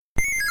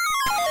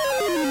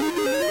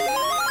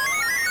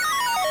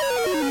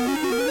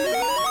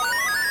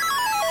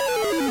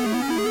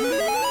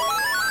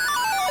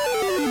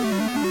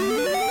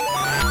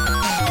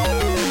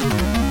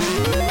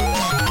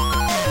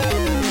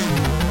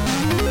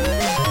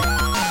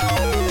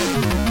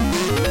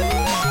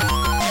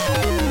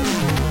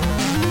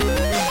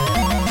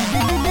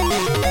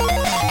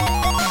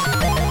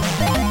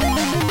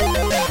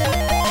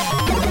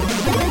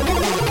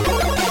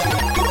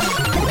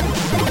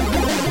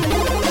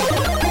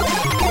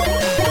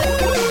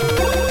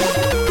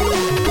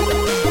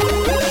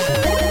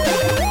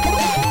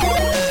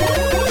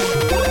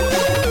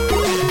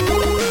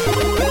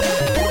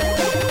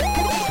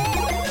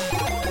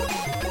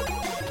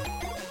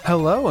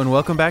and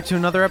welcome back to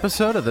another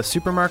episode of the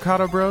Super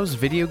Marcato Bros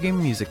Video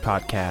Game Music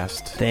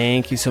Podcast.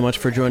 Thank you so much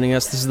for joining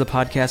us. This is the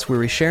podcast where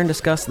we share and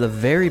discuss the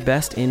very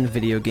best in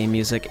video game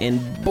music,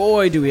 and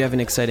boy, do we have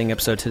an exciting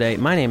episode today.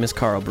 My name is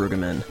Carl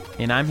Brueggemann.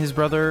 And I'm his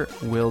brother,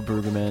 Will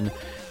Brueggemann.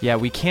 Yeah,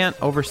 we can't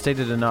overstate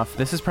it enough.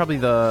 This is probably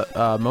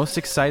the most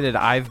excited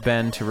I've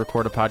been to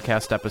record a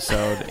podcast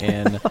episode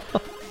in...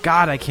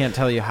 God, I can't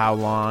tell you how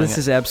long. This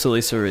is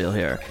absolutely surreal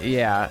here.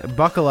 Yeah,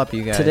 buckle up,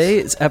 you guys.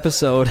 Today's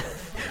episode,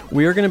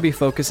 we are going to be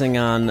focusing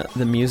on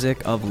the music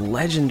of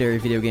legendary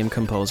video game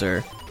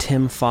composer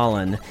Tim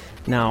Follin.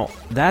 Now,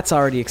 that's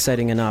already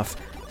exciting enough,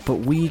 but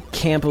we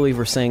can't believe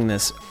we're saying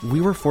this. We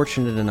were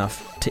fortunate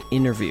enough to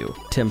interview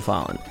Tim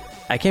Follin.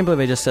 I can't believe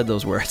I just said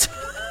those words.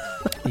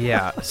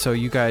 Yeah, so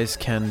you guys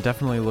can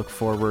definitely look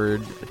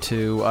forward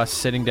to us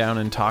sitting down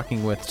and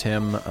talking with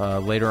Tim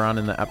later on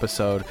in the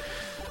episode.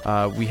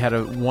 We had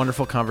a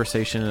wonderful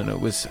conversation, and it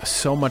was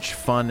so much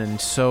fun and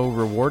so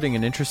rewarding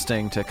and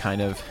interesting to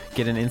kind of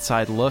get an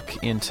inside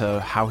look into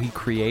how he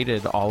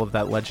created all of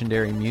that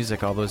legendary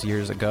music all those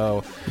years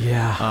ago.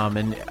 Yeah.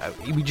 And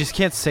we just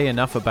can't say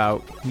enough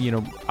about,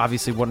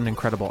 obviously what an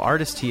incredible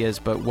artist he is,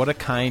 but what a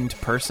kind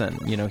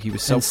person. He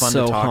was so fun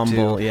to talk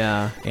humble, to.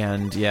 yeah.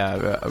 And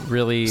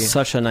really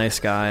such a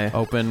nice guy.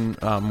 Open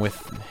with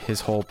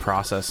his whole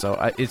process. So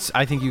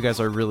I think you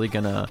guys are really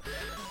gonna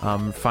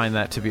find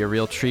that to be a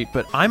real treat.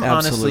 But I'm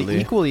Absolutely.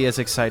 honestly equally as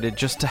excited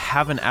just to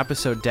have an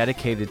episode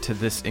dedicated to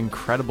this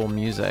incredible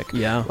music.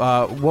 Yeah.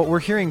 What we're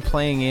hearing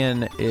playing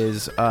in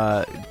is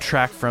a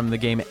track from the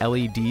game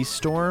LED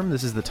Storm.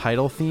 This is the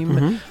title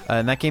theme.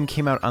 And that game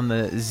came out on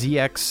the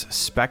ZX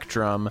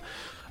Spectrum,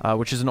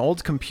 which is an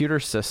old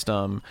computer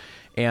system.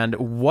 And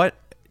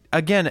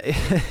again,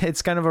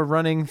 it's kind of a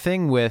running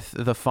thing with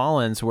the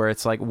Follins where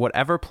it's like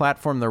whatever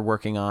platform they're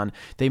working on,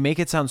 they make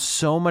it sound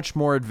so much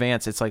more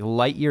advanced. It's like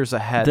light years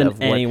ahead than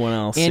of anyone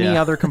else, any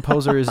other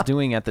composer is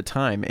doing at the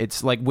time.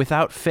 It's like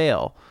without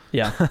fail.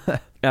 Yeah,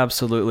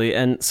 absolutely.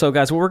 And so,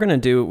 guys, what we're going to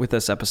do with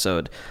this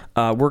episode,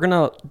 we're going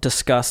to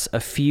discuss a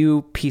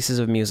few pieces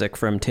of music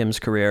from Tim's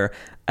career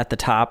at the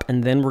top,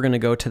 and then we're going to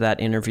go to that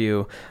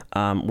interview,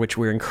 which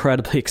we're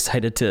incredibly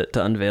excited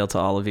to unveil to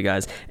all of you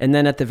guys. And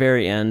then at the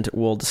very end,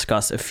 we'll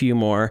discuss a few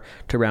more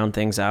to round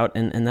things out,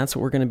 and that's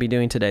what we're going to be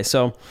doing today.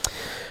 So,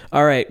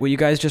 all right, what you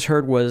guys just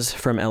heard was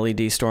from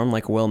LED Storm,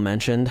 like Will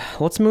mentioned.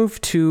 Let's move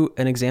to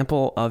an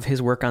example of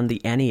his work on the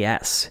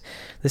NES.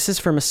 This is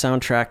from a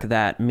soundtrack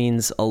that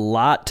means a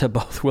lot to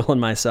both Will and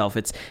myself.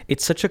 It's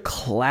such a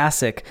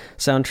classic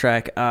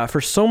soundtrack for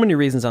so many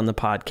reasons on the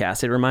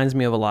podcast. It reminds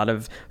me of a lot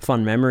of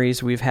fun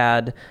memories we've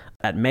had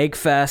at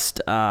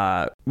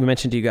MAGFest. We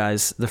mentioned to you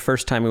guys the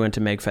first time we went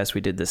to MAGFest,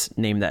 we did this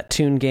Name That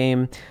Tune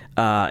game.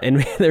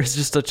 And there's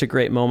just such a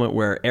great moment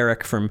where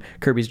Eric from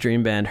Kirby's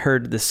Dream Band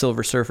heard the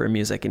Silver Surfer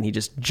music, and he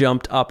just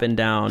jumped up and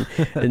down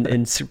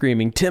and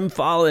screaming, Tim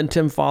Follin,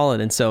 Tim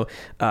Follin. And so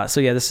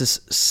yeah, this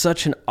is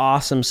such an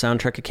awesome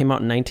soundtrack. It came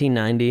out in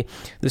 1990.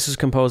 This was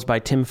composed by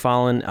Tim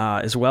Follin,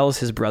 as well as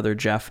his brother,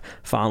 Jeff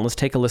Follin. Let's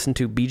take a listen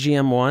to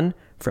BGM 1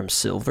 from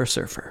Silver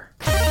Surfer.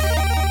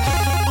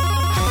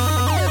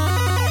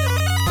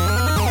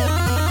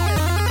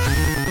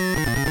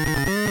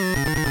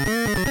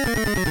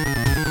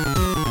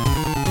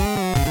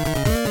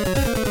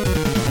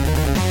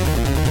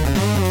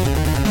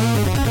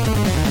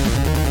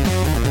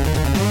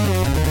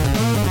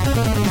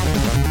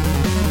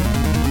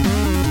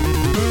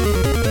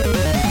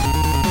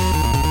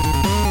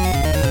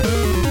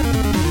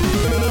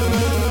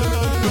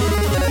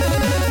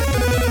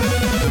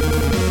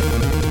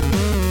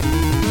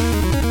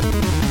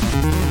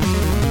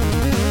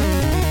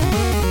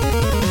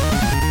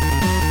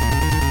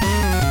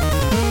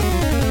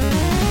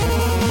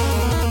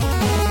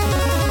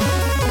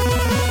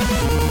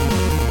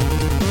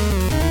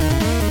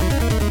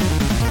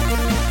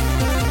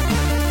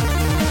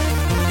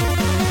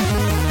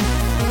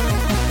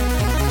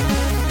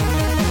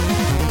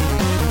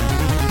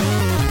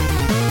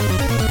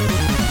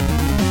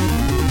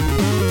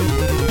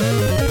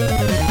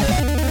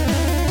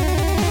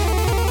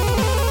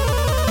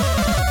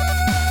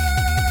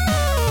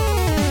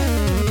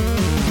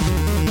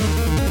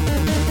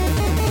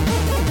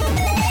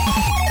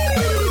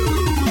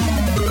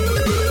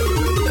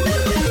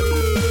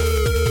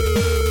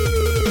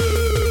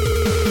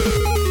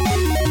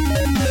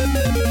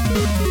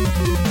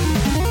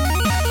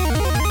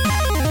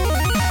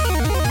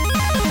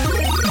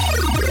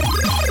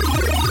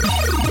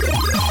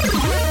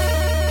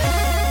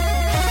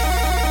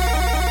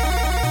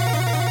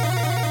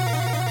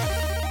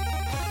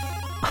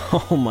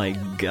 Oh my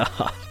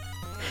god.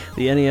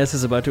 The NES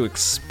is about to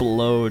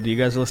explode. You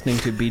guys are listening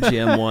to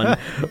BGM 1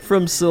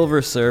 from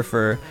Silver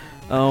Surfer.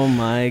 Oh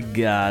my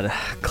god.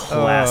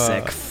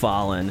 Classic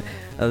Follin.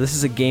 This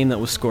is a game that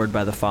was scored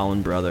by the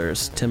Follin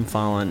brothers, Tim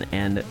Follin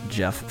and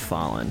Jeff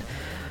Follin.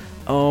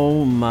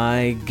 Oh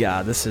my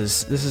god, this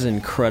is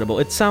incredible.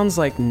 It sounds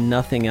like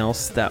nothing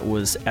else that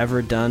was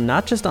ever done,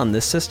 not just on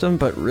this system,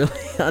 but really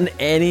on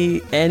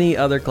any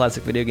other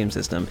classic video game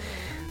system.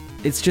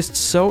 it's just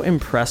so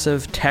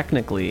impressive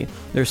technically.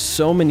 There's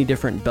so many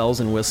different bells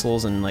and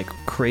whistles and like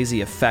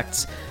crazy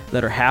effects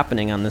that are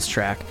happening on this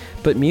track,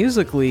 but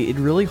musically it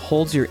really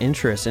holds your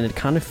interest, and it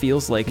kind of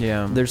feels like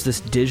there's this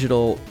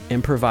digital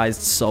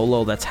improvised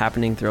solo that's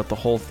happening throughout the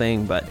whole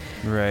thing, but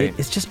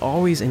it's just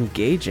always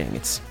engaging.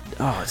 It's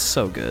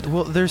so good.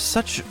 Well, there's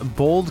such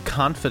bold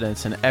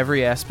confidence in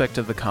every aspect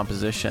of the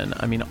composition.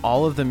 I mean,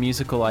 all of the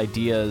musical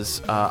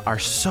ideas are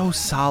so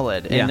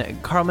solid.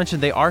 And Carl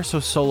mentioned they are so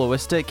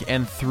soloistic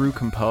and through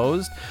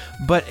composed,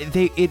 but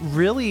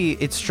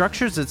it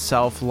structures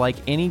itself like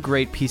any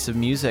great piece of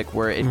music,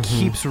 where it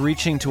keeps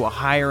reaching to a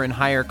higher and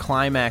higher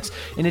climax,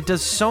 and it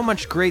does so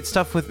much great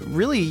stuff with,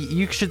 really,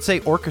 you should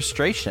say,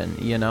 orchestration,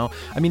 you know?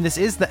 I mean, this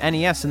is the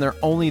NES, and there are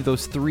only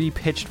those 3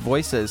 pitched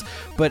voices,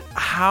 but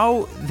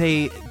how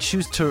they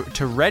choose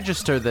to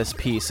register this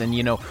piece, and,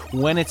 you know,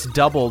 when it's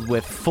doubled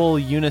with full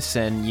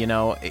unison, you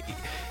know,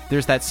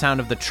 there's that sound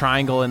of the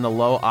triangle in the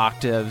low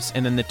octaves,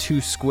 and then the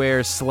 2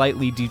 squares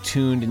slightly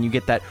detuned, and you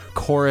get that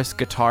chorus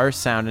guitar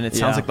sound, and it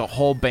sounds like the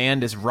whole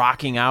band is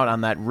rocking out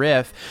on that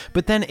riff.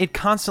 But then it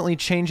constantly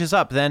changes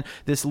up. Then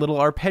this little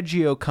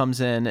arpeggio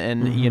comes in,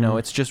 and you know,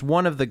 it's just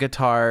one of the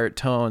guitar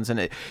tones,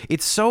 and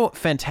it's so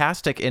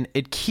fantastic, and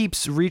it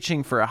keeps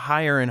reaching for a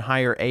higher and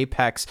higher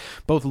apex,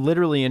 both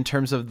literally in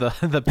terms of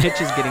the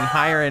pitches getting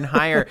higher and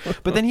higher.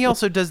 But then he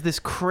also does this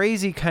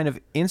crazy kind of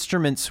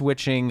instrument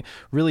switching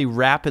really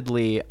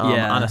rapidly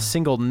on a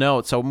single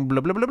note. So blah,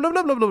 blah, blah, blah,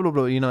 blah, blah, blah,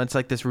 blah, you know, it's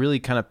like this really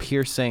kind of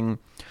piercing,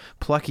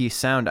 plucky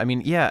sound. I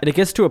mean, and it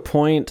gets to a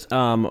point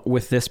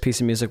with this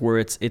piece of music where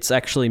it's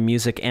actually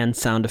music and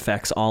sound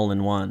effects all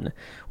in one,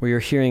 where you're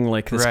hearing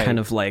like this kind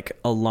of like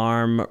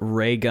alarm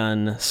ray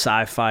gun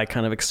sci-fi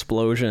kind of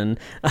explosion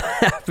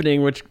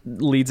happening, which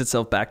leads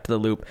itself back to the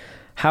loop.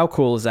 How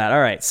cool is that? All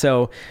right,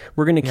 so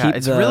we're going to keep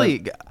it's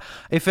really,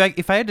 if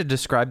I had to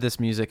describe this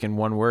music in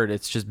one word,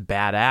 it's just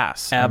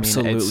badass.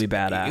 Absolutely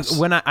badass.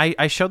 When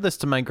I showed this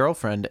to my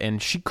girlfriend,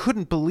 and she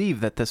couldn't believe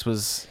that this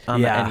was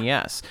on the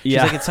NES. She's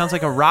like, it sounds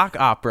like a rock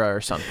opera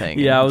or something.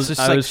 Yeah, I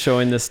was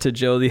showing this to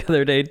Jill the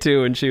other day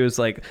too, and she was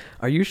like,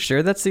 "Are you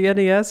sure that's the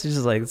NES?" She's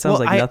just like, "It sounds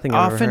like nothing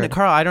I've ever heard."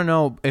 Carl, I don't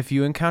know if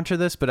you encounter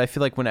this, but I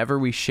feel like whenever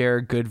we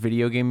share good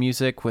video game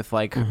music with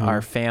like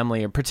our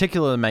family, or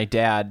particularly my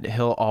dad,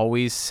 he'll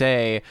always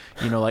say,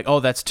 you know, like, "Oh,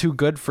 that's too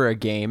good for a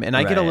game," and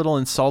I get a little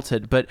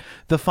insulted. But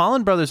the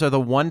Fallen Brothers are the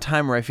one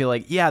time where I feel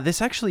like, yeah,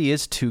 this actually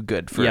is too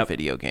good for a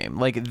video game.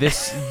 Like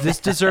this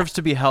deserves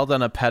to be held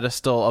on a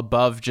pedestal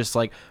above just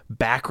like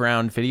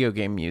background video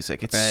game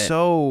music. It's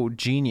so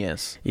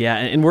genius. Yeah,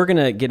 and we're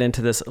gonna get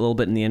into this a little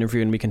bit in the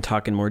interview, and we can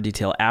talk in more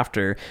detail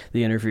after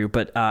the interview.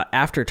 But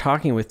after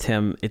talking with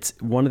Tim, it's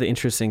one of the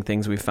interesting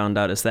things we found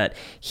out is that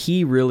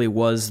he really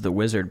was the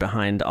wizard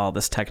behind all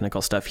this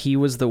technical stuff. He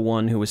was the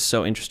one who was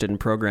so interested in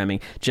programming.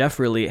 Jeff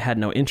really had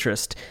no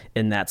interest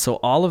in that. So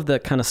all of the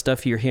kind of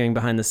stuff you're hearing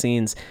behind the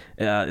scenes,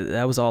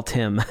 that was all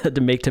Tim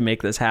to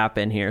make this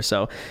happen here.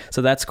 So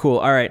that's cool.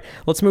 All right,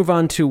 let's move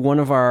on to one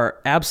of our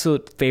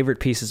absolute favorite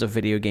pieces of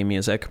video game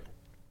music.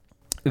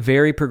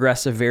 Very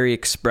progressive, very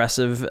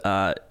expressive.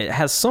 It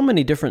has so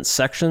many different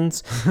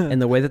sections,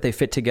 and the way that they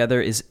fit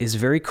together is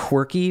very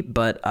quirky,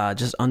 but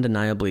just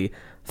undeniably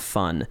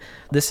fun.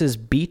 This is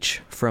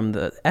Beach from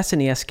the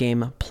SNES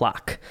game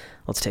Plok.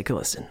 Let's take a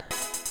listen.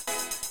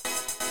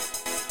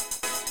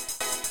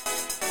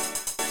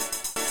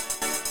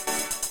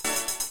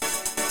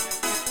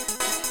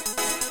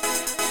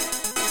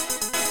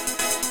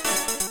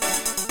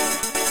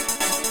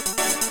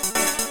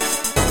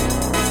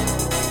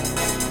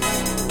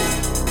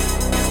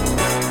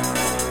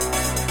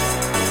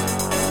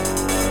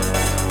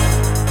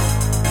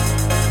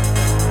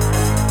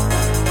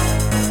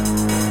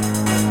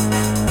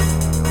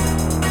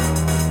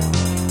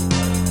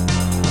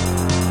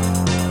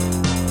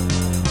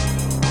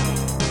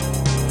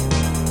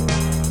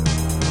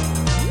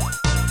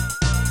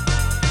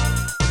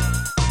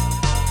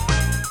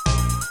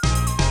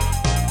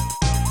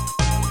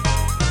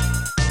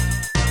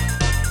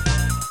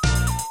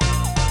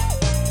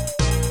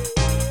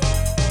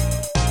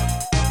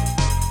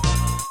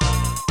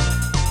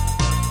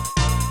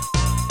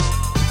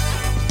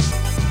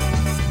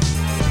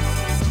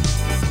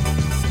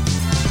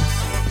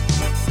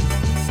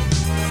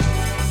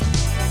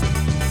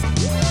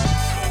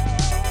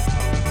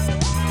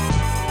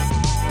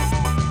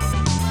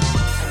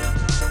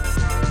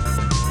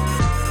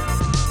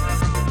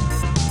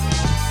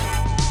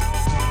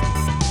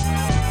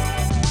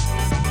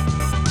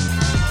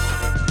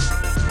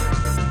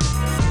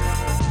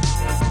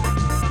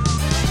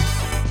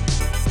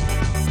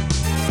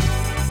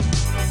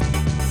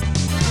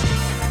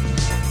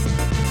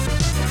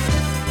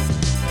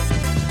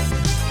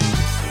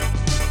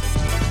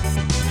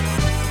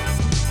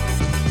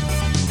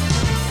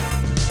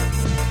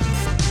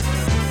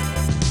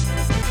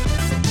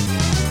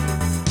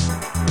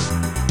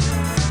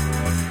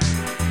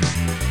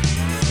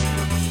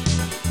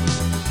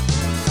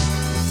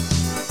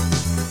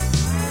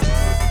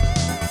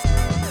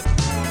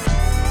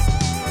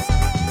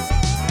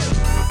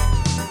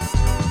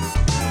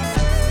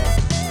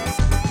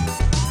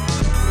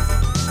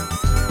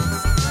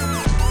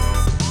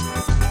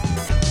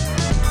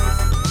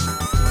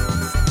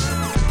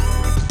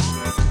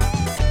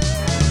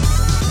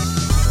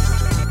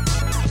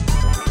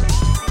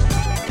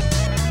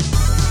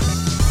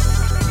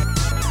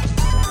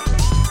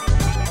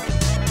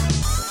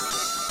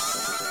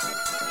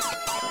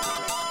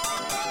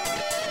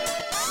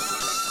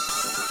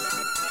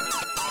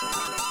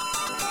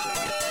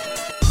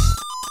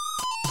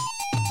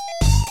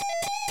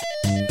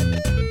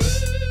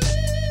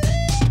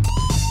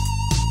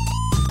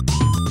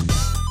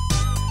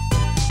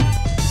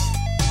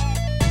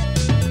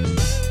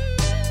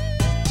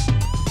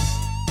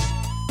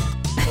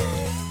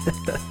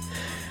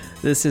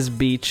 This is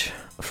Beach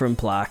from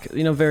Plak.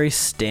 Very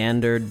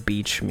standard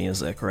beach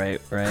music, right?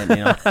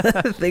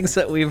 Things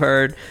that we've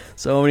heard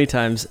so many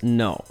times.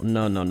 No.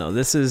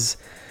 This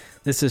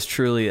is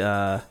truly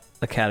a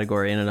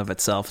category in and of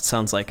itself. It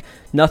sounds like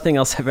nothing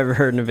else I've ever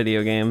heard in a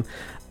video game.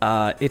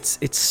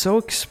 It's so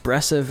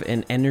expressive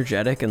and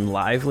energetic and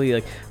lively.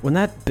 Like when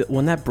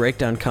that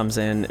breakdown comes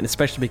in, and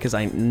especially because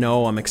I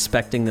know I'm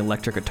expecting the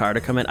electric guitar to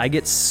come in, I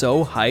get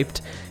so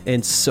hyped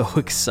and so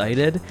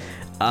excited.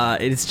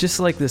 It's just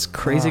like this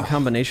crazy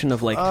combination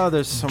of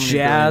there's so many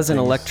jazz and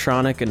things.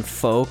 electronic and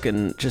folk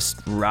and just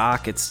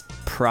rock. It's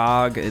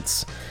prog.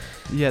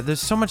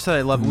 There's so much that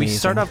I love. Amazing. We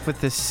start off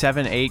with this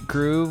 7/8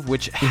 groove,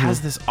 which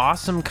has this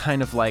awesome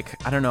kind of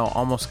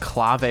almost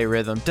clave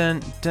rhythm.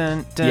 Dun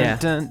dun dun Yeah.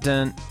 dun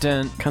dun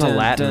dun. Kinda dun,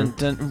 Latin.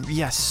 Dun, dun.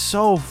 Yeah,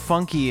 so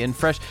funky and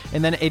fresh.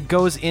 And then it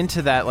goes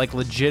into that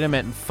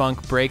legitimate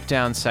funk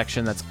breakdown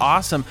section that's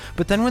awesome.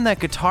 But then when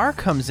that guitar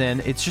comes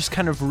in, it's just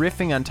kind of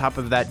riffing on top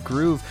of that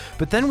groove.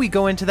 But then we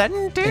go into that,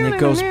 And it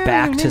goes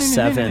back to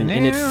 7,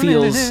 and it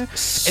feels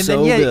so and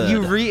then good.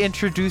 you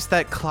reintroduce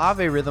that clave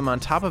rhythm on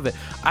top of it.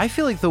 I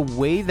feel like the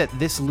way that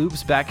this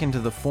loops back into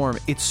the form,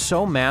 it's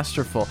so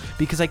masterful,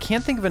 because I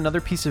can't think of another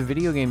piece of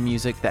video game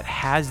music that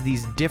has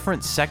these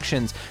different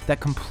sections that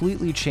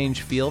completely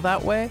change feel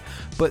that way.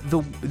 But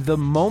the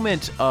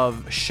moment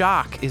of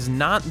shock is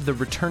not the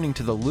returning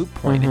to the loop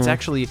point. It's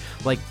actually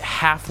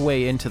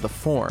halfway into the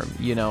form.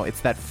 It's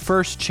that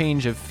first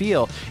change of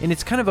feel, and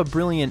it's kind of a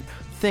brilliant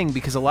thing,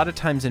 because a lot of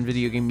times in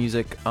video game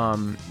music,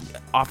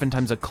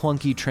 oftentimes a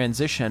clunky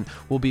transition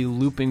will be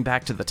looping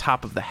back to the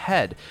top of the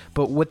head.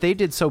 But what they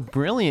did so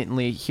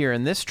brilliantly here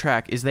in this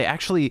track is they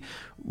actually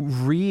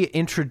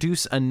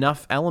reintroduce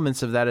enough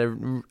elements of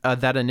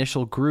that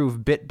initial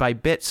groove bit by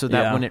bit, so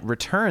that when it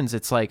returns,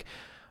 it's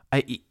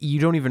you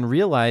don't even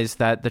realize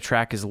that the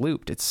track is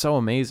looped. It's so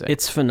amazing.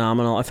 It's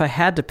phenomenal. If I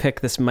had to pick,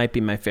 this might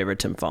be my favorite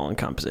Tim Follin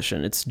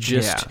composition. It's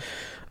just,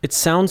 it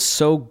sounds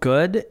so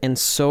good and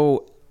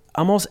so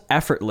almost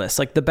effortless.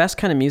 Like the best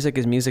kind of music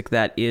is music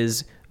that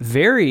is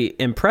very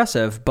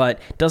impressive, but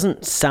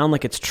doesn't sound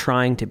like it's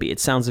trying to be. It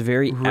sounds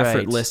very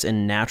effortless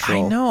and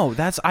natural. I know.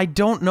 I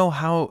don't know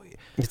how.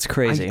 It's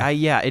crazy.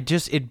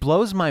 It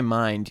blows my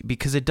mind,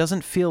 because it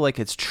doesn't feel like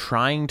it's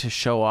trying to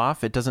show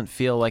off. It doesn't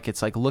feel like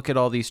it's look at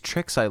all these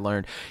tricks I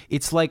learned.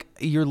 It's like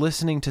you're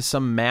listening to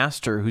some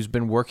master who's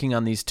been working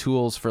on these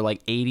tools for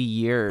 80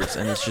 years,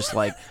 and it's just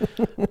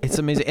it's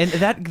amazing. And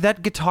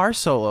that guitar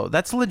solo,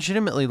 that's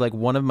legitimately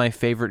one of my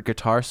favorite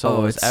guitar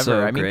solos it's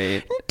ever. so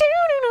great.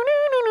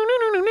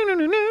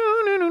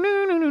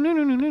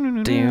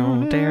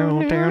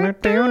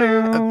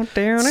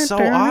 So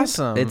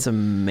awesome. It's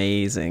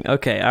amazing.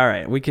 Okay, all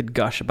right. We could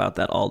gush about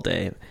that all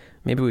day.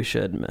 Maybe we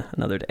should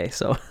another day.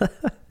 So,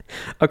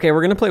 okay,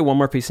 we're going to play one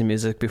more piece of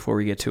music before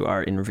we get to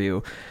our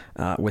interview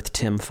with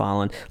Tim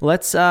Follin.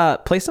 Let's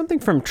play something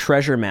from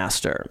Treasure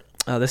Master.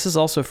 This is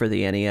also for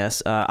the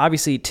NES.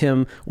 Obviously,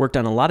 Tim worked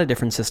on a lot of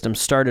different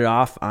systems, started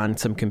off on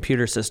some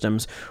computer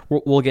systems.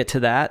 We'll get to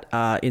that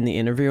in the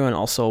interview, and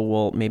also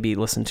we'll maybe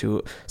listen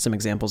to some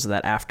examples of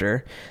that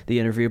after the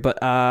interview. But,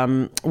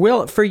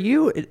 Will, for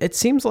you, it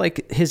seems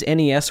like his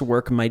NES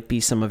work might be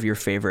some of your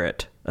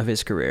favorite of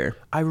his career.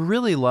 I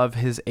really love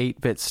his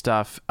 8-bit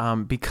stuff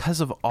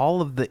because of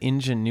all of the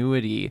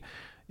ingenuity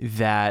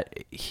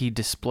that he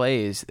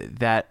displays.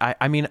 That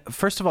I mean,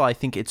 first of all, I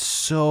think it's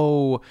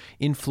so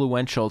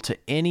influential to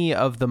any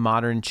of the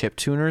modern chip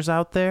tuners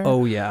out there.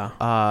 Oh yeah.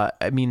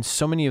 I mean,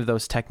 so many of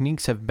those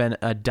techniques have been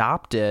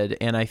adopted,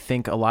 and I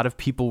think a lot of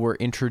people were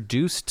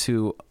introduced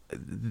to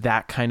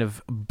that kind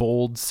of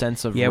bold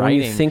sense of writing. When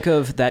you think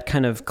of that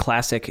kind of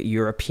classic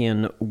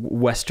European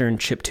Western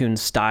chiptune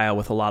style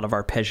with a lot of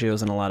arpeggios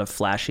and a lot of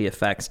flashy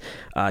effects,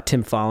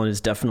 Tim Follin is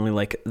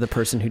definitely the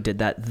person who did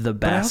that the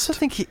best. But I also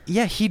think he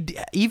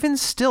even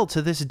still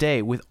to this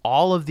day, with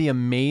all of the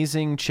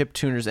amazing chip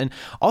tuners, and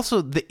also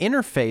the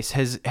interface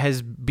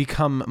has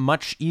become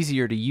much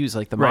easier to use.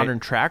 The modern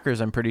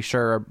trackers, I'm pretty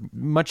sure, are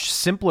much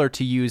simpler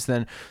to use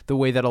than the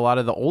way that a lot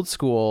of the old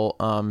school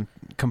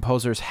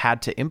composers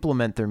had to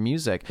implement their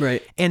music.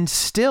 Right. And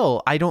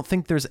still, I don't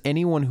think there's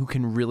anyone who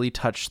can really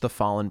touch the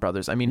Follin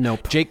brothers. I mean,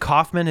 Nope. Jake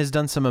Kaufman has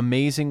done some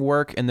amazing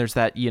work, and there's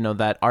that,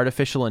 that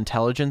artificial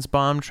intelligence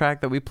bomb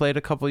track that we played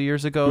a couple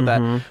years ago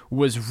that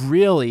was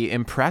really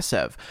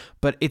impressive.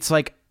 But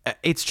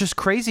it's just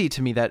crazy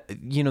to me that,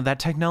 that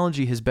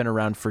technology has been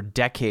around for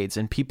decades,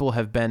 and people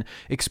have been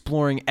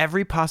exploring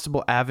every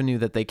possible avenue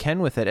that they can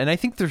with it. And I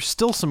think there's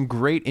still some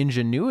great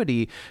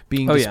ingenuity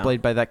being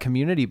displayed by that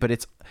community, but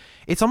it's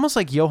almost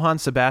like Johann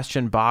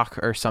Sebastian Bach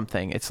or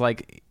something. It's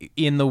like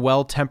in the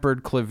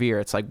Well-Tempered Clavier.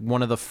 It's like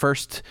one of the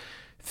first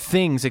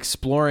things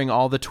exploring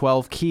all the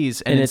 12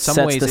 keys, and in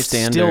some ways it's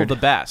still the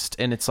best,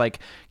 and it's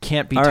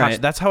can't be touched.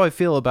 Right. That's how I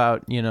feel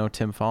about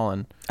Tim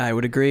Follin. I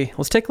would agree.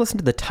 Let's take a listen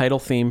to the title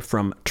theme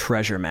from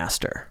Treasure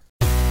Master.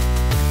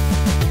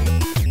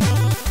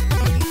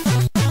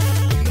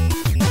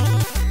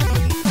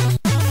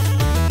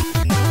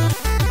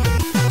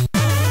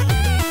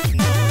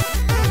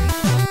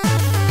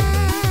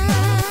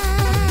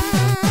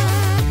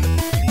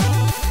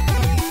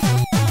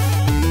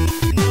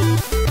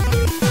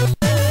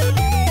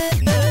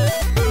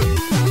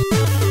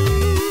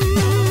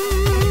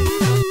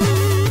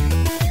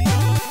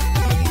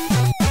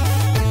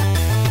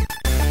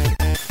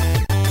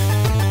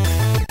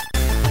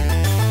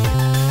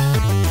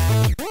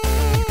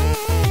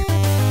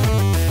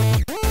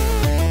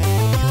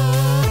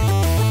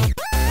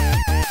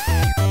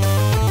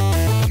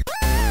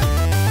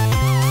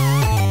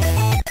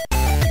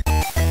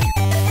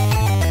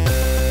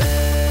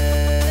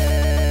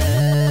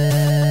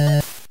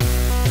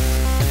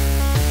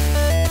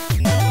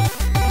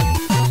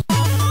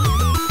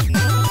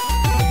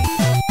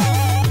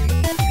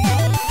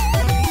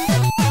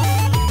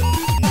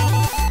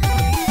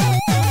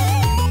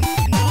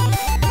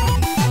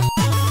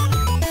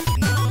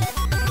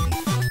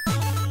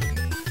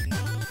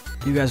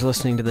 You guys are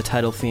listening to the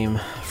title theme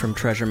from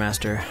Treasure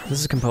Master. This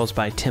is composed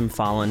by Tim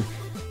Follin.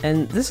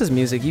 And this is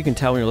music, you can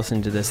tell when you're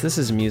listening to this, this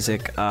is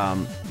music,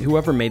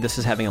 whoever made this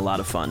is having a lot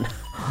of fun.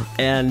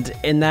 And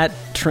that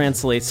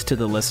translates to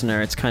the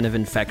listener. It's kind of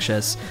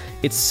infectious.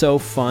 It's so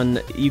fun.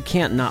 You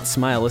can't not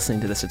smile listening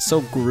to this. It's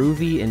so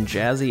groovy and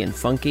jazzy and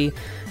funky.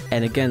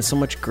 And again, so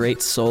much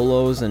great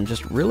solos and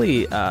just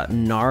really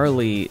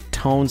gnarly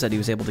tones that he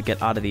was able to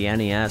get out of the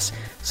NES.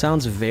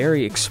 Sounds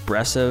very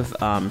expressive.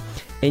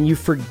 And you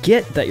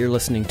forget that you're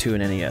listening to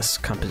an NES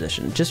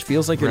composition. It just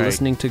feels like you're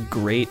listening to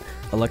great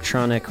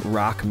electronic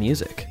rock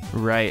music.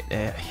 Right.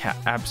 Yeah,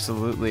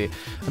 absolutely.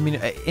 I mean,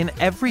 in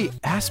every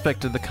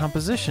aspect of the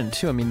composition,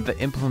 too. I mean, the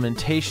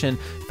implementation,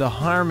 the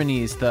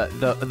harmonies,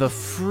 the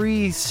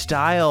free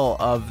style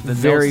of the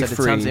Very notes that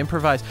free. it sounds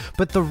improvised,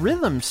 but the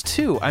rhythms,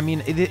 too. I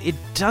mean, it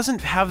doesn't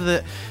have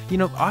the...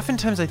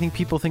 oftentimes I think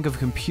people think of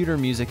computer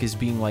music as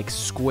being like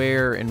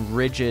square and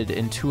rigid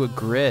and to a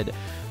grid.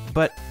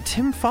 But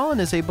Tim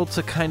Follin is able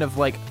to kind of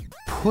like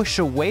push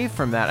away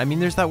from that. I mean,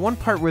 there's that one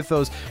part with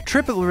those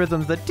triple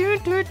rhythms that do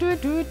do do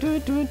do do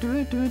do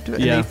do do do,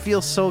 and they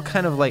feel so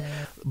kind of like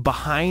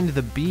behind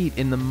the beat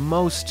in the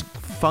most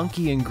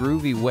funky and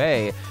groovy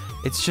way.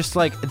 It's just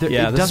like it this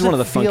doesn't is one of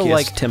the feel funkiest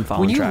like Tim Follin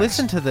when you tracks.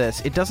 listen to this,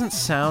 it doesn't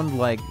sound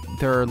like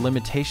there are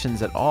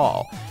limitations at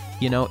all.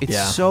 It's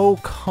Yeah. so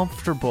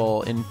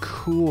comfortable and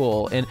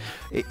cool, and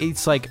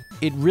it's like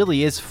it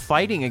really is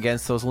fighting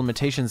against those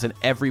limitations in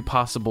every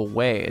possible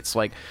way. It's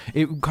like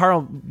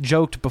Carl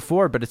joked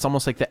before, but it's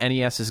almost like the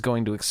NES is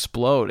going to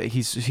explode.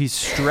 He's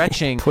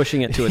stretching,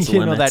 Pushing it to its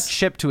limits. that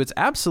chip to its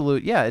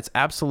absolute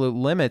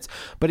limits.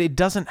 But it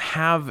doesn't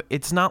have.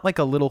 It's not like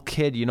a little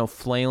kid,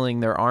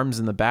 flailing their arms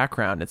in the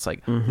background. It's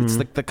like it's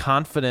like the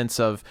confidence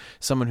of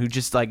someone who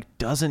just like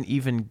doesn't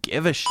even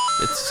give a shit.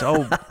 It's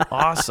so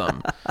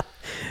awesome.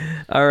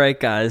 All right,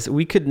 guys,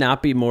 we could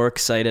not be more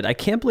excited. I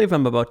can't believe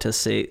I'm about to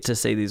say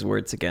these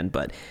words again,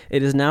 but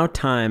it is now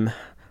time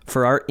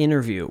for our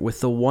interview with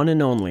the one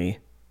and only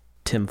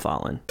Tim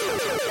Follin.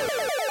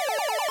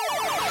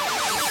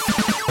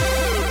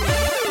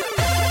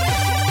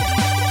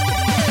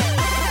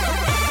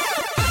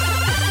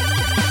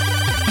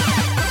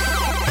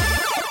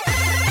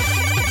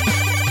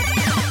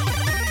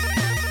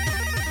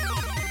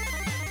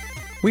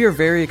 We are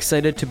very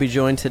excited to be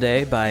joined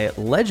today by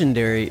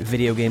legendary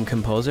video game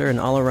composer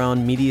and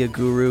all-around media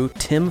guru,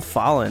 Tim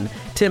Follin.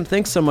 Tim,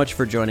 thanks so much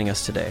for joining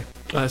us today.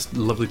 It's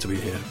lovely to be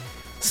here.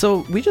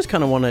 So we just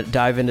kind of want to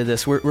dive into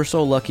this. We're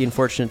so lucky and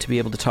fortunate to be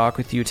able to talk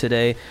with you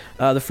today.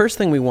 The first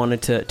thing we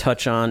wanted to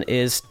touch on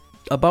is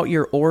about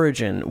your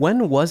origin.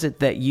 When was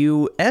it that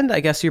you, and I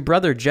guess your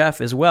brother Jeff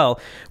as well,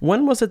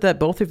 when was it that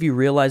both of you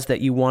realized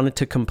that you wanted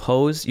to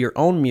compose your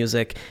own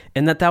music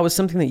and that was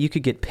something that you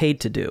could get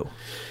paid to do?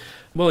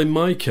 Well, in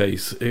my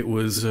case, it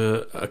was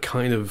a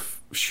kind of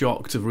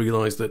shock to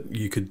realise that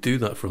you could do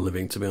that for a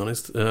living, to be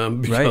honest,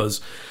 because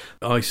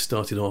I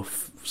started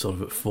off sort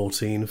of at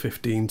 14,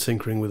 15,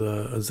 tinkering with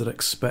a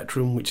ZX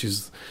Spectrum, which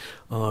is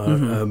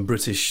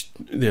British,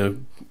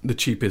 the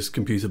cheapest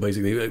computer,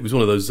 basically. It was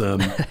one of those...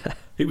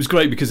 it was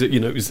great because it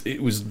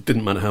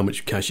didn't matter how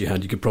much cash you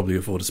had, you could probably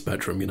afford a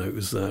Spectrum. It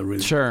was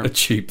really a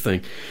cheap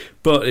thing,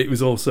 but it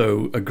was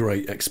also a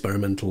great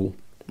experimental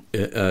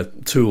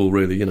tool,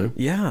 really.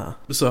 Yeah.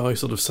 So I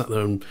sort of sat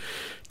there and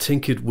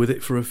tinkered with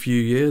it for a few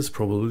years,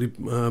 probably.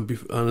 And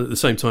at the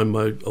same time,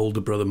 my older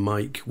brother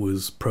Mike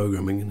was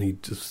programming, and he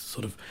just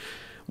sort of,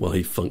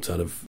 he flunked out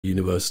of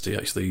university.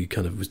 Actually, he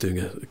kind of was doing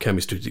a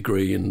chemistry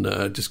degree and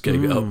just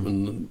gave it up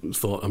and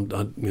thought,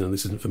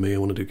 this isn't for me. I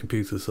want to do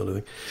computers, sort of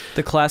thing.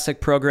 The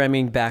classic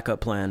programming backup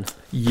plan.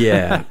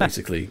 Yeah,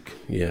 basically.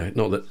 Yeah,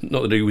 not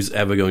that he was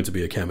ever going to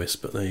be a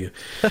chemist, but there you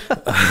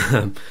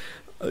go.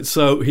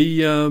 So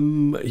he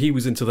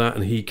was into that,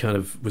 and he kind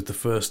of was the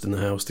first in the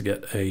house to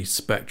get a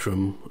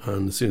Spectrum.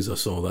 And as soon as I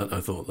saw that,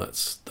 I thought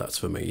that's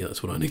for me.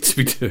 That's what I need to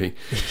be doing.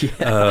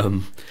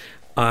 Yeah.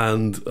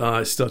 And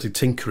I started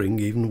tinkering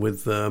even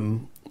with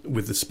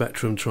the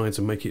Spectrum, trying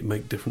to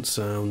make different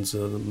sounds,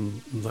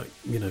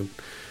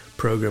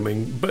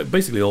 programming. But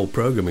basically, all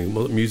programming.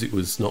 Well, music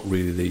was not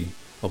really the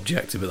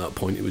objective at that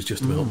point. It was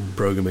just about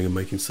programming and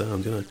making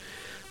sounds.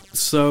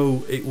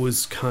 So it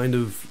was kind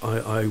of,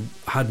 I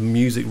had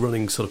music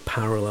running sort of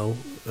parallel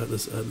at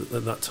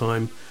that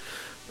time.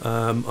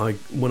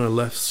 When I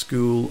left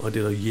school, I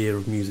did a year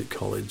of music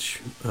college,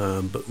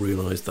 but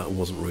realised that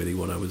wasn't really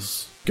what I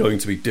was going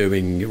to be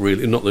doing.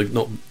 Really, not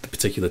the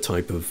particular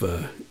type of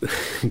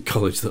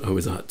college that I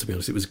was at. To be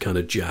honest, it was kind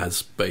of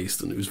jazz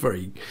based, and it was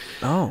very.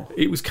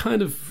 It was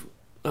kind of.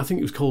 I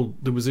think it was called.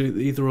 There was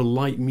either a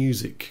light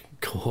music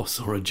course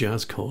or a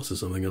jazz course or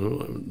something. I don't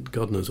know,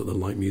 God knows what the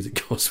light music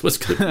course was,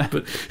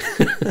 but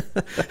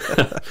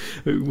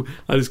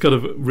I just kind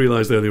of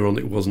realised earlier on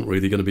it wasn't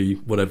really going to be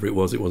whatever it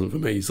wasn't for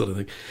me, sort of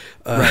thing.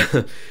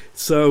 Right.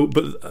 So,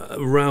 but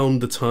around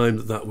the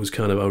time that was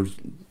kind of, I was,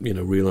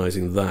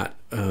 realising that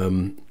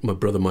my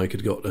brother Mike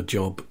had got a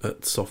job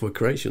at Software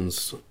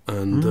Creations,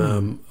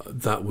 and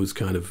that was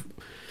kind of,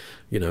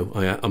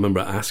 I remember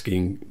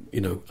asking,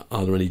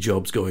 are there any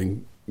jobs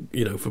going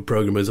for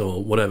programmers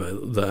or whatever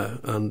there.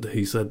 And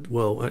he said,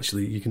 well,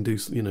 actually, you can do,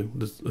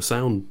 there's a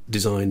sound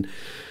design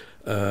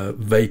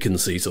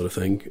vacancy sort of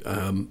thing.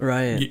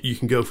 Right. You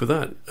can go for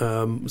that.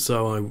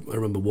 So I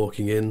remember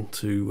walking in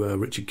to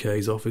Richard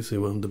Kay's office,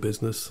 who owned the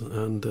business,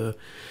 and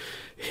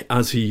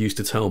as he used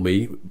to tell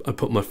me, I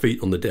put my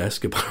feet on the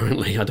desk,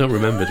 apparently. I don't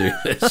remember doing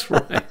this,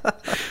 right?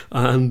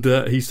 And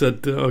he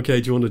said, okay,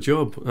 do you want a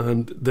job?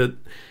 And that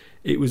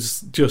it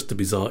was just a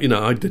bizarre,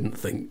 I didn't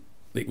think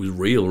it was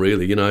real,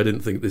 really. I didn't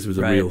think this was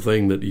a real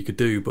thing that you could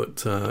do,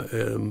 but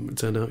it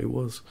turned out it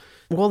was.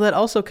 Well, that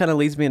also kind of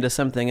leads me into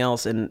something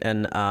else,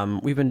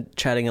 and we've been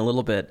chatting a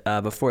little bit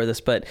before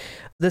this, but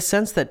the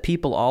sense that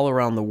people all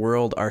around the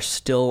world are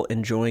still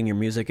enjoying your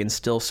music and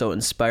still so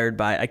inspired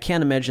by it. I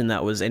can't imagine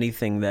that was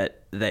anything that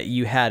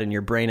you had in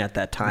your brain at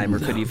that time or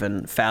could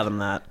even fathom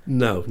that.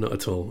 No, not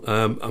at all.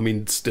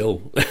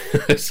 Still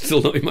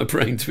not in my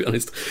brain, to be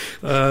honest.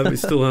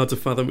 It's still hard to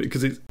fathom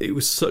because it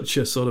was such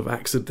a sort of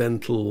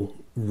accidental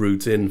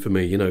route in for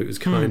me. It was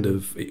kind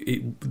of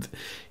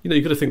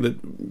you've got to think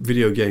that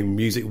video game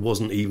music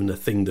wasn't even a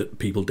thing that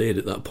people did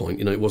at that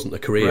point. It wasn't a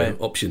career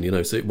option.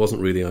 So it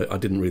wasn't really. I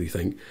didn't really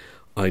think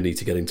I need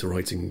to get into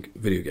writing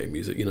video game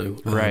music.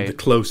 Right. The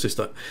closest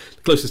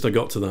I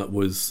got to that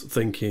was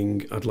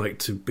thinking I'd like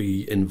to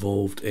be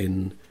involved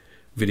in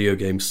video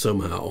games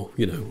somehow.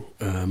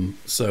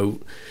 So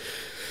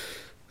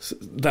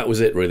that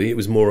was it, really. It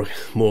was more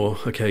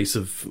a case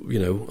of,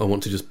 I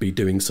want to just be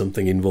doing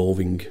something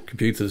involving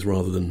computers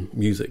rather than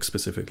music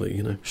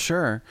specifically,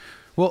 Sure.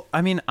 Well,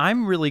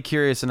 I'm really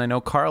curious, and I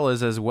know Carl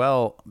is as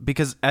well,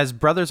 because as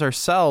brothers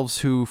ourselves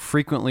who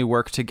frequently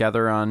work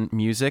together on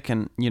music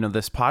and,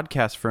 this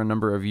podcast for a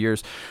number of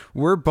years,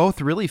 we're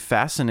both really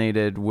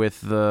fascinated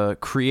with the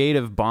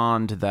creative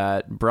bond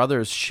that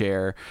brothers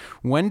share.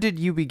 When did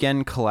you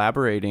begin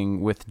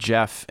collaborating with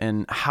Jeff,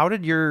 and how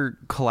did your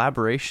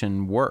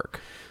collaboration work?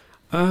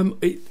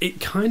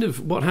 It kind of,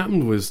 what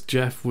happened was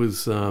Jeff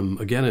was,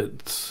 again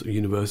at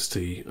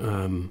university,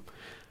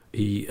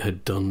 he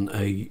had done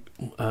a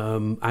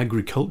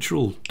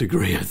agricultural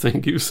degree, I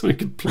think. It was something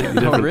completely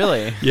different. Oh,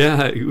 really?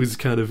 Yeah, it was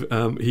kind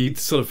of, he'd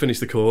sort of finished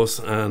the course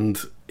and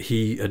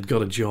he had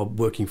got a job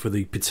working for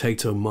the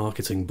Potato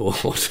Marketing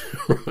Board,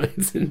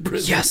 right, in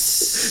Britain.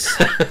 Yes!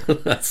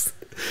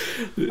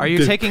 Are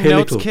you taking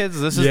notes, kids?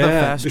 This is the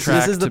fast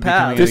track. This is the to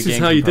path. becoming a This is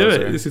game how you do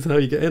composer. it. This is how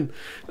you get in.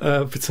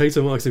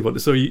 Potato Marketing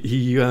Board. So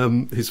he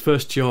his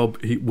first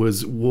job, he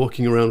was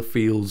walking around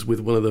fields with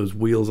one of those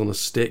wheels on a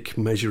stick,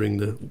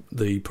 measuring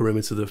the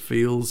perimeter of the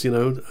fields.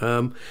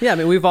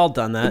 Yeah, we've all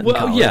done that. Well,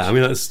 in college. yeah,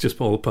 that's just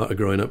all part of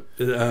growing up.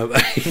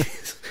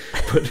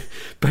 But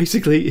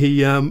basically,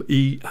 he at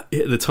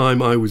the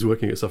time I was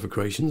working at Suffolk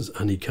Creations,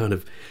 and I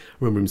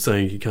remember him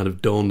saying he kind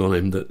of dawned on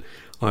him that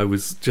I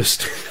was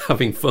just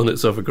having fun at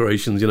Suffolk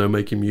Creations,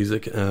 making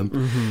music,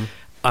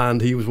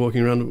 and he was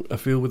walking around a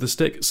field with a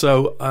stick.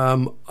 So I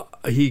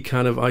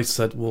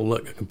said, well,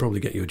 look, I can probably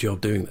get you a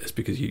job doing this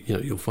because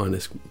you'll find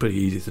this pretty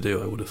easy to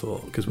do. I would have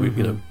thought because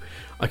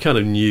I kind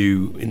of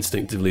knew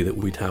instinctively that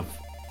we'd have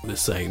the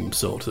same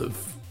sort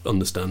of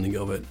understanding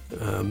of it,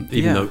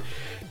 even though.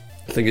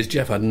 The thing is,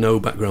 Jeff had no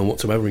background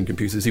whatsoever in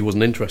computers. He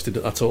wasn't interested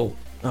at all.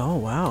 Oh,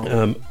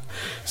 wow.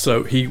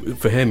 So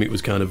for him, it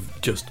was kind of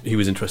just, he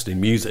was interested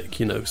in music,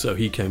 so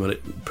he came at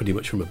it pretty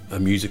much from a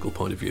musical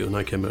point of view, and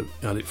I came at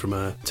it from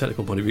a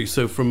technical point of view.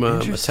 So from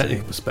a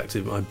technical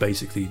perspective, I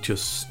basically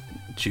just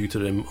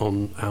tutored him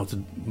on how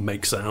to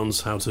make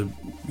sounds, how to,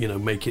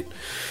 make it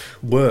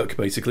work,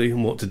 basically,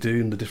 and what to do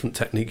and the different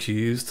techniques you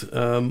used.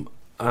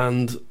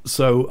 And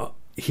so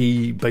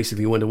he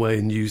basically went away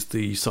and used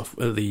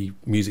the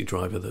music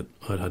driver that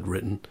I had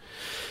written.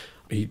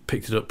 He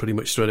picked it up pretty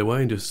much straight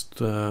away and just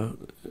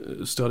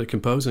started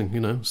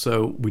composing,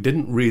 So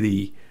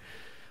we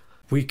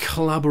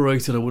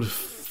collaborated, I would have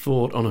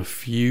thought, on a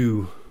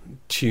few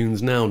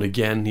tunes now and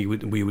again.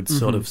 We would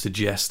sort of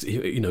suggest,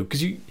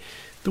 because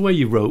the way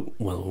we wrote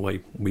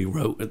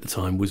at the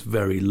time was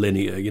very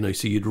linear,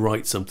 so you'd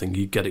write something,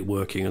 you'd get it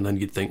working, and then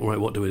you'd think, right,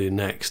 what do we do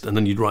next? And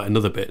then you'd write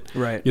another bit.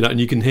 Right. And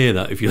you can hear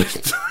that if you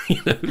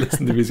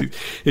listen to music.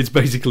 It's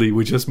basically,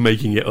 we're just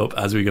making it up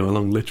as we go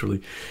along,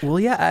 literally. Well,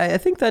 yeah, I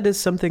think that is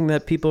something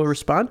that people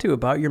respond to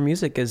about your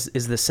music is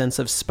the sense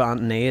of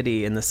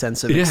spontaneity and the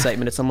sense of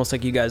excitement. It's almost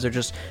like you guys are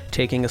just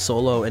taking a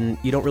solo and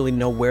you don't really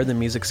know where the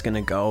music's going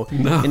to go.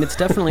 No. And it's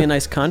definitely a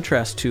nice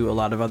contrast to a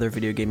lot of other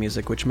video game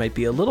music, which might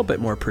be a little bit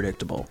more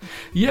predictable.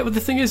 Yeah, but the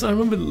thing is, I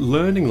remember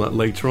learning that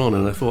later on,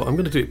 and I thought, I'm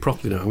going to do it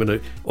properly now. I'm going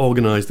to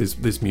organise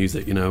this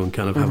music, and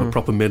kind of have a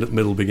proper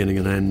middle, beginning,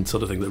 and end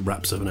sort of thing that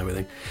wraps up and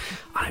everything.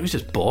 And it was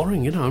just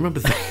boring, I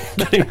remember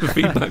getting the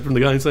feedback from the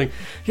guy and saying,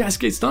 yeah,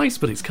 it's nice,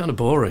 but it's kind of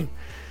boring.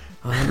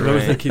 And I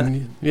remember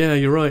thinking, yeah,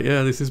 you're right,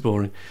 yeah, this is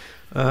boring.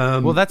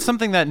 Well, that's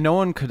something that no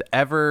one could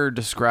ever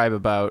describe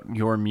about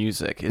your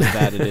music, is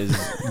that it is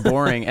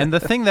boring. And the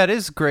thing that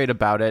is great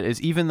about it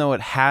is, even though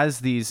it has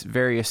these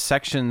various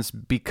sections,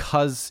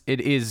 because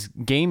it is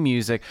game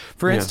music,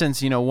 for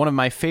instance, one of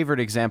my favorite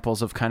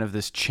examples of kind of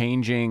this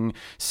changing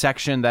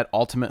section that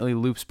ultimately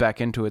loops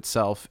back into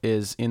itself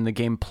is in the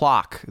game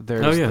Plock.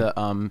 There's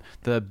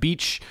the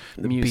beach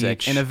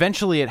music, and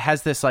eventually it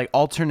has this like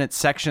alternate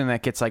section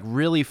that gets like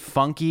really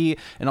funky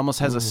and almost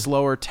has a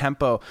slower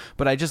tempo.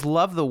 But I just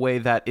love the way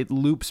that it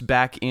loops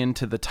back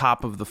into the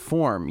top of the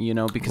form,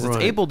 because it's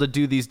able to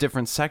do these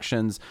different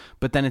sections,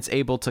 but then it's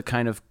able to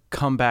kind of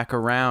come back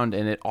around,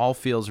 and it all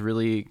feels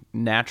really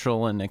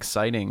natural and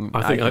exciting.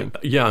 I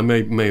think.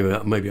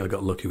 Maybe I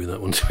got lucky with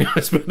that one, to be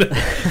honest. But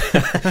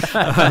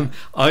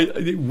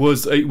it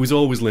was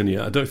always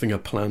linear. I don't think I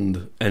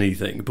planned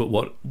anything, but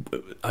what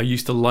I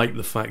used to like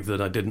the fact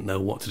that I didn't know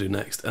what to do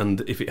next,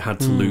 and if it had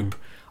to loop,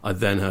 I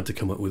then had to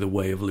come up with a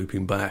way of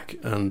looping back,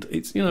 and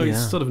it's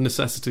it's sort of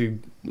necessity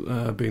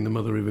being the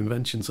mother of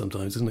invention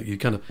sometimes, isn't it? You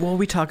kind of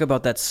we talk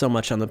about that so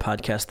much on the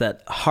podcast,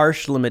 that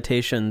harsh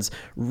limitations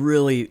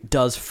really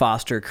does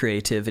foster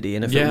creativity,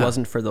 and if it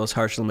wasn't for those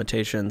harsh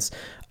limitations,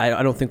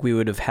 I don't think we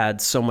would have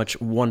had so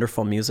much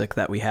wonderful music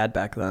that we had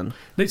back then.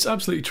 It's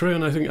absolutely true,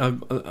 and I think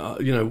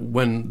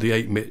when the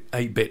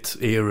 8-bit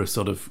era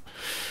sort of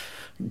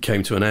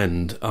came to an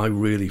end, I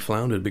really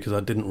floundered because I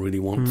didn't really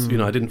want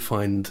I didn't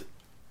find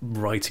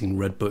writing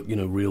Red Book,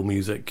 real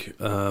music.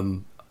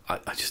 I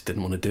just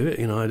didn't want to do it.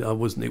 I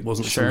wasn't. It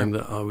wasn't something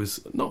that I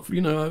was not.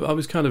 I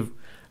was kind of,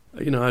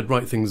 I'd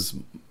write things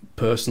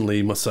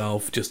personally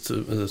myself, just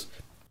as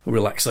a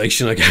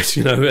relaxation, I guess.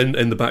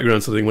 In the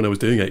background sort of thing. When I was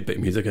doing 8-bit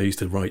music, I used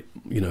to write.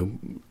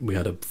 We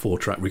had a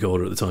 4-track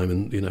recorder at the time,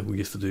 and we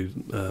used to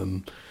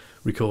do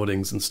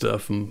recordings and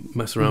stuff and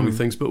mess around with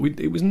things. But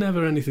it was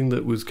never anything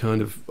that was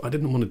kind of. I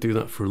didn't want to do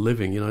that for a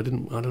living. I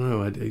don't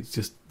know. It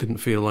just didn't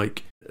feel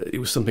like it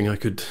was something I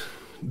could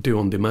do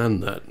on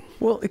demand. That.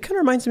 Well, it kind of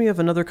reminds me of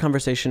another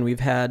conversation we've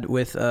had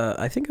with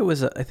I think it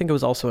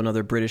was also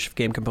another British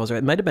game composer.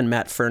 It might have been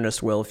Matt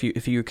Furness, Will,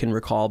 if you can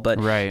recall. But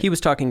he was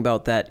talking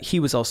about that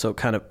he was also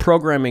kind of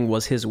programming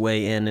was his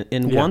way in,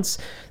 and once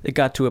it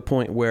got to a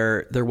point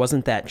where there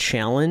wasn't that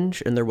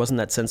challenge and there wasn't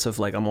that sense of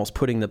like almost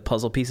putting the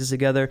puzzle pieces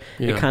together,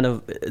 it kind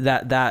of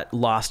that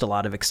lost a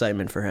lot of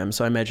excitement for him.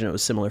 So I imagine it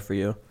was similar for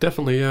you.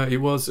 Definitely, yeah.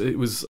 It was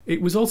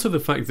also the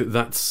fact that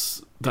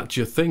that's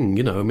your thing,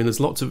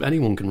 there's lots of,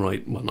 anyone can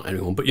write, well, not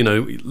anyone, but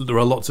there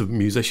are lots of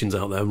musicians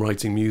out there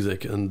writing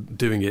music and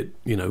doing it,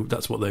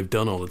 that's what they've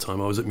done all the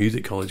time. I was at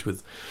music college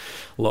with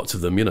lots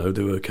of them,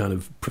 they were kind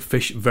of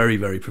very,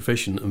 very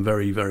proficient and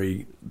very,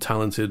 very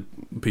talented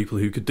people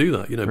who could do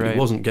that, but it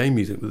wasn't game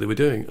music that they were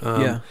doing.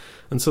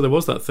 And so there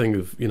was that thing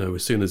of,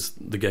 as soon as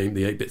the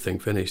 8-bit thing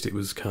finished, it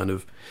was kind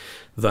of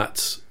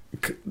that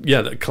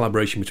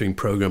collaboration between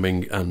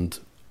programming and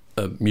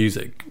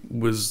music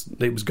was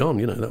gone,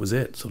 that was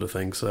it, sort of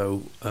thing.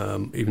 So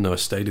even though I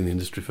stayed in the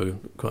industry for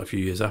quite a few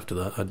years after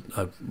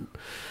that,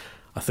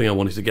 I think I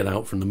wanted to get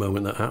out from the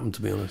moment that happened,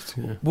 to be honest.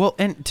 Yeah. Well,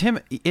 and Tim,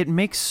 it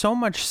makes so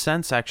much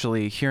sense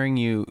actually hearing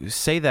you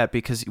say that,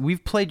 because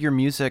we've played your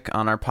music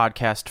on our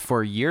podcast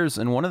for years,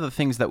 and one of the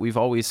things that we've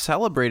always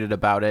celebrated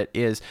about it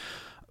is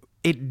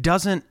it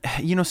doesn't,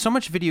 so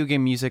much video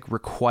game music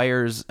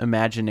requires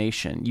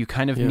imagination. You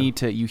kind of need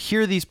to, you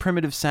hear these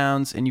primitive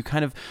sounds and you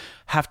kind of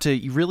have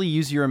to really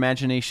use your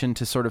imagination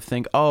to sort of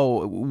think,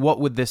 oh, what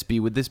would this be?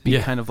 Would this be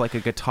kind of like a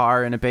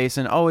guitar and a bass?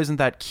 And oh, isn't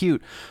that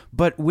cute?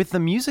 But with the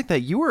music that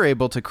you were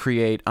able to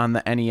create on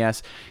the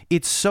NES,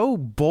 it's so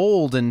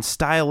bold and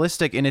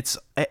stylistic, and it's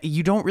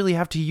you don't really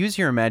have to use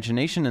your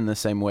imagination in the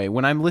same way.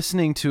 When I'm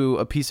listening to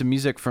a piece of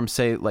music from,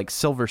 say, like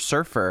Silver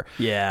Surfer,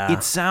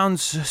 it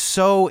sounds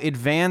so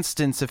advanced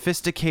and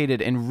sophisticated,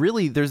 and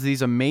really there's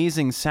these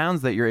amazing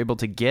sounds that you're able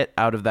to get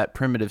out of that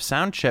primitive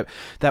sound chip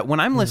that when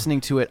I'm listening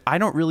to it, I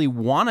don't really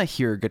want to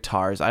hear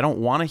guitars. I don't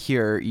want to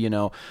hear,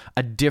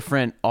 a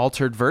different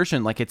altered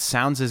version. Like, it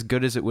sounds as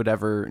good as it would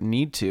ever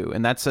need to.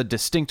 And that's a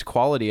distinct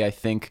quality, I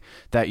think,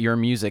 that your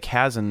music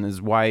has, and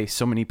is why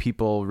so many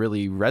people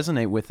really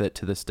resonate with it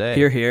to this day.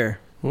 Hear, hear.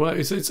 Well,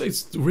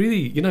 it's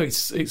really,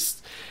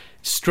 it's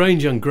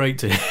strange and great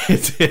to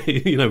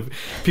hear,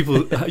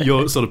 people,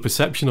 your sort of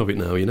perception of it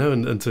now,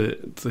 and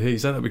to hear you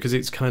say that, because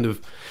it's kind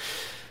of,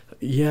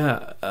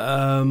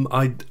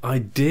 I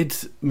did,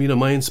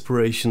 my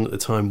inspiration at the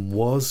time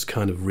was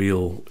kind of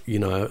real.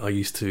 I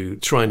used to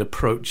try and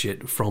approach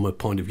it from a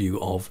point of view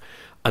of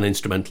an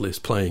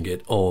instrumentalist playing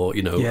it, or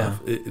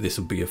this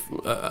would be a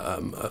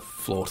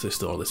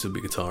flautist, or this would be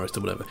a guitarist,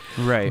 or whatever.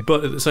 Right.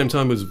 But at the same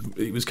time,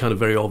 it was kind of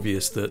very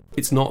obvious that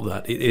it's not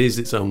that. It is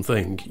its own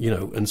thing,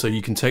 and so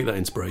you can take that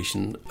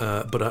inspiration.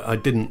 But I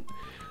didn't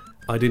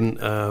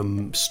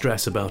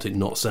stress about it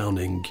not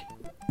sounding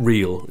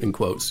real, in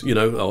quotes,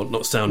 or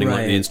not sounding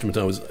like the instrument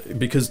I was,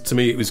 because to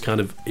me it was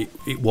kind of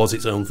it was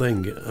its own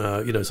thing,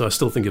 so I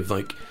still think of,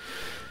 like,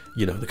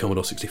 the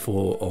Commodore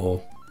 64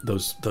 or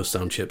those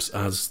sound chips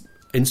as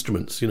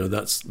instruments.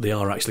 They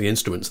are actually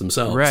instruments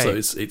themselves.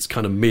 Right. So it's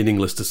kind of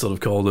meaningless to sort of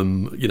call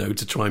them,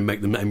 to try and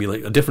make them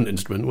emulate a different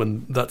instrument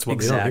when that's what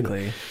they are.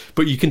 Exactly.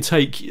 But you can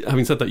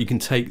having said that, you can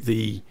take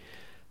the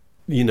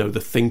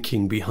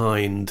thinking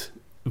behind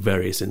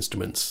various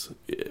instruments,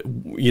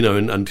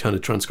 and kind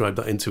of transcribe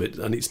that into it.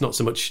 And it's not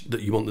so much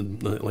that you want them,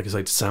 like I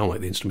say, to sound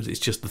like the instruments. It's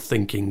just the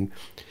thinking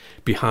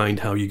behind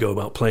how you go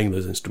about playing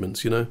those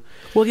instruments,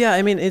 Well, yeah,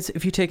 I mean,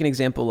 if you take an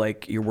example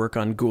like your work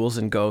on Ghouls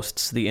and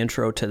Ghosts, the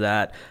intro to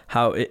that,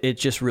 how it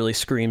just really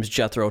screams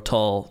Jethro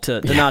Tull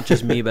to not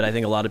just me, but I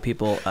think a lot of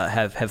people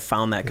have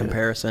found that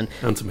comparison.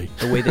 And to me.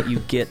 The way that you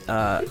get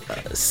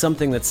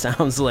something that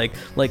sounds like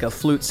a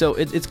flute. So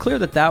it's clear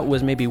that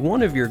was maybe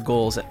one of your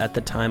goals at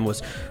the time,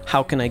 was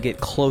how can I get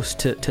close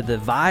to the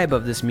vibe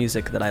of this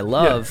music that I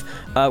love?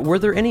 Yeah. Were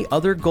there any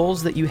other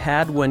goals that you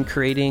had when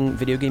creating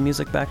video game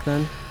music back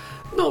then?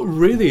 Not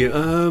really.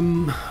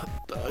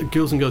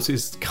 Ghouls and Ghosts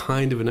is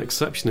kind of an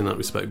exception in that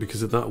respect,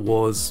 because that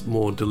was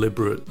more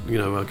deliberate,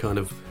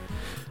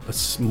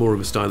 more of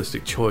a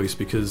stylistic choice,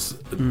 because,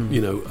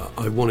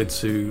 I wanted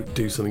to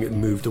do something that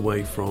moved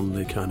away from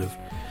the kind of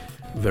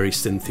very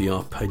synthy,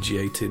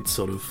 arpeggiated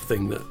sort of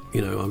thing that,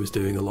 I was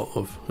doing a lot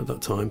of at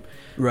that time.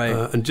 Right.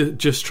 And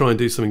just try and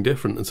do something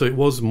different. And so it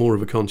was more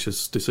of a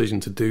conscious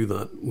decision to do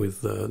that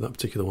with that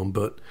particular one.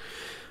 But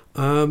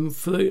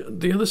for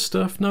the other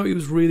stuff, no, it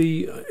was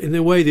really, in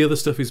a way, the other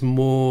stuff is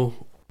more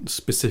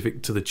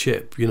specific to the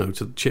chip, to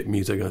the chip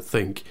music, I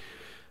think,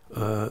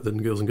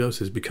 than Ghouls and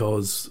Ghosts is,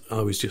 because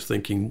I was just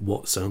thinking,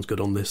 what sounds good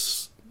on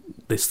this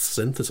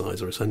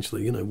synthesizer,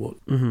 essentially,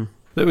 what. Mm-hmm.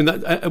 I mean,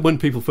 that, when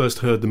people first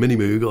heard the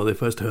Minimoog, or they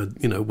first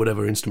heard,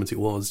 whatever instrument it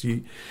was,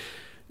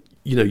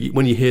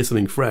 when you hear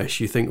something fresh,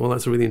 you think, well,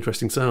 that's a really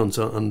interesting sound.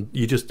 So, and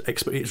you just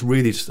it's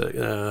really just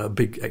a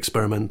big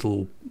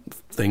experimental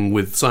thing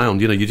with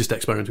sound. You're just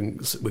experimenting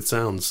with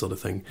sounds, sort of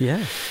thing.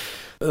 Yeah.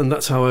 And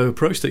that's how I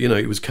approached it.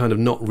 It was kind of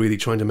not really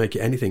trying to make it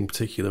anything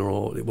particular,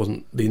 or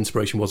the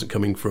inspiration wasn't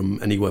coming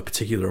from anywhere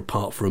particular,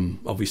 apart from,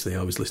 obviously,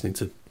 I was listening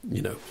to,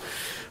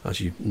 as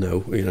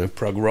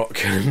prog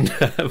rock and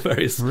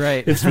various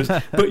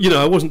instruments. But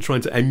I wasn't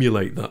trying to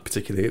emulate that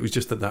particularly. It was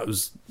just that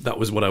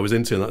was what I was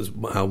into, and that was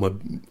how my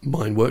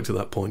mind worked at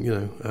that point.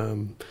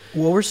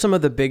 What were some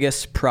of the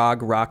biggest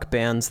prog rock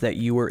bands that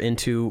you were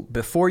into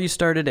before you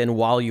started and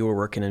while you were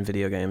working in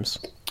video games?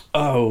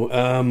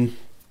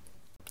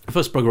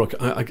 First prog rock,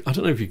 I don't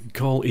know if you could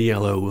call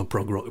ELO a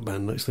prog rock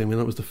band, actually. I mean,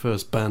 that was the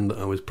first band that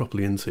I was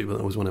properly into, but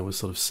that was when I was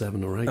sort of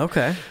 7 or 8.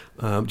 Okay.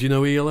 Do you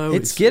know ELO?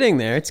 It's getting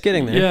there.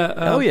 Yeah.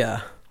 Oh,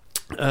 yeah.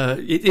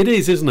 It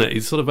is, isn't it?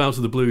 It's sort of out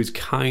of the blue. It's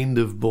kind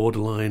of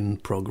borderline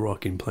prog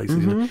rock in places.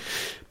 Mm-hmm.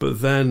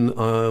 But then,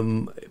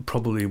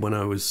 probably when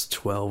I was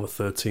 12 or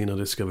 13, I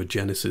discovered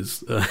Genesis.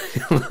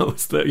 That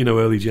was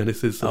early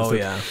Genesis.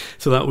 Yeah.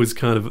 So that was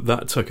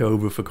that took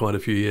over for quite a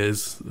few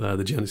years,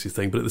 the Genesis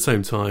thing. But at the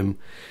same time,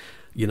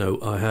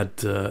 I had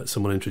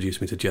someone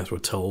introduce me to Jethro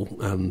Tull,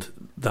 and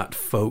that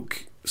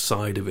folk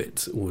side of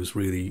it was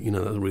really,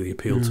 that really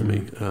appealed to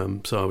me.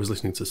 So I was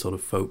listening to sort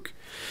of folk,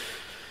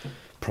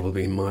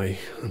 probably I'm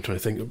trying to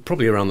think,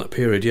 probably around that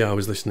period, I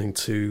was listening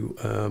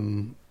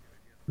to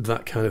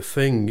that kind of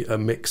thing, a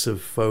mix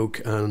of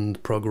folk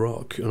and prog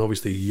rock. And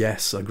obviously,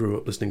 Yes, I grew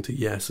up listening to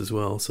Yes as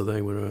well, so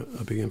they were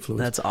a big influence.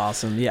 That's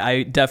awesome. Yeah,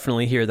 I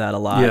definitely hear that a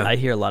lot. Yeah. I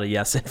hear a lot of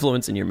Yes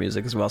influence in your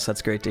music as well, so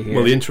that's great to hear.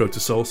 Well, the intro to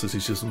Solstice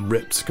is just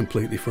ripped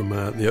completely from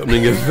the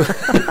opening of...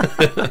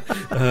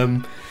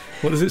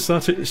 what is it?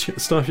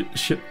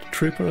 Starship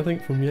Trooper, I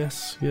think, from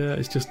Yes. Yeah,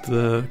 it's just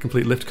a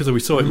complete lift, because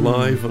we saw it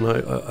live,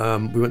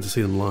 and we went to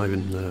see them live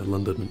in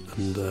London,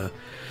 and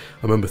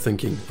I remember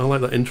thinking, I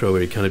like that intro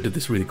where he kind of did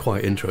this really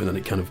quiet intro, and then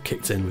it kind of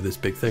kicked in with this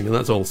big thing, and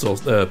that's all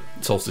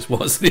Solstice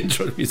was, the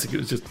intro music. It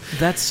was just...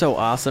 That's so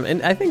awesome.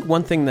 And I think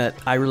one thing that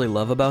I really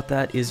love about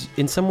that is,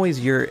 in some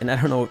ways, and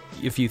I don't know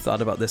if you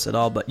thought about this at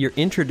all, but you're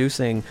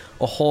introducing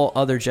a whole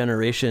other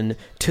generation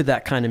to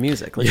that kind of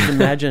music. Like,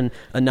 imagine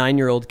a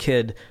 9-year-old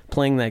kid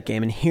playing that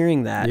game and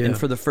hearing that, and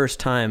for the first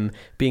time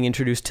being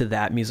introduced to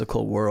that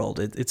musical world.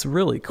 It's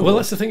really cool. Well,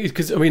 that's the thing,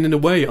 because, I mean, in a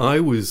way, I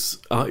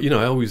was, I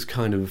was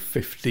kind of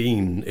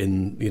 15 in,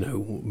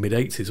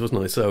 mid-80s,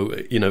 wasn't I? So,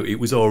 it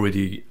was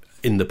already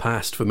in the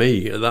past for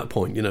me at that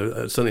point.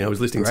 Certainly I was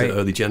listening to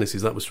early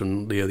Genesis. That was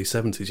from the early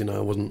 70s. I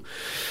wasn't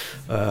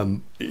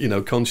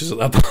conscious at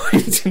that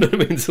point, you know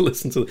what I mean, to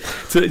listen to.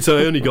 So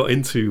I only got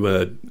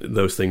into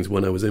those things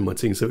when I was in my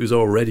teens. So it was I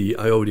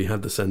already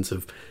had the sense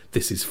of,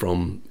 this is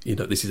from,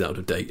 this is out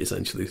of date,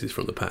 essentially. This is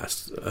from the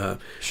past.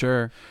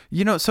 Sure.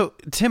 So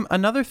Tim,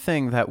 another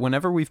thing that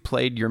whenever we've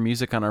played your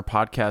music on our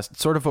podcast,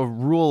 sort of a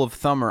rule of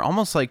thumb, or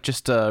almost like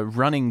just a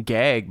running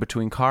gag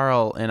between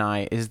Carl and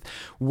I, is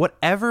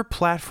whatever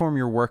platform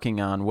you're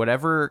working on,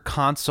 whatever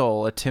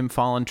console a Tim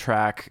Follin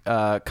track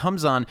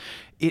comes on,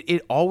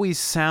 it always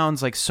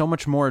sounds like so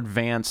much more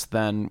advanced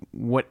than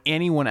what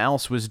anyone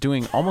else was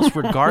doing, almost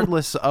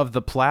regardless of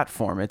the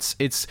platform.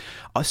 It's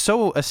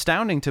so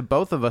astounding to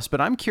both of us, but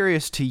I'm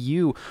curious to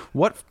you,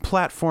 what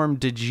platform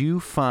did you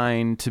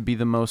find to be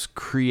the most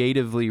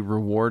creatively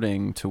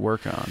rewarding to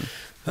work on?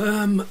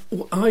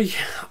 I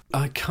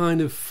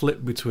kind of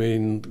flipped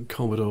between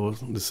Commodore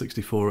the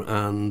 64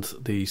 and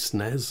the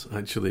SNES,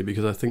 actually,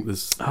 because I think the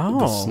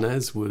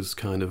SNES was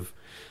kind of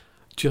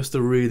just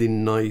a really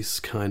nice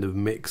kind of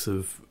mix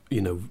of,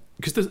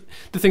 because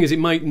the thing is, it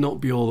might not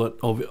be all that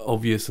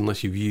obvious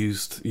unless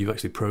you've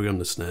actually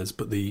programmed the SNES,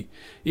 but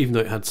even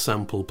though it had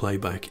sample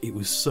playback, it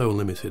was so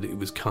limited. It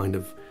was kind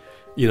of,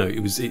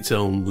 it was its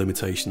own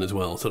limitation as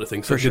well, sort of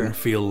thing. So it didn't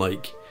feel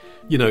like,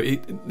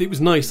 it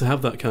was nice to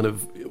have that kind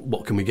of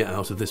what can we get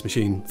out of this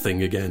machine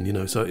thing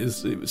again, so it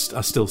was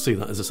I still see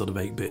that as a sort of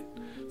 8-bit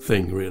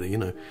thing, really,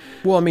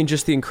 Well, I mean,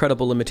 just the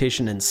incredible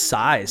limitation in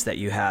size that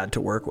you had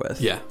to work with.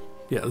 Yeah,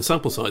 the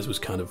sample size was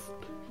kind of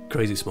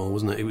crazy small,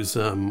 wasn't it? It was,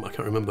 I can't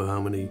remember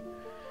how many,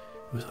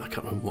 I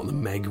can't remember what the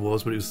meg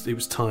was, but it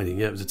was tiny.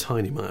 Yeah, it was a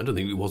tiny amount. I don't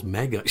think it was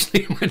meg,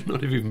 actually. It might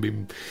not have even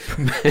been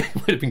meg. It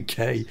might have been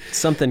K.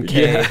 Something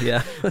K,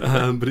 yeah.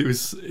 But it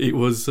was it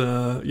was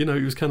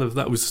kind of,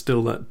 that was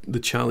still the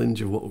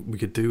challenge of what we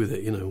could do with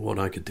it, what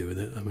I could do with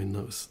it. I mean,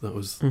 that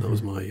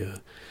was my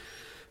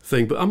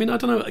thing. But I mean, I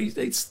don't know,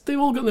 they've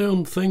all got their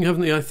own thing,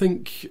 haven't they? I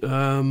think,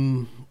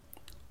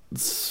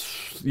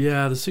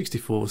 the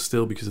 64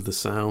 still, because of the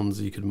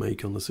sounds you could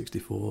make on the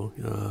 64.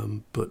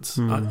 But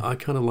I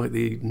kind of like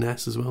the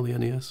NES as well, the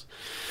NES.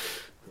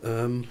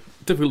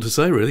 Difficult to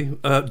say, really.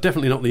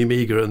 Definitely not the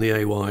Amiga and the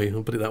AY,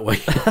 I'll put it that way.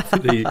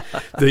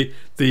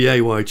 the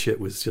AY chip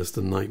was just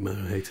a nightmare.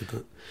 I hated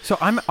that. So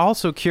I'm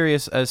also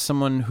curious, as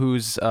someone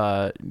who's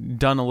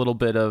done a little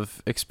bit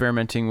of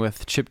experimenting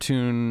with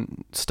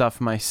chiptune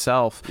stuff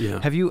myself,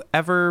 have you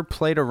ever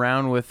played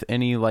around with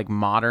any like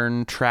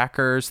modern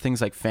trackers,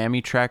 things like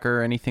FamiTracker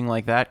or anything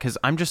like that? Because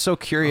I'm just so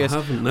curious.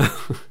 I haven't, no.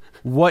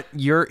 What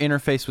your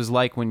interface was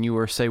like when you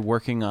were, say,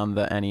 working on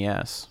the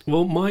NES.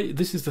 Well,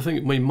 this is the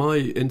thing. My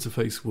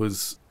interface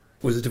was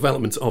a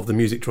development of the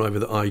music driver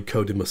that I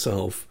coded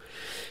myself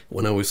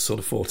when I was sort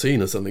of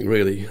 14 or something,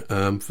 really,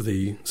 for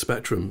the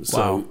Spectrum.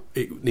 So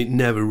it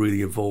never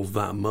really evolved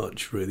that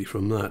much, really,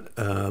 from that.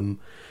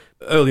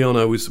 Early on,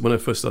 when I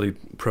first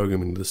started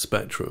programming the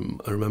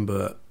Spectrum, I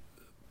remember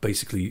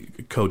basically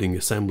coding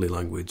assembly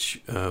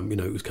language.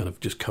 It was kind of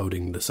just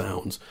coding the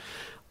sounds.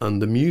 And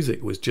the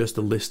music was just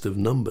a list of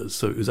numbers.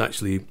 So it was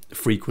actually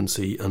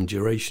frequency and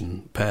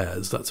duration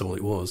pairs. That's all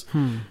it was.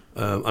 And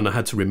I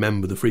had to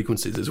remember the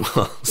frequencies as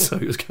well. So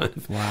it was kind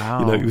of,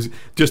 it was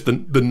just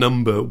the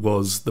number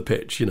was the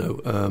pitch,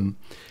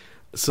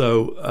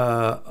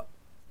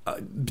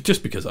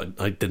 just because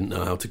I didn't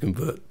know how to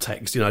convert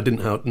text, I didn't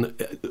know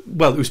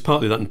well, it was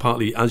partly that, and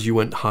partly as you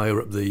went higher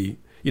up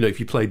if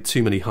you played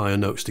too many higher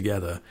notes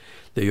together,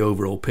 the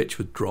overall pitch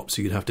would drop,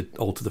 so you'd have to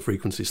alter the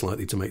frequency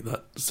slightly to make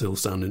that still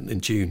sound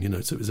in tune,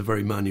 so it was a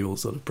very manual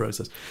sort of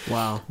process.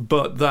 Wow.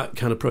 But that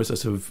kind of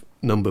process of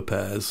number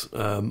pairs,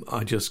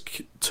 I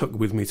just took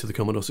with me to the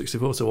Commodore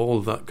 64, so all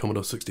of that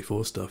Commodore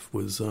 64 stuff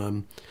was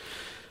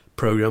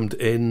programmed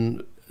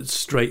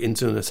straight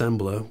into an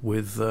assembler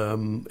with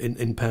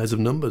in pairs of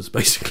numbers,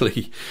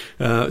 basically.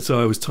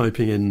 So I was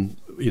typing in,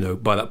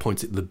 by that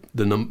point the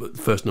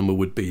first number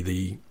would be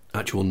the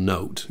actual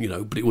note,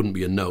 but it wouldn't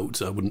be a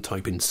note. I wouldn't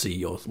type in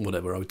C or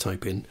whatever. I would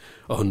type in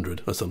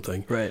 100 or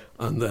something. Right.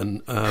 And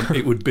then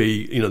it would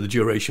be, the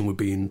duration would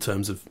be in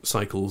terms of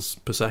cycles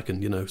per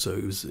second, so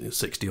it was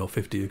 60 or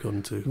 50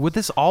 according to... Would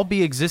this all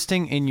be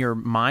existing in your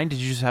mind? Did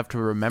you just have to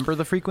remember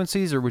the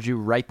frequencies, or would you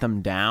write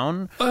them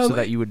down so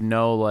that you would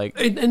know, like...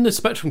 In the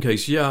Spectrum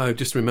case, I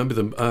just remember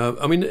them.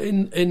 I mean,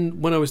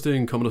 in when I was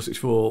doing Commodore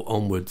 64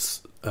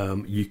 onwards,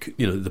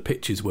 the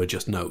pitches were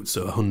just notes,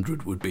 so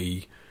 100 would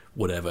be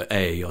whatever,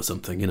 A or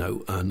something, and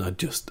I'd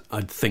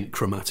think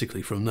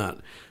chromatically from that.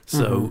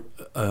 So,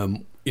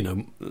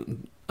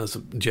 as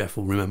Jeff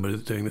will remember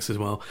doing this as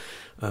well,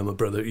 my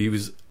brother,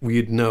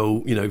 we'd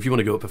know, if you want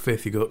to go up a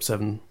fifth, you go up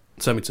 7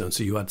 semitones,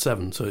 so you add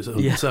 7, so it's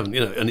 107,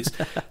 and it's,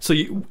 so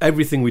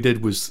everything we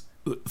did was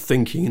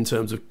thinking in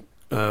terms of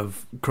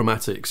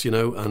chromatics,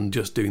 and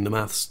just doing the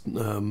maths,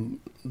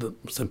 the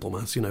simple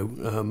maths,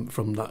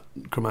 from that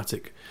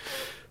chromatic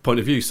point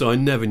of view. So I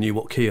never knew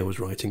what key I was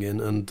writing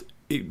in,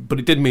 but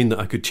it did mean that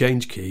I could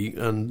change key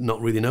and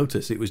not really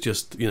notice. It was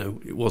just,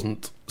 it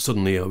wasn't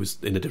suddenly I was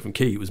in a different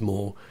key. It was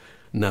more,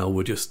 now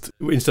we're just,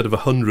 instead of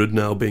 100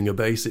 now being a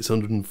bass, it's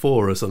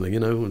 104 or something,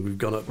 and we've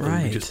gone up.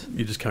 Right. And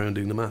you just carry on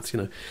doing the maths,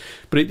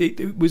 But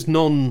it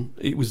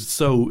was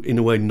so, in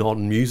a way,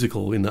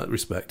 non-musical in that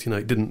respect.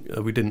 We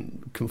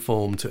didn't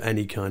conform to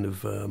any kind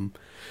of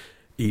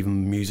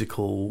even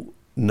musical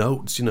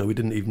notes. We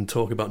didn't even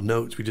talk about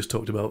notes. We just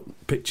talked about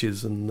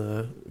pitches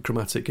and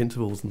chromatic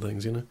intervals and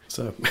things.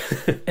 So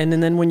and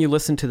then when you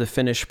listen to the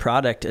finished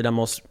product, it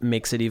almost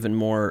makes it even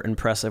more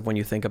impressive when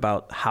you think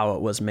about how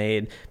it was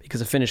made, because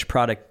a finished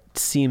product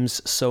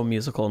seems so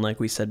musical, and like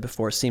we said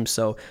before, seems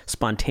so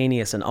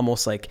spontaneous and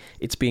almost like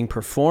it's being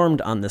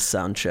performed on this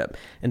sound chip.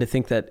 And to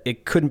think that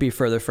it couldn't be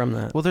further from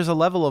that. Well, there's a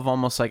level of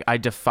almost like, I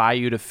defy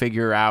you to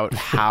figure out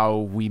how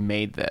we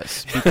made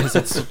this, because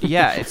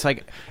it's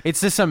like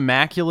it's this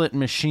immaculate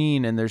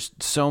machine, and there's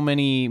so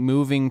many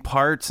moving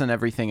parts and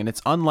everything, and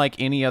it's unlike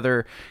any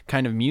other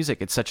kind of music.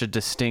 It's such a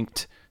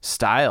distinct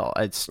style.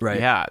 It's right.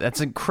 Yeah,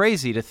 that's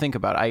crazy to think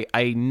about.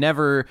 I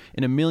never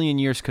in a million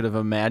years could have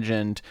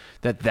imagined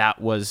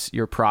that was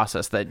your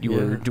process, that you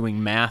were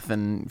doing math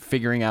and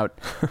figuring out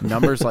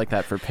numbers like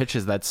that for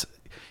pitches. That's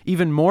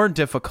even more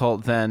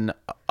difficult than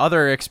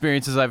other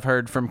experiences I've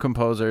heard from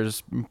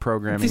composers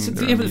programming. But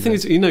the thing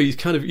is, you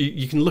kind of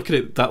you can look at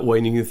it that way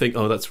and you can think,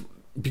 oh, that's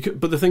because,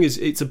 but the thing is,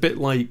 it's a bit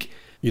like,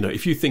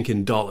 if you think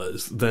in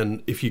dollars,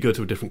 then if you go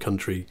to a different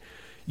country,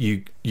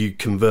 you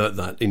convert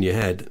that in your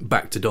head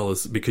back to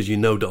dollars because you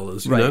know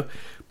dollars, you know?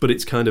 But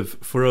it's kind of,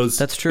 for us...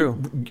 That's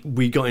true.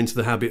 We got into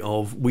the habit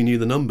of, we knew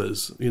the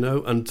numbers,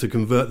 and to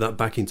convert that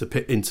back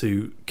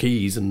into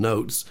keys and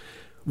notes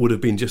would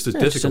have been just as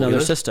difficult. Just another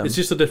system. It's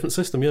just a different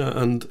system,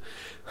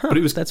 but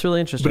it was, that's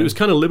really interesting. But it was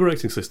kind of a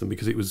liberating system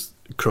because it was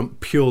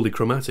purely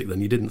chromatic.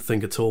 Then you didn't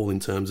think at all in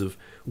terms of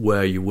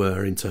where you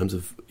were, in terms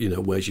of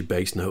where's your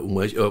bass note and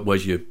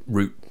where's your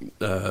root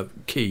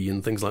key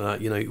and things like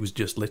that. It was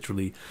just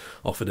literally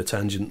off at a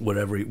tangent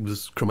wherever it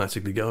was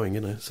chromatically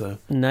going. So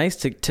nice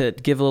to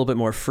give a little bit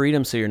more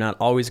freedom, so you're not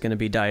always going to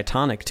be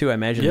diatonic too. I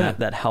imagine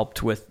that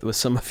helped with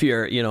some of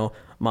your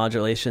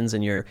modulations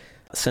and your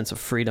sense of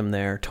freedom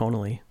there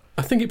tonally.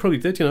 I think it probably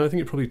did, I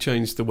think it probably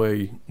changed the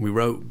way we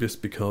wrote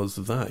just because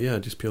of that,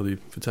 just purely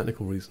for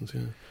technical reasons,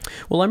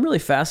 Well, I'm really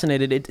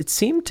fascinated. It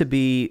seemed to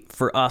be,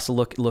 for us,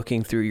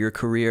 looking through your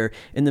career,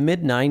 in the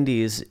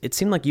mid-'90s, it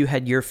seemed like you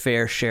had your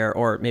fair share,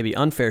 or maybe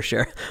unfair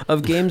share,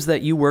 of games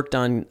that you worked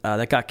on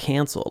that got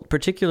canceled.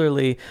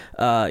 Particularly,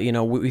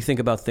 we think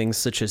about things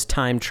such as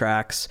Time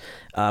Tracks,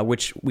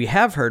 which we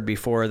have heard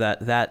before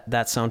that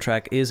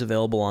soundtrack is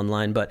available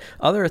online, but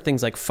other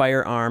things like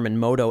Firearm and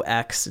Moto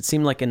X, it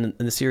seemed like in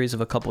the series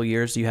of a couple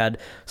years you had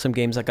some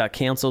games that got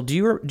canceled. Do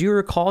you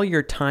recall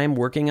your time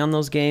working on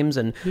those games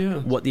and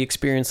what the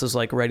experience was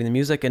like writing the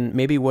music, and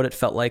maybe what it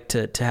felt like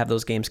to have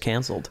those games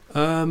canceled?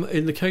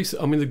 In the case,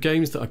 the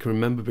games that I can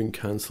remember being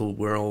canceled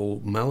were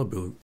all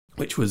Malibu,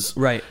 which was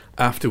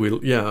after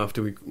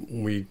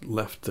we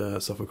left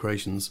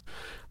Suffocations.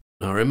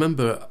 I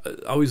remember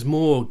I was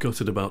more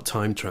gutted about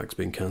Time Tracks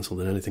being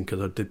cancelled than anything,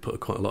 because I did put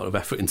quite a lot of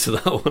effort into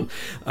that one.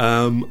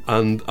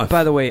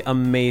 By the way,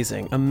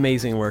 amazing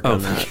work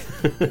on that.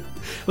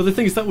 Well, the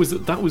thing is, that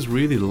was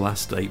really the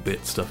last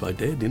 8-bit stuff I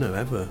did,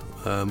 ever.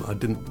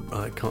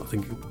 I can't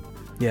think.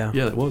 Yeah,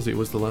 it was the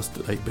last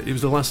 8-bit. It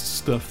was the last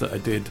stuff that I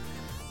did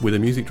with a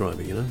music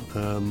driver,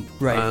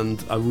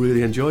 and I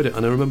really enjoyed it.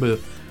 And I remember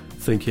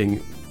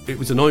thinking, it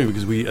was annoying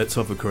because at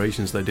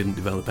Suffocations they didn't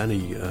develop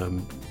any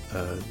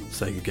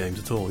Sega games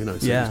at all, so it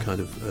was kind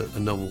of a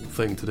novel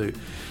thing to do.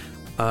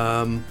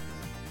 And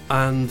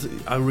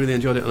I really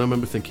enjoyed it, and I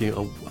remember thinking,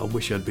 I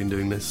wish I'd been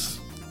doing this,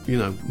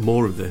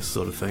 more of this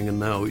sort of thing, and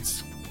now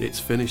it's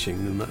finishing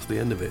and that's the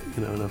end of it,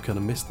 and I've kind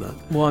of missed that.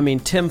 Well,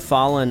 Tim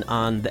Follin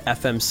on the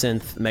FM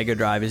Synth Mega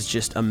Drive is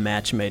just a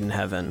match made in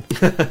heaven.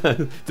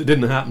 It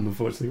didn't happen,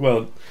 unfortunately.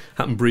 Well, it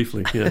happened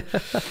briefly,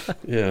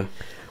 yeah.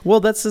 Well,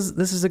 this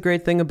is a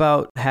great thing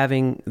about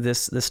having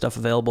this stuff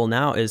available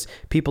now, is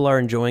people are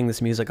enjoying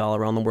this music all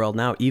around the world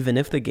now, even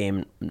if the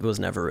game was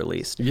never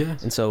released. Yeah.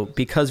 And so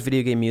because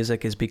video game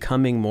music is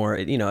becoming more,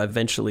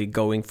 eventually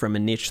going from a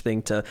niche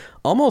thing to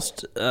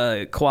almost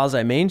a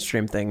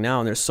quasi-mainstream thing now,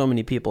 and there's so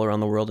many people around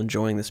the world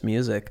enjoying this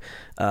music,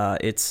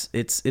 it's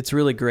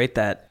really great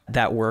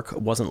that work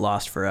wasn't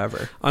lost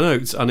forever. I know,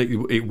 and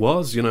it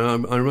was, I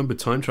remember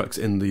Time Tracks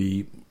in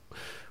the...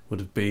 would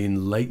have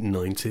been late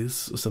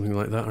 90s or something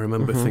like that. I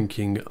remember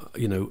thinking,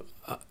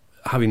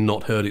 having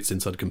not heard it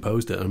since I'd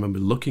composed it, I remember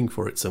looking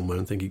for it somewhere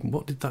and thinking,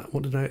 what did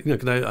I,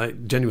 because I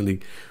genuinely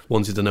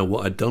wanted to know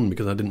what I'd done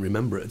because I didn't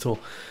remember it at all.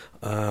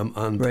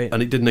 And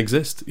it didn't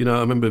exist. I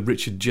remember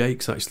Richard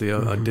Jakes, actually,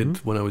 I did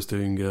when I was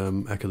doing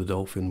Echo the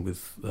Dolphin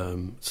with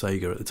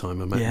Sega at the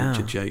time. I met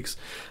Richard Jakes,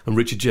 and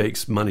Richard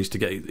Jakes managed to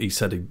he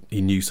said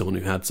he knew someone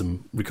who had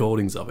some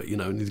recordings of it,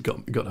 and he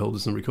got hold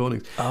of some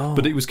recordings. Oh.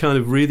 But it was kind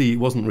of it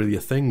wasn't really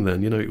a thing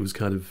then, it was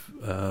kind of...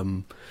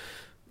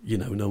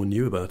 no one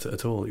knew about it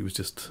at all. It was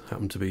just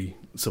happened to be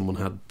someone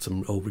had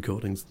some old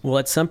recordings. Well,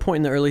 at some point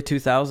in the early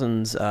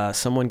 2000s,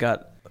 someone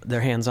got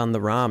their hands on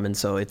the ROM, and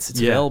so it's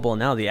available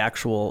now. The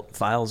actual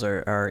files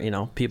are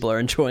people are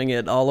enjoying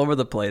it all over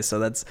the place. So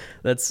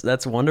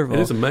that's wonderful. It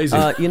is amazing.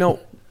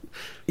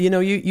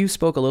 You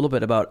spoke a little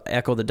bit about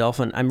Echo the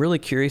Dolphin. I'm really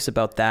curious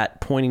about that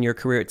point in your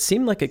career. It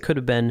seemed like it could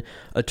have been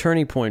a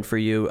turning point for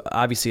you.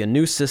 Obviously, a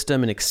new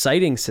system, an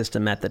exciting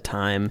system at the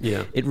time.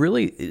 Yeah. It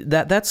really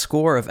that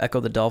score of Echo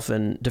the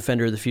Dolphin,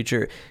 Defender of the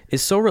Future,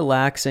 is so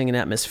relaxing and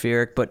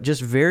atmospheric, but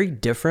just very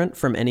different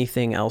from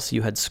anything else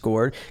you had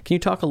scored. Can you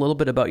talk a little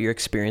bit about your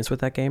experience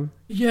with that game?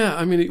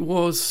 Yeah, it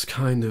was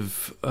kind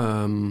of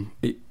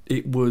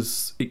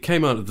it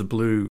came out of the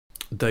blue.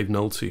 Dave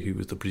Nolte, who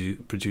was the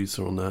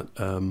producer on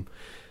that,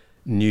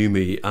 knew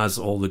me, as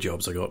all the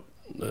jobs I got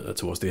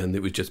towards the end.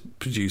 It was just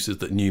producers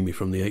that knew me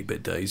from the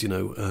 8-bit days,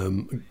 got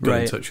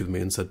in touch with me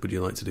and said, would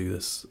you like to do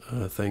this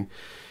thing?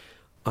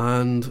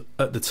 And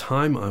at the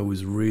time, I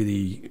was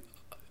really...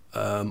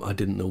 I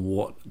didn't know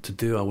what to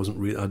do.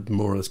 I'd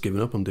more or less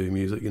given up on doing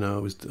music. I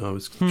was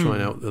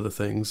trying out other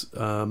things.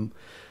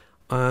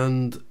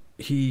 And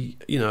he,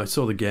 I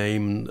saw the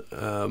game.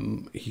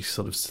 He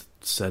sort of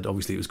said,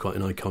 obviously, it was quite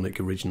an on the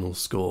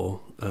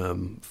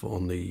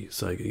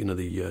Sega,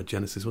 the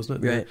Genesis,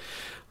 wasn't it? Right.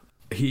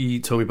 He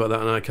told me about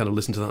that, and I kind of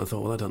listened to that and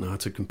thought, well, I don't know how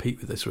to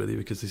compete with this really,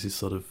 because this is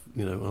sort of,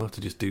 I'll have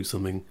to just do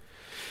something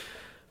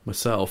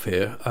myself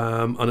here.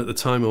 And at the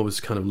time, I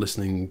was kind of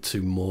listening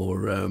to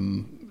more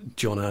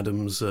John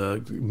Adams,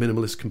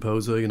 minimalist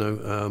composer,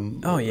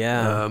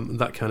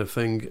 that kind of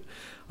thing.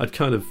 I'd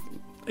kind of,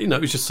 it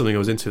was just something I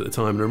was into at the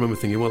time, and I remember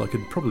thinking, well, I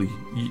could probably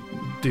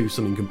do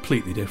something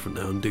completely different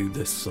now and do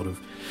this sort of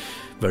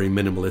very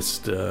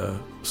minimalist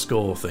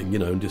score thing,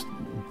 and just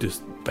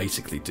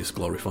basically just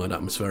glorified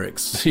atmospherics,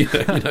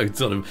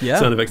 sort of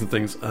sound effects and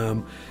things.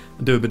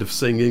 Do a bit of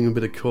singing, a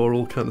bit of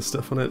choral kind of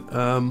stuff on it.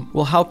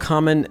 Well,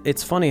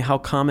 it's funny how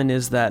common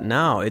is that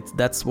now?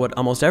 That's what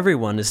almost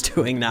everyone is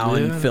doing now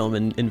in film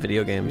and in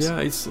video games.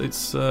 Yeah, it's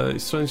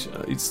strange.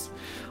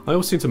 I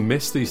always seem to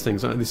miss these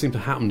things. They seem to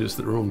happen just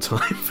at the wrong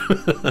time.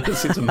 I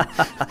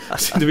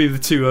seem to be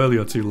too early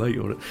or too late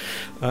on it.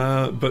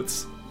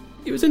 But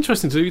it was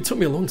interesting to do. It took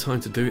me a long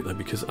time to do it though,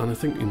 and I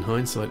think in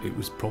hindsight it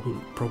was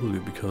probably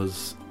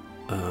because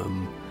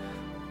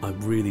I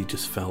really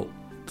just felt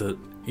that,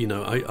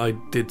 I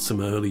did some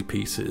early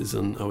pieces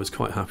and I was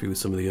quite happy with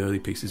some of the early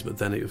pieces, but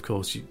then of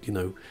course,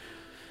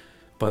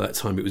 by that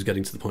time it was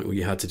getting to the point where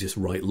you had to just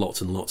write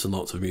lots and lots and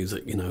lots of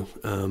music, and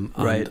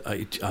right.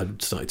 I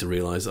started to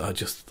realise that I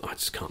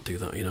just can't do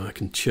that. I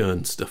can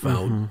churn stuff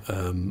out.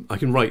 I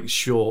can write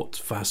short,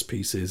 fast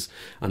pieces,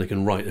 and I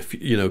can write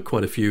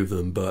quite a few of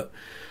them, but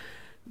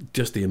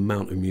just the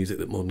amount of music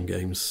that modern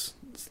games,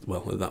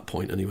 well, at that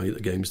point anyway, the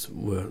games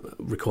were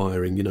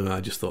requiring, I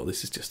just thought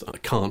I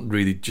can't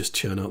really just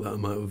churn out that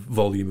amount of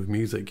volume of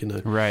music,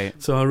 Right.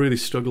 So I really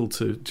struggled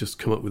to just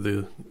come up with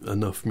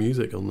enough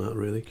music on that,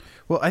 really.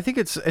 Well, I think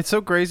it's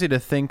so crazy to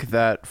think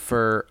that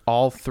for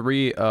all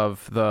three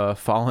of the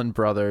Fallen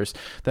brothers,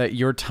 that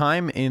your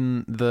time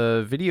in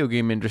the video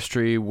game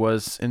industry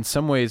was in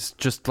some ways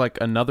just like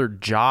another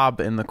job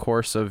in the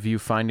course of you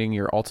finding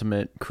your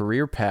ultimate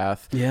career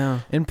path. Yeah.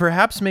 And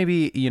perhaps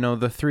maybe,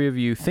 the three of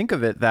you think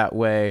of it that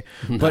way,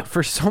 but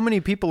for so many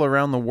people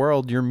around the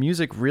world, your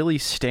music really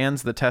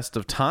stands the test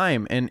of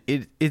time, and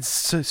it's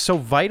so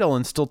vital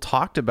and still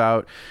talked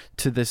about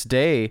to this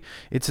day.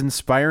 It's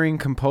inspiring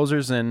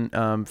composers and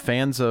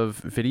fans of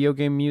video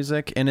game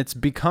music, and it's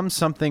become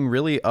something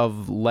really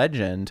of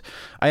legend.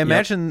 I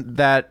imagine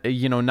that,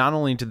 not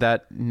only did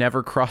that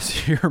never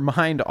cross your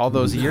mind all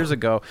those years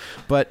ago,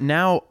 but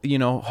now,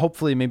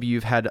 hopefully maybe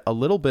you've had a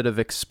little bit of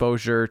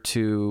exposure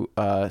to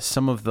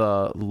some of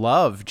the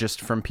love just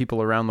from people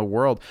around the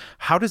world.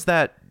 How does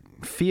that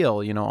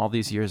feel, all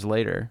these years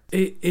later?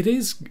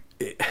 It's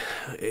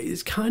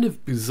kind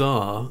of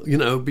bizarre,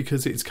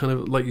 because it's kind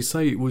of, like you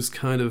say, it was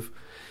kind of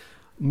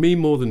me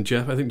more than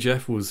Jeff. I think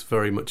Jeff was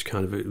very much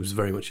it was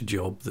very much a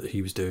job that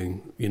he was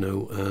doing,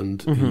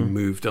 and he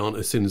moved on.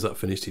 As soon as that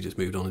finished, he just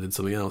moved on and did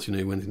something else,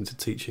 he went into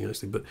teaching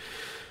actually. But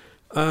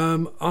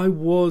I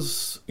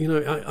was,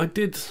 I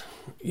did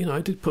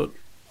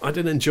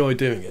enjoy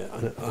doing it,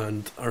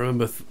 and I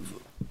remember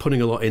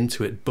putting a lot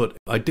into it, but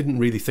I didn't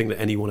really think that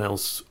anyone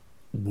else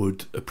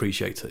would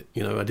appreciate it.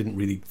 I didn't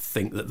really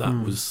think that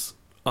was...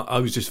 I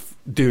was just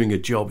doing a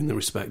job in the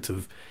respect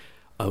of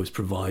I was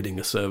providing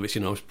a service,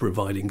 I was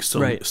providing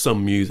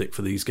some music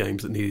for these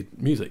games that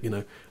needed music,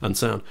 and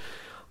sound.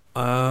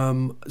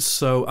 That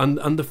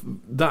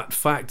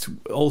fact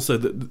also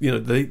that,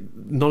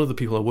 none of the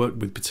people I worked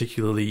with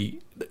particularly,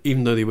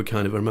 even though they were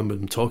I remember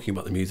them talking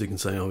about the music and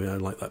saying, oh yeah, I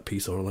like that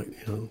piece, or I like,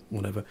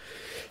 whatever.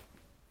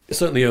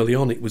 Certainly early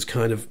on it was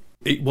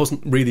it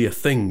wasn't really a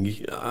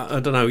thing. I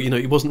don't know,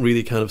 it wasn't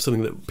really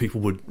something that people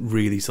would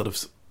really sort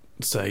of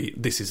say,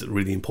 this is a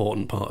really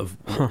important part of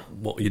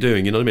what you're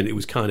doing, you know what I mean? It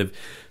was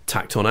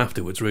tacked on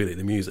afterwards, really,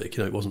 the music,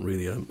 it wasn't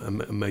really a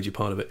major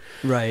part of it.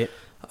 Right.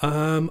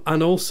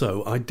 And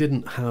also, I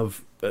didn't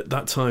have, at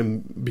that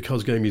time,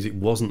 because game music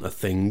wasn't a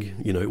thing,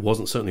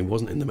 it certainly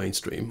wasn't in the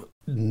mainstream,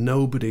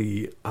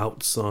 nobody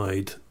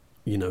outside,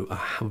 a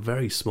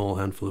very small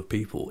handful of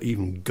people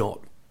even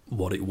got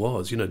what it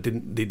was,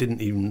 they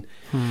didn't even,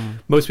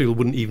 most people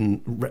wouldn't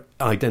even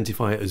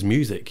identify it as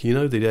music,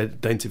 they'd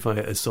identify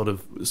it as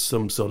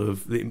some sort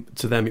of,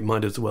 to them it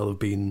might as well have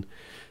been,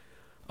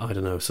 I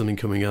don't know, something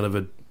coming out of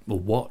a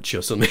watch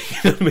or something.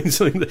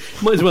 Something that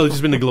might as well have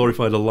just been a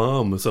glorified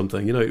alarm or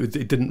something,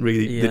 it didn't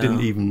really, they didn't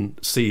even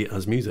see it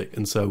as music.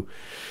 And so,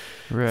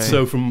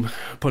 so from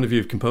point of view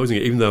of composing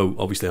it, even though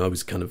obviously I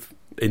was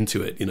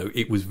into it,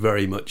 it was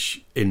very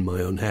much in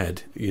my own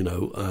head,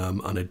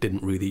 and I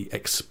didn't really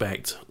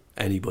expect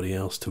anybody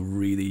else to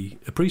really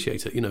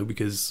appreciate it,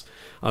 because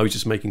I was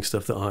just making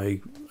stuff that I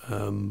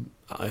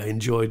I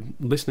enjoyed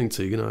listening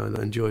to, and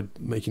I enjoyed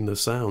making those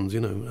sounds,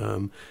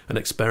 and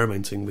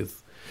experimenting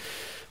with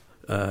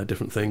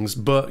different things.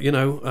 But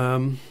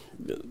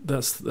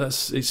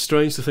it's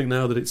strange to think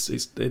now that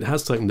it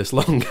has taken this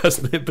long,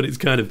 hasn't it? But it's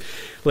kind of,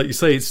 like you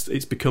say,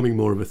 it's becoming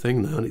more of a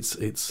thing now, and I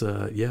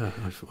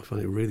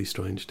find it really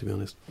strange, to be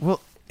honest. Well,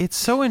 it's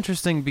so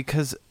interesting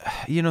because,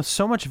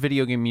 so much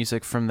video game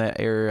music from that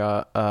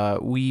era,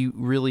 we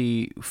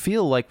really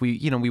feel like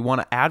we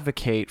want to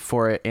advocate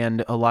for it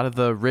and a lot of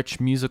the rich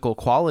musical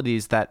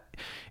qualities that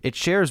it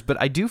shares. But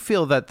I do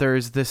feel that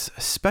there's this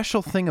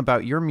special thing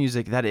about your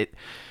music that it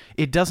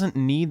doesn't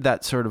need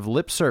that sort of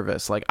lip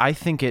service. Like, I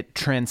think it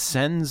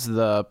transcends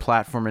the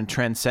platform and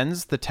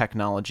transcends the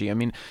technology. I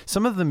mean,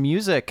 some of the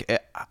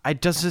music,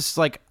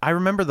 I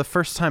remember the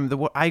first time,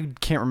 I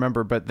can't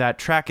remember, but that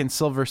track in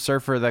Silver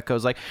Surfer that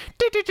goes like...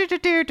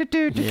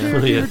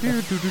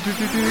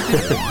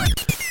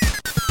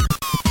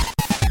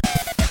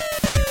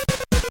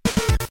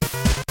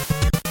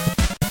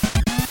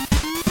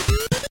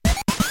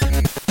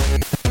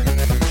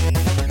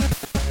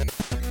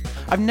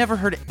 I've never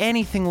heard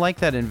anything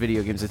like that in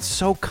video games. It's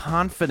so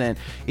confident.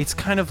 It's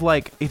kind of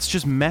like, it's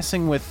just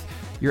messing with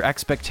your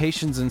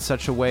expectations in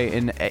such a way,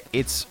 and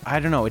I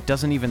don't know, it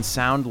doesn't even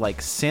sound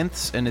like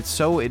synths, and it's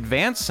so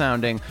advanced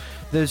sounding.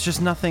 There's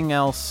just nothing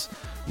else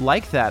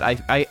like that.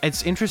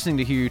 It's interesting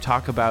to hear you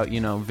talk about,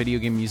 video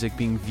game music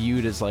being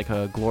viewed as like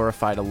a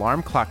glorified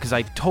alarm clock, because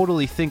I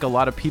totally think a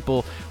lot of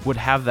people would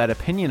have that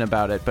opinion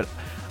about it, but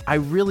I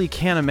really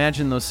can't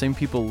imagine those same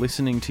people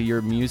listening to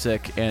your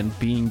music and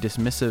being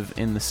dismissive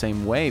in the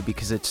same way,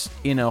 because it's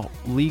in a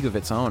league of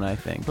its own, I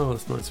think. Oh,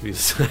 that's nice of you to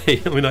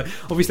say. I mean, it's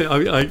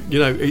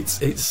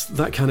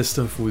that kind of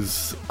stuff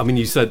was, I mean,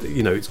 you said,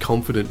 it's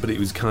confident, but it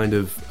was kind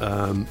of,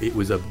 it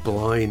was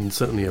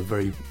certainly a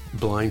very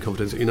blind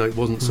confidence. It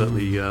wasn't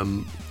certainly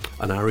an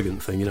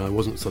arrogant thing. I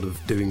wasn't sort of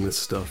doing this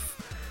stuff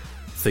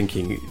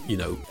thinking,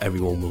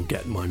 everyone will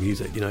get my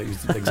music. It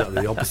was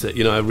exactly the opposite.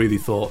 I really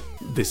thought,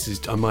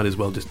 I might as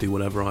well just do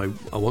whatever I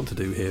want to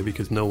do here,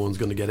 because no one's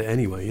going to get it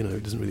anyway.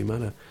 It doesn't really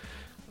matter.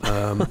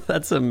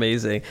 That's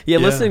amazing. Yeah,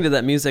 listening to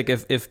that music,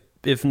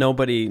 if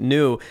nobody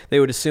knew, they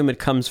would assume it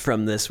comes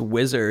from this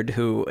wizard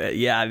who,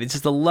 it's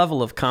just the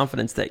level of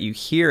confidence that you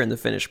hear in the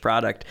finished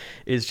product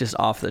is just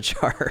off the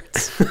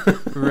charts.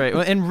 Right.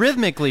 Well, and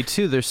rhythmically,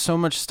 too, there's so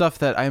much stuff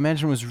that I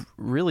imagine was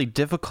really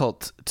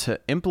difficult to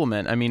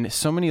implement. I mean,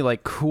 so many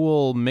like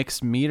cool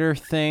mixed meter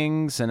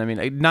things. And I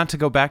mean, not to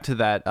go back to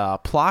that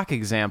Plock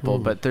example,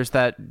 but there's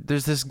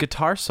this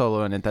guitar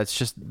solo in it that's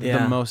just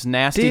the most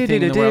nasty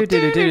thing in the world.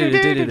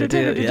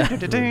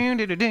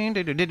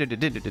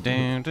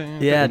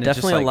 Yeah,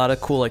 definitely a lot of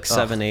cool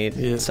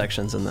 7/8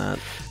 sections in that.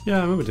 Yeah,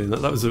 I remember doing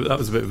that. That was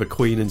a bit of a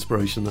Queen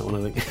inspiration, that one,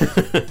 I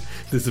think.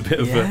 There's a bit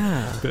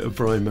of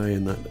Brian May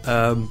in that.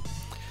 I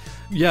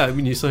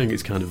mean, you're saying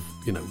it's kind of,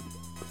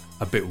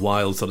 a bit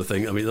wild sort of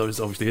thing. I mean, there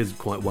obviously is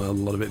quite wild,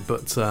 a lot of it,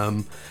 but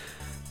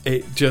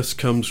it just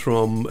comes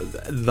from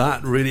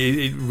that,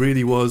 really. It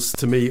really was,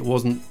 to me, it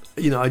wasn't,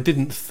 I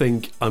didn't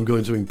think I'm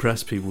going to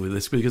impress people with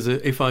this, because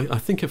if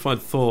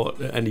I'd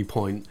thought at any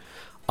point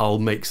I'll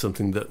make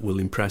something that will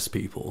impress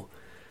people,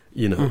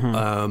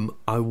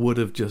 I would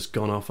have just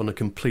gone off on a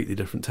completely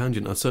different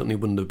tangent. I certainly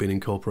wouldn't have been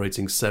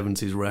incorporating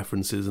 70s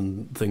references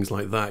and things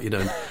like that, I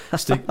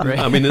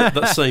mean,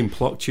 that same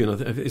Plock tune,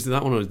 is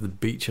that one or The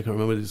Beach? I can't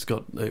remember.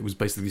 It was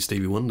basically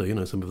Stevie Wonder,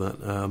 some of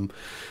that.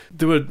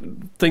 There were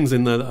things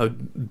in there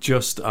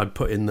that I'd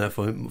put in there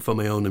for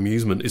my own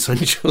amusement,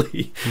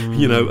 essentially,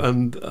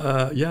 and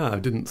I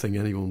didn't think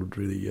anyone would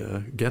really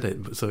get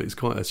it. But so it's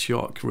quite a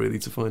shock, really,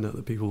 to find out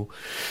that people...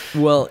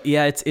 Well,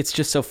 yeah, it's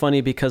just so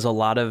funny, because a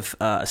lot of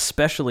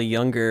especially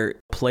younger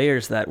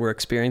players that were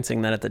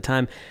experiencing that at the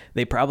time,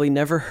 they probably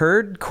never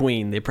heard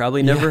Queen. They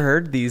probably never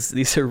heard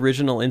these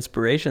original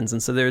inspirations,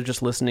 and so they're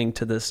just listening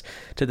to this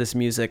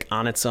music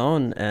on its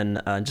own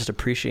and just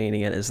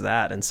appreciating it as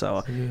that. And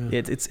so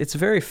it's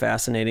very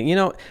fascinating.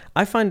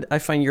 I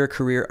find your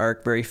career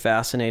arc very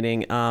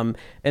fascinating.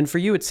 And for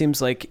you, it seems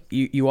like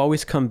you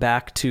always come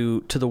back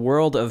to the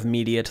world of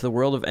media, to the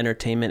world of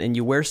entertainment, and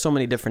you wear so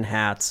many different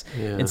hats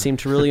and seem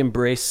to really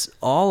embrace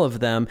all of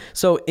them.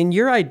 So in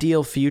your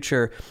ideal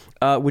future,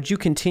 would you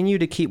continue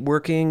to keep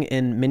working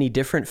in many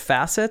different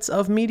facets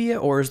of media,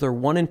 or is there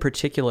one in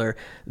particular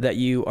that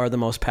you are the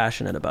most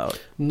passionate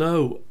about?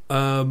 No,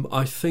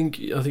 I think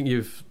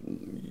you've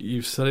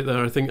said it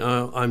there. I think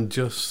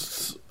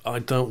I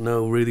don't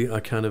know really.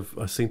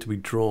 I seem to be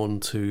drawn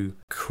to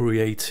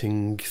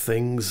creating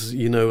things,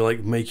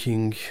 like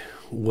making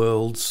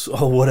worlds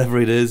or whatever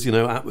it is.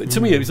 To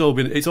me,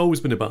 it's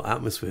always been about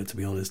atmosphere, to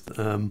be honest.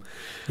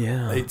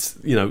 It's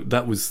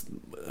that was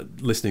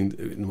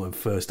listening. My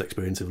first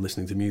experience of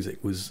listening to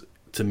music was,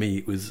 to me,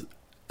 it was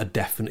a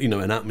definite,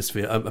 an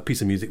atmosphere. A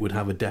piece of music would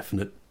have a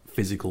definite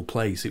physical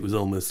place. It was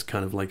almost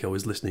kind of like I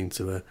was listening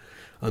to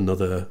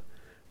another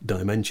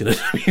dimension.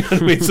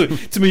 So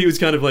to me, it was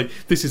kind of like,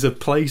 this is a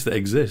place that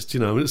exists.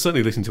 And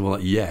certainly listening to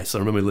Yes, I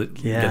remember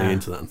getting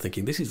into that and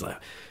thinking, this is like,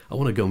 I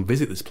want to go and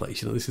visit this place.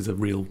 This is a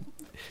real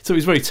so it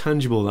was very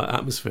tangible, that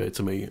atmosphere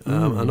to me,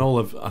 and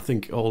all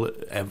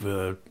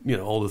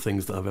the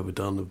things that I've ever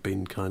done have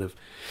been kind of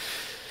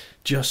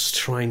just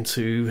trying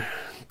to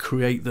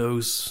create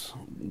those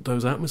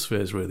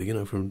atmospheres, really,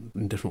 from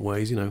in different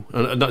ways,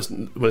 and that's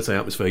when I say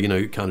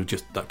atmosphere, kind of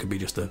just that could be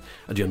just a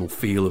general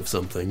feel of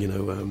something,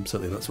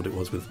 certainly that's what it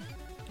was with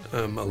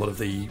a lot of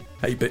the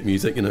 8-bit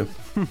music,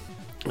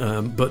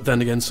 but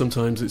then again,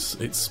 sometimes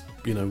it's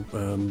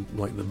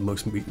like the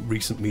most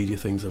recent media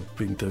things I've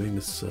been doing,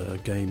 this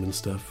game and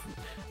stuff.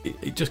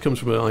 It just comes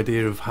from an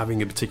idea of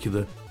having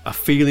a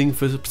feeling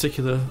for a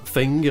particular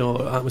thing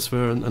or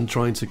atmosphere and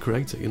trying to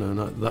create it, and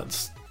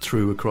that's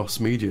true across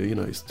media.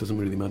 It doesn't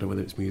really matter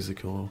whether it's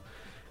music or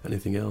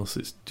anything else.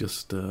 It's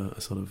just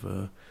a sort of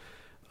a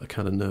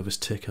kind of nervous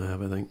tick I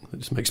have, I think. It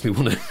just makes me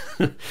want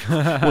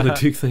to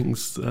do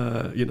things,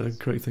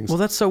 create things. Well,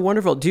 that's so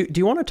wonderful. Do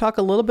you want to talk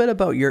a little bit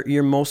about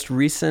your most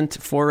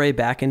recent foray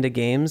back into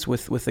games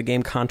with the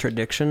game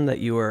Contradiction, that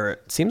you were,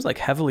 it seems like,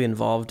 heavily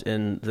involved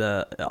in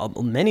the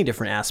many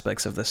different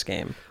aspects of this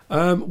game?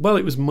 Well,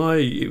 it was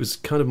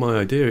kind of my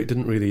idea. It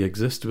didn't really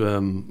exist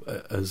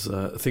as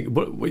I think.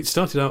 It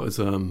started out as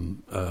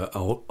an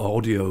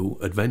audio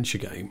adventure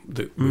game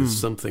that was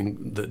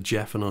something that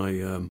Jeff and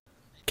I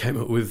came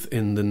up with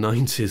in the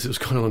 90s. It was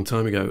quite a long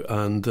time ago,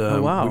 and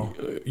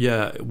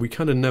we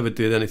kind of never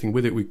did anything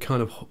with it. We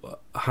kind of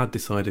had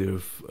this idea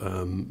of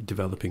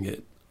developing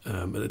it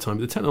at the time.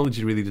 The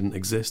technology really didn't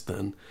exist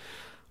then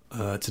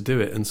to do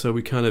it, and so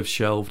we kind of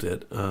shelved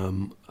it.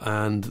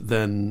 And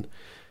then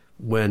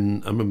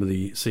when I remember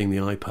seeing the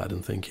iPad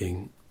and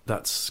thinking,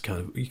 that's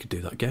kind of, you could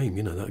do that game,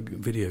 that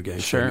video game.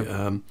 Sure.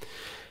 Thing.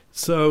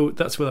 So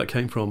that's where that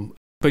came from.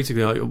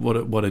 Basically,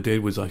 what I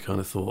did was I kind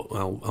of thought,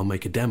 I'll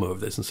make a demo of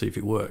this and see if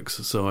it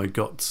works. So I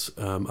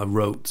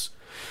wrote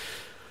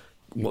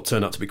what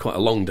turned out to be quite a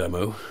long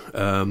demo,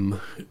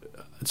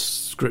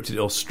 scripted it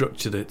or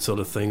structured it,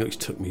 sort of thing, which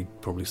took me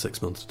probably 6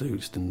 months to do,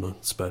 just in my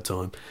spare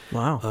time.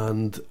 Wow.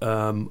 And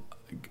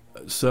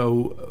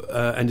so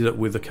ended up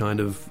with a kind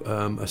of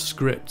a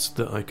script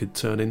that I could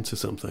turn into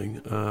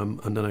something.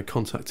 And then I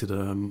contacted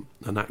an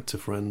actor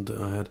friend that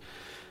I had.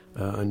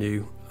 I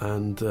knew,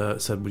 and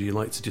said, would you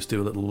like to just do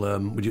a little,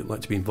 would you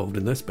like to be involved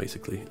in this,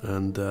 basically?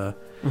 And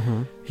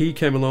he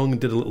came along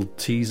and did a little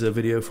teaser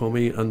video for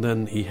me, and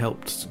then he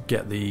helped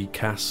get the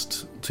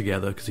cast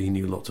together, because he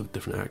knew lots of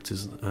different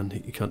actors, and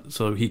he kind of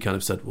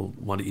said, well,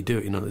 why don't you do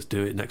it, let's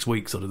do it next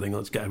week, sort of thing,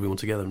 let's get everyone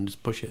together and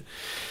just push it.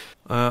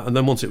 And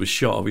then once it was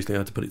shot, obviously I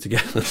had to put it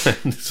together.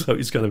 So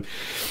it's kind of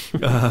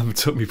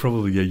took me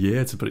probably a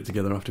year to put it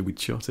together after we'd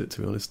shot it,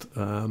 to be honest.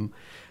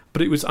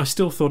 But I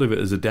still thought of it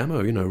as a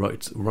demo,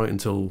 right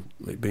until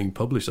it being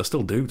published. I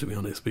still do, to be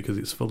honest, because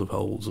it's full of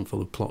holes and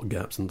full of plot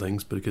gaps and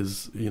things,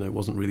 because, it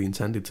wasn't really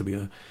intended to be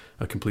a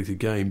completed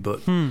game.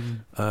 But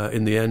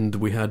in the end,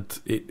 we had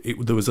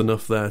there was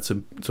enough there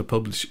to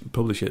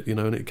publish it,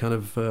 and it kind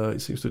of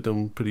it seems to have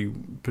done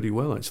pretty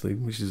well, actually,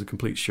 which is a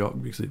complete shock,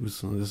 because it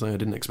was, as I say, I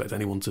didn't expect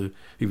anyone to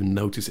even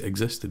notice it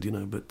existed,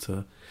 but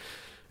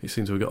it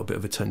seems to have got a bit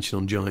of attention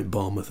on Giant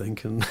Bomb, I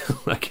think, and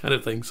that kind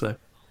of thing. So.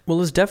 Well,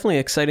 it's definitely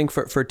exciting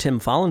for Tim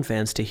Follin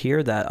fans to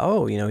hear that,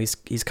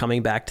 he's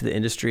coming back to the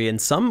industry in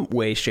some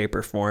way, shape,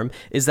 or form.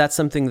 Is that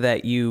something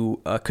that you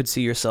could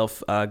see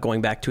yourself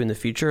going back to in the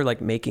future,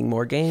 like making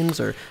more games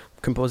or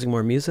composing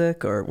more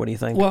music, or what do you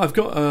think? Well, I've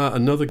got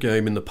another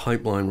game in the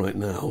pipeline right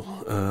now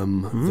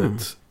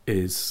that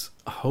is,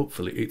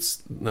 hopefully, I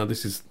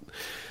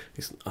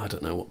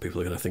don't know what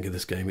people are going to think of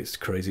this game. It's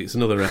crazy. It's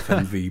another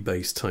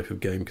FMV-based type of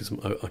game, because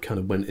I kind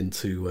of went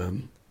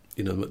into...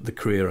 the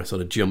career I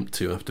sort of jumped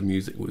to after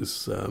music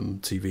was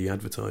TV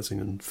advertising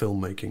and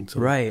filmmaking. So,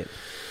 right.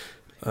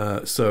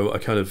 So I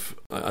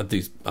had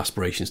these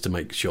aspirations to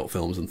make short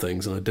films and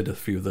things, and I did a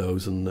few of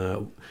those, and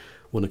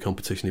won a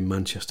competition in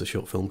Manchester,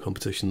 short film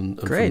competition, and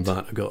Great. From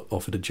that I got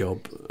offered a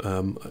job.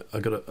 I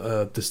got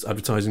this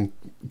advertising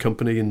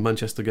company in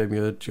Manchester gave me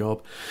a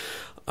job.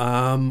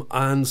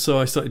 And so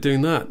I started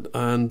doing that,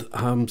 and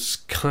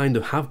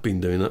have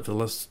been doing that for the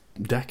last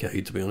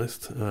decade, to be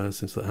honest,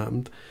 since that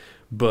happened.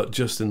 But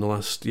just in the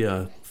last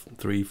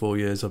 3-4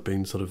 years, I've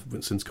been sort of,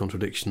 since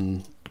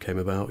Contradiction came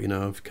about,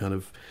 I'm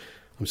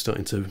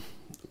starting to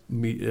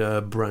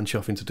branch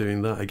off into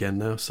doing that again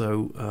now.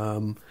 So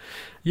I'm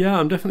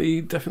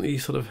definitely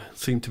sort of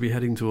seem to be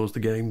heading towards the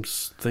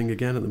games thing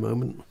again at the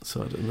moment.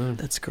 So I don't know.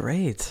 That's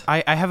great.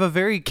 I have a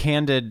very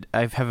candid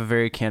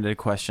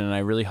question, and I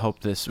really hope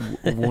this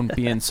won't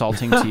be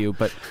insulting to you,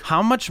 but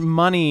how much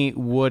money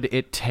would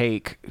it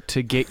take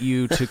to get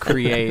you to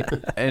create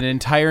an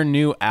entire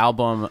new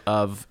album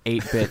of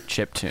 8-bit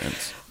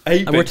chiptunes?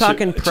 We're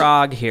talking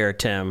prog here,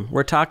 Tim.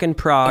 We're talking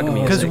prog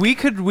music. Because we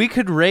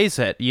could raise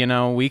it,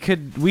 we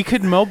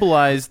could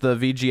mobilize the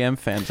VGM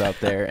fans out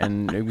there,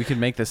 and we could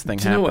make this thing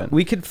happen.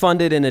 We could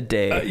fund it in a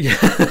day. Yeah.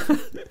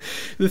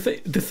 The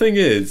thing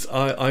is,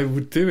 I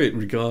would do it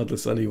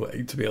regardless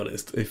anyway. To be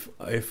honest, if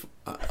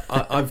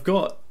I've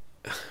got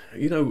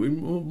you know,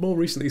 more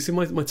recently, see,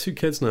 my two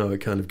kids now are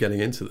kind of getting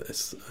into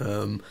this.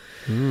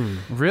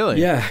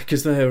 Really? Yeah,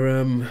 because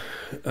they're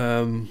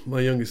my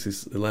youngest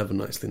is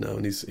 11 actually now,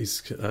 and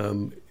he's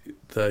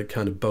they're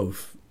kind of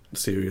both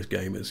serious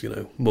gamers, you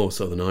know, more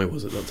so than I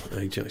was at that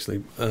age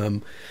actually.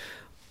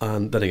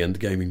 And then again, the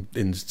gaming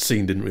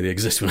scene didn't really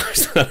exist when I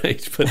was that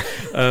age, but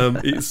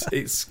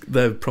it's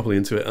they're probably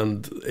into it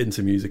and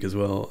into music as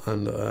well.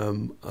 And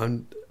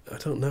I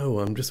don't know.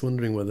 I'm just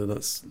wondering whether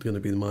that's going to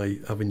be my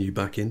avenue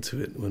back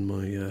into it when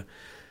my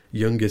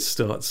youngest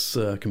starts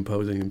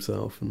composing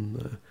himself.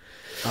 And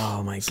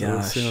oh my so gosh,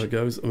 we'll see how it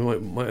goes. We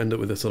might end up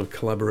with a sort of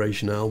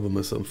collaboration album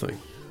or something.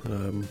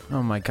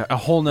 Oh my god, a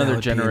whole nother would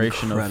be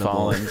generation of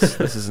incredible. Fallens.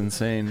 This is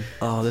insane.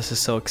 Oh, this is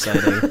so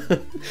exciting.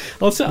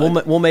 Also,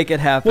 We'll make it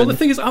happen. well, the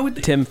thing is, I would,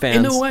 Tim fans.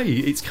 in a way,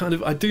 it's kind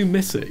of, I do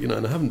miss it, you know,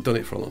 and I haven't done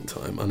it for a long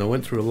time. And I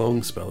went through a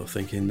long spell of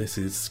thinking this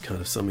is kind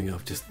of something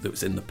that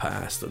was in the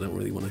past. I don't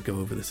really want to go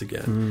over this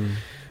again.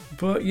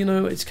 But, you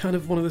know, it's kind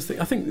of one of those things.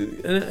 I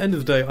think at the end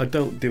of the day, I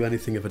don't do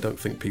anything if I don't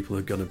think people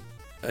are going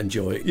to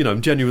enjoy it. You know,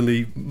 I'm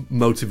genuinely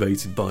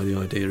motivated by the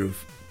idea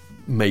of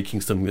making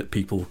something that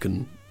people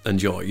can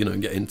enjoy, you know,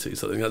 and get into.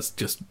 So I think that's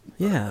just,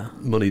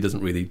 money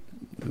doesn't really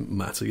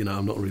matter, you know.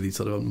 I'm not really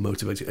sort of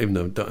motivated, even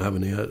though I don't have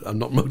any, I'm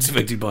not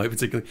motivated by it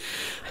particularly.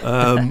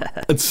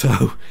 And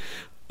so,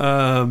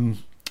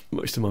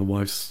 much to my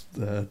wife's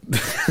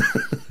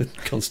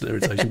constant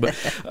irritation,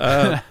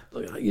 but,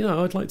 you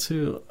know, I'd like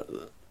to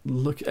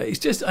look, it's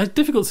just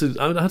difficult to,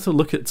 I would have to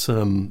look at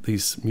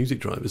these music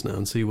drivers now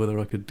and see whether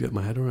I could get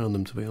my head around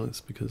them, to be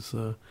honest, because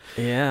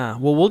well,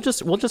 we'll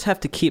just have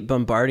to keep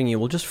bombarding you.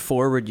 We'll just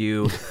forward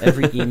you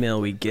every email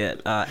we get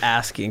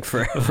asking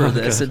for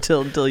this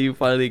until you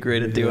finally agree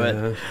to do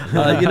it.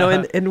 You know,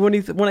 and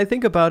when I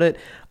think about it,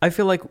 I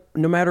feel like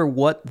no matter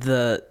what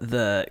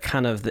the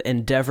kind of the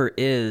endeavor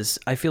is,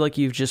 I feel like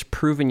you've just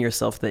proven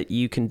yourself that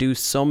you can do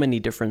so many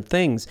different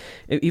things.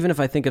 Even if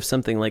I think of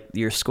something like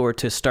your score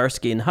to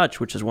Starsky and Hutch,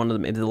 which is one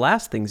of maybe the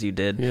last things you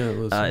did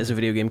as a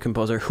video game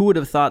composer, who would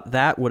have thought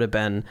that would have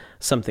been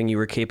something you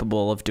were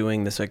capable of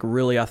doing, this like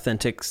really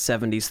authentic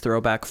 70s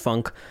throwback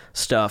funk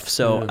stuff.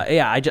 So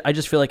I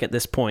just feel like at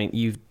this point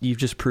you've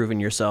just proven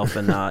yourself,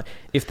 and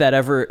if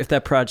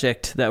that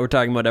project that we're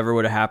talking about ever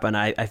would have happened,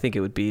 I think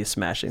it would be a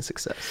smashing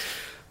success.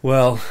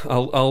 Well,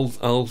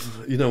 I'll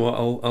you know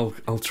what,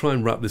 I'll try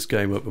and wrap this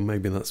game up, and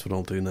maybe that's what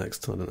I'll do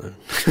next. I don't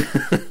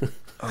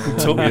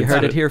know. You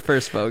heard it here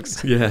first,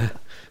 folks. Yeah.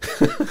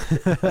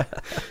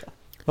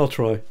 I'll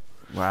try.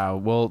 Wow.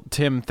 Well,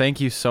 Tim, thank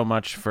you so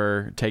much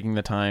for taking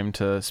the time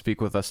to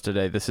speak with us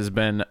today. This has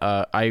been,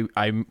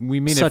 we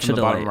mean Such it from a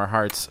the bottom delight. of our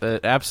hearts, an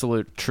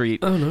absolute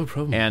treat. Oh, no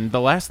problem. And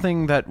the last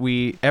thing that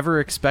we ever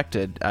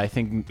expected, I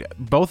think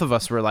both of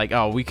us were like,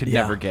 oh, we could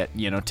never get,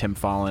 you know, Tim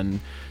Follin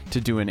to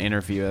do an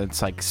interview.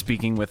 It's like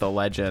speaking with a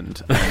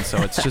legend. And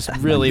so it's just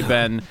really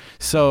been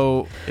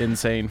so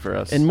insane for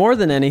us. And more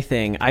than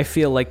anything, I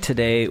feel like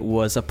today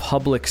was a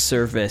public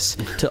service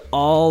to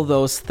all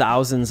those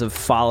thousands of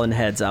fallen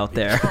heads out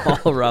there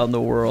all around the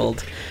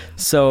world.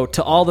 So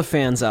to all the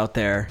fans out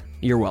there,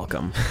 you're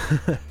welcome.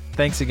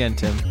 Thanks again,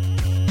 Tim.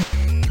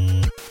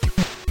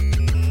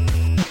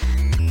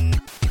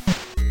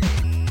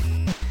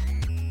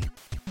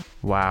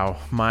 Wow,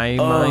 my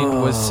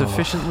mind was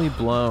sufficiently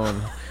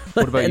blown.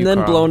 What about and you, then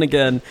Carl? blown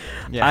again.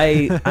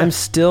 Yeah. I'm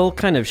still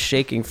kind of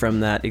shaking from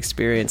that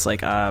experience.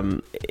 Like,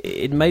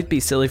 it might be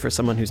silly for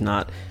someone who's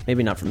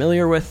maybe not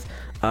familiar with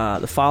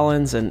the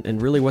Fallens and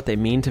really what they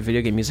mean to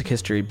video game music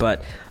history,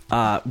 but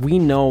we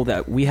know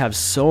that we have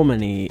so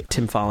many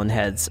Tim Follin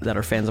heads that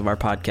are fans of our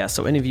podcast.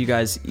 So any of you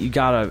guys, you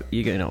gotta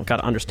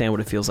understand what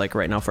it feels like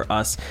right now for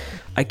us.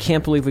 I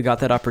can't believe we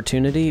got that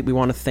opportunity. We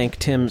want to thank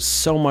Tim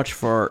so much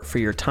for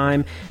your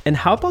time. And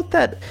how about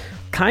that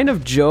kind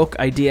of joke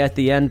idea at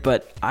the end,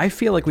 but I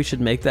feel like we should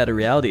make that a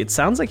reality. It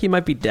sounds like he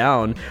might be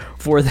down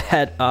for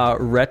that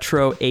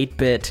retro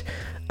 8-bit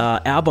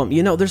album.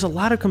 You know, there's a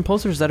lot of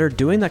composers that are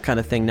doing that kind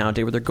of thing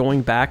nowadays, where they're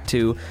going back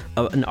to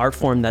an art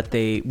form that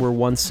they were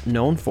once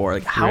known for.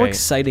 Like, how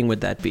exciting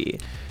would that be?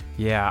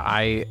 Yeah,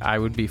 I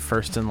would be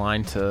first in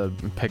line to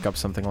pick up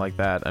something like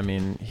that. I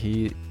mean,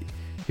 he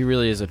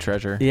really is a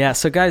treasure. Yeah,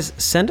 so guys,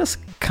 send us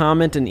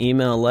comment and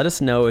email. Let us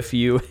know if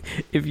you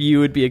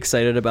would be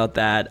excited about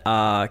that,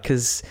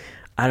 because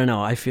I don't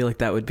know, I feel like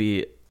that would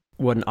be,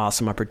 what an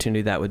awesome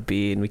opportunity that would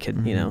be, and we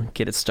could, you know,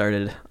 get it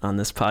started on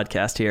this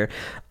podcast here.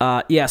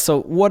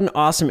 So what an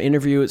awesome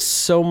interview.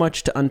 So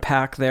much to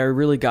unpack there.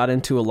 Really got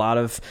into a lot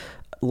of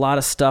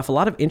stuff, a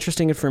lot of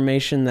interesting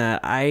information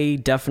that I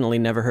definitely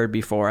never heard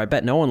before. I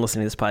bet no one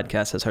listening to this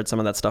podcast has heard some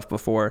of that stuff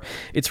before.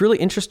 It's really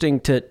interesting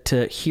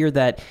to hear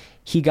that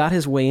he got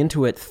his way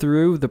into it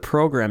through the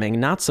programming,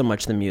 not so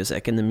much the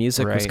music, and the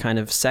music was kind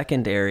of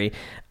secondary,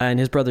 and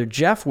his brother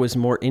Jeff was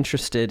more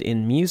interested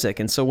in music.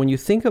 And so when you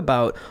think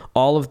about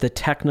all of the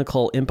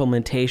technical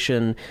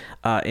implementation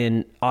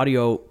in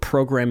audio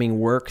programming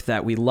work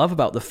that we love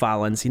about the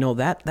Follens, you know,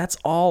 that's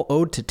all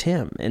owed to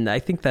Tim. And I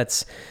think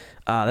that's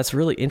That's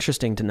really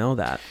interesting to know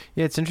that.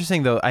 Yeah, it's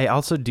interesting though. I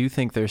also do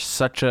think there's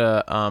such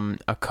a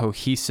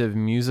cohesive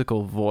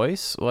musical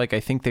voice. Like I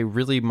think they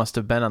really must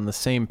have been on the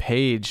same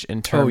page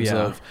in terms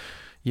of,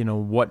 you know,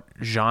 what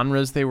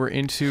genres they were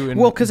into and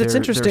well, because it's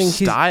interesting.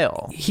 Their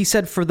style. He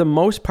said for the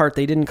most part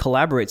they didn't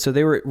collaborate, so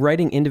they were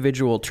writing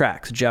individual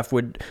tracks. Jeff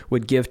would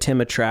give Tim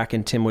a track,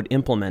 and Tim would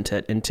implement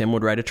it, and Tim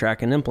would write a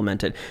track and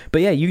implement it.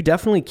 But yeah, you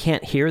definitely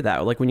can't hear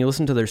that. Like when you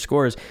listen to their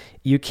scores,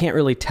 you can't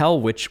really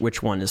tell which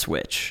one is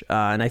which,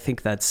 and I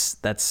think that's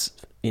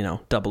you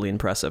know, doubly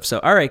impressive. So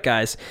all right,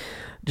 guys.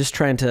 Just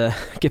trying to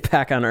get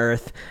back on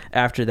Earth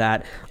after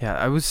that. Yeah,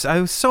 I was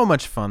so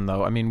much fun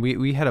though. I mean,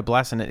 we had a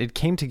blast, and it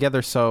came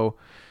together so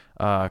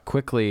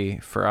quickly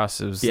for us.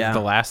 It was the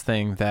last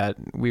thing that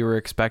we were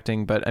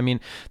expecting. But I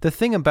mean, the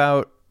thing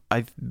about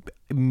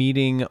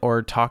meeting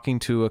or talking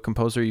to a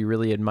composer you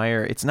really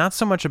admire, it's not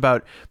so much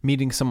about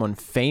meeting someone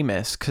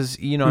famous, because,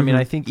 you know, I mean,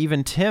 I think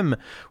even Tim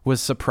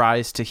was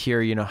surprised to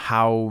hear, you know,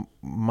 how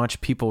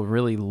much people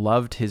really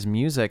loved his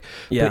music.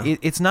 But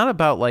it's not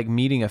about like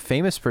meeting a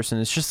famous person.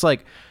 It's just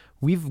like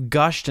we've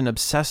gushed and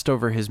obsessed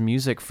over his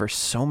music for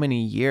so many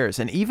years.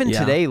 And even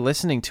today,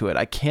 listening to it,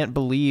 I can't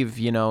believe,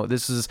 you know,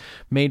 this is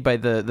made by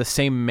the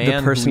same man,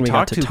 the person we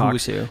talked to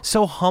who's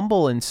so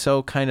humble and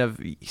so kind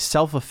of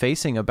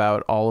self-effacing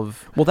about all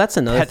of that's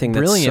another thing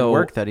that's so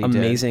work that he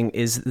amazing did.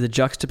 Is the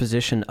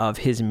juxtaposition of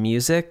his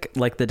music,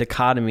 like the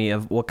dichotomy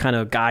of what kind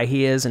of guy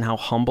he is and how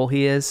humble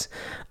he is,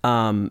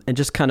 and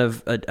just kind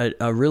of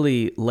a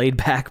really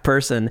laid-back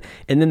person,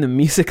 and then the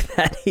music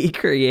that he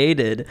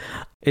created.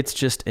 It's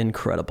just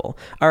incredible.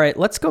 All right,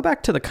 let's go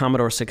back to the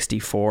Commodore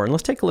 64 and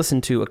let's take a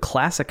listen to a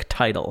classic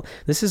title.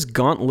 This is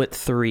Gauntlet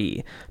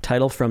 3,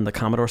 title from the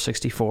Commodore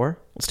 64.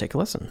 Let's take a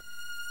listen.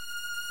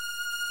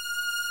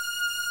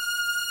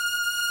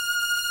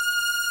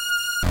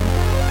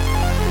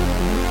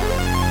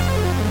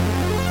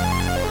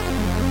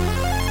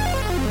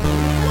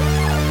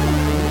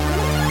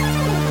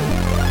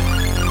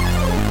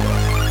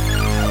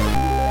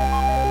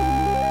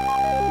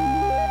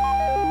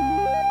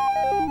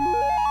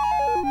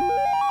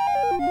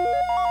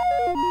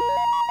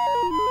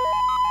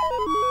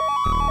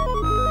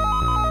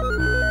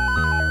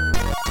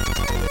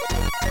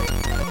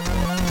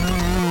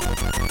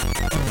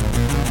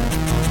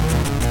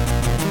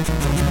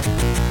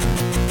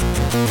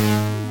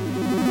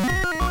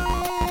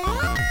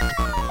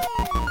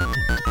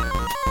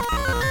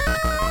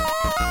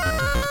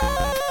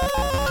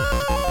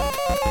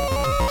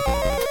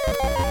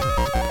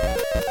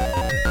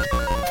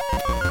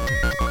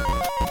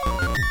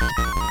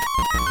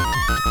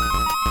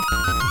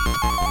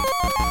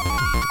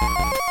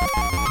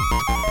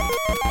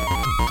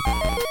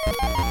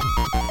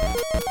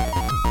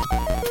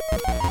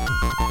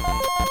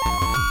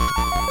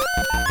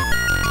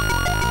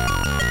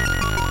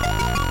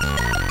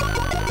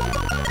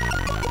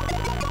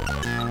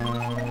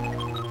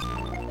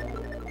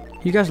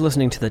 You guys are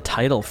listening to the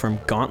title from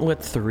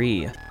Gauntlet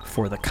 3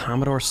 for the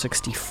Commodore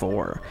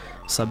 64.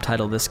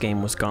 Subtitle of this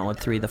game was Gauntlet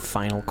 3: The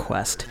Final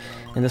Quest.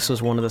 And this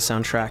was one of the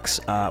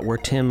soundtracks where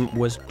Tim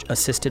was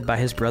assisted by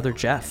his brother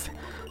Jeff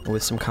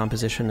with some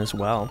composition as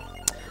well.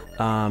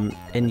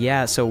 And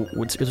yeah, so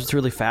it was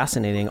really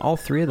fascinating. All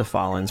three of the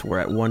Fallons were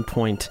at one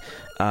point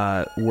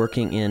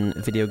working in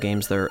video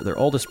games. Their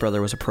oldest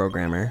brother was a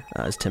programmer,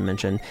 as Tim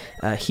mentioned.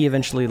 He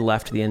eventually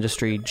left the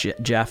industry.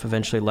 Jeff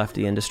eventually left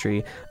the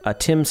industry.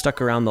 Tim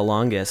stuck around the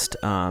longest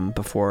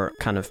before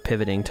kind of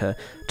pivoting to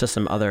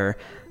some other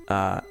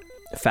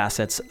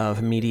facets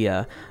of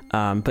media.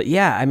 But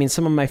yeah, I mean,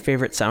 some of my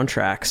favorite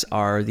soundtracks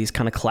are these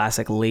kind of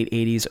classic late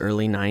 80s,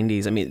 early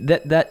 90s. I mean,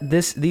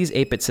 these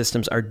 8-bit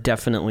systems are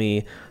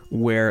definitely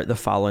where the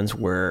Fallons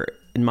were,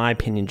 in my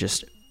opinion,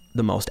 just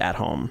the most at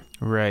home.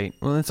 Right.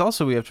 Well, it's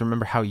also, we have to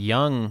remember how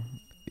young,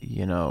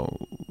 you know,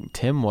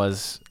 Tim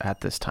was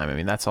at this time. I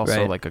mean, that's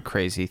also like a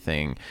crazy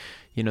thing.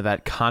 You know,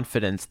 that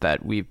confidence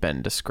that we've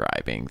been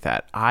describing,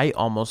 that I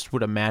almost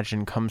would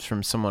imagine comes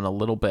from someone a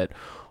little bit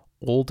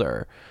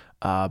older.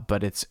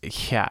 But it's,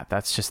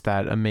 that's just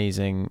that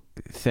amazing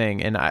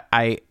thing. And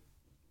I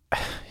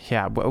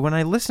when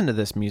I listen to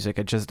this music,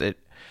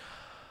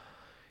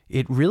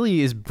 it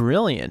really is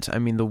brilliant. I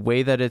mean, the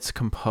way that it's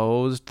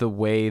composed, the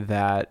way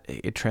that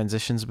it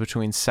transitions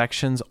between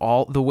sections,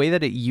 the way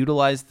that it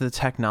utilized the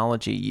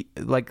technology,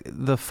 like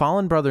the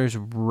Fallon brothers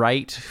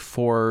write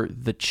for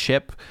the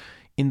chip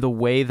in the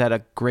way that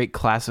a great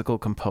classical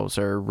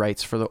composer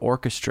writes for the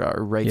orchestra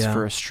or writes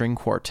for a string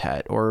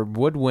quartet or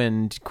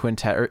woodwind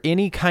quintet or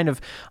any kind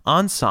of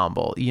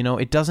ensemble. You know,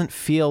 it doesn't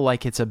feel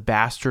like it's a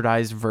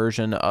bastardized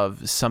version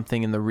of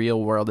something in the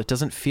real world. It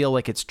doesn't feel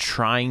like it's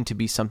trying to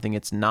be something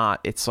it's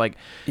not. It's like...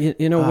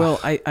 You know, Will,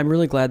 I'm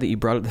really glad that you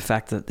brought up the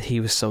fact that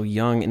he was so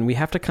young, and we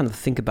have to kind of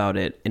think about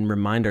it and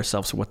remind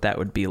ourselves what that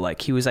would be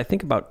like. He was, I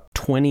think, about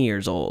 20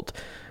 years old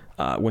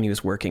when he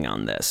was working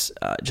on this,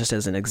 just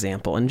as an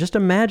example. And just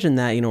imagine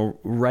that, you know,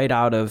 right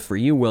out of, for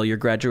you, Will, you're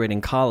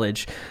graduating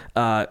college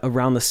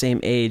around the same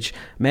age.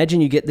 Imagine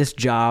you get this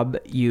job,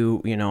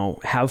 you know,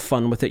 have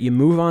fun with it, you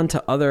move on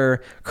to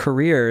other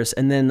careers,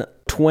 and then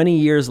 20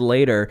 years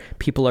later,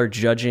 people are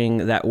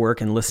judging that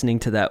work and listening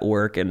to that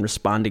work and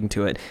responding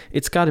to it.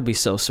 It's got to be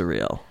so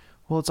surreal.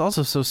 Well, it's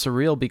also so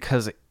surreal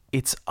because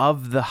it's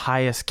of the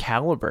highest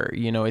caliber.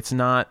 You know, it's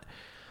not...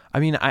 I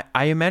mean,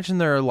 I imagine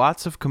there are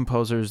lots of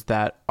composers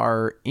that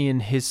are in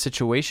his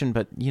situation,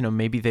 but, you know,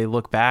 maybe they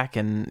look back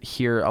and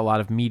hear a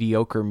lot of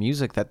mediocre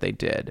music that they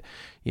did,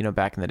 you know,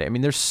 back in the day. I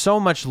mean, there's so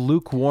much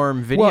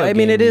lukewarm video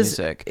game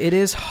music. It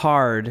is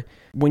hard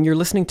when you're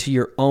listening to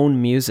your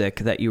own music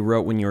that you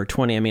wrote when you were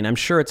 20. I mean, I'm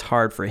sure it's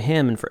hard for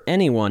him and for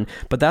anyone,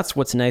 but that's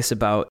what's nice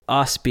about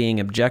us being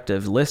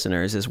objective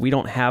listeners is we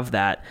don't have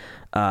that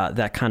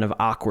kind of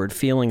awkward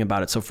feeling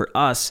about it. So for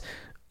us,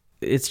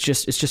 it's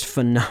just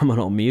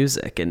phenomenal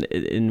music,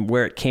 and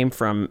where it came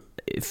from,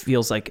 it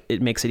feels like it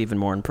makes it even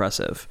more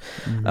impressive.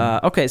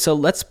 Mm-hmm. Okay, so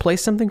let's play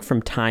something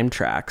from Time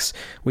Tracks.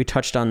 We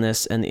touched on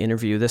this in the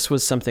interview. This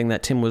was something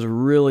that Tim was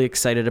really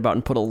excited about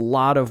and put a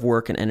lot of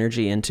work and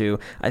energy into.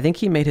 I think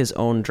he made his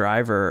own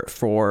driver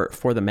for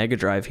the Mega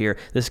Drive here.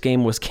 This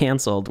game was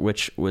canceled,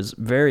 which was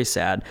very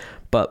sad.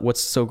 But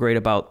what's so great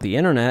about the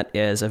internet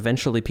is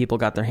eventually people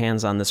got their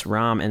hands on this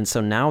ROM, and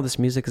so now this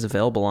music is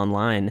available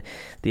online,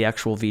 the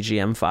actual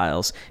VGM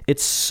files.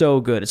 It's so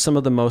good. It's some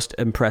of the most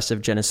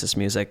impressive Genesis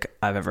music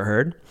I've ever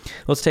heard.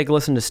 Let's take a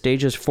listen to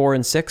stages 4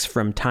 and 6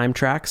 from Time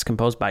Tracks,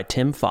 composed by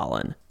Tim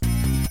Follin.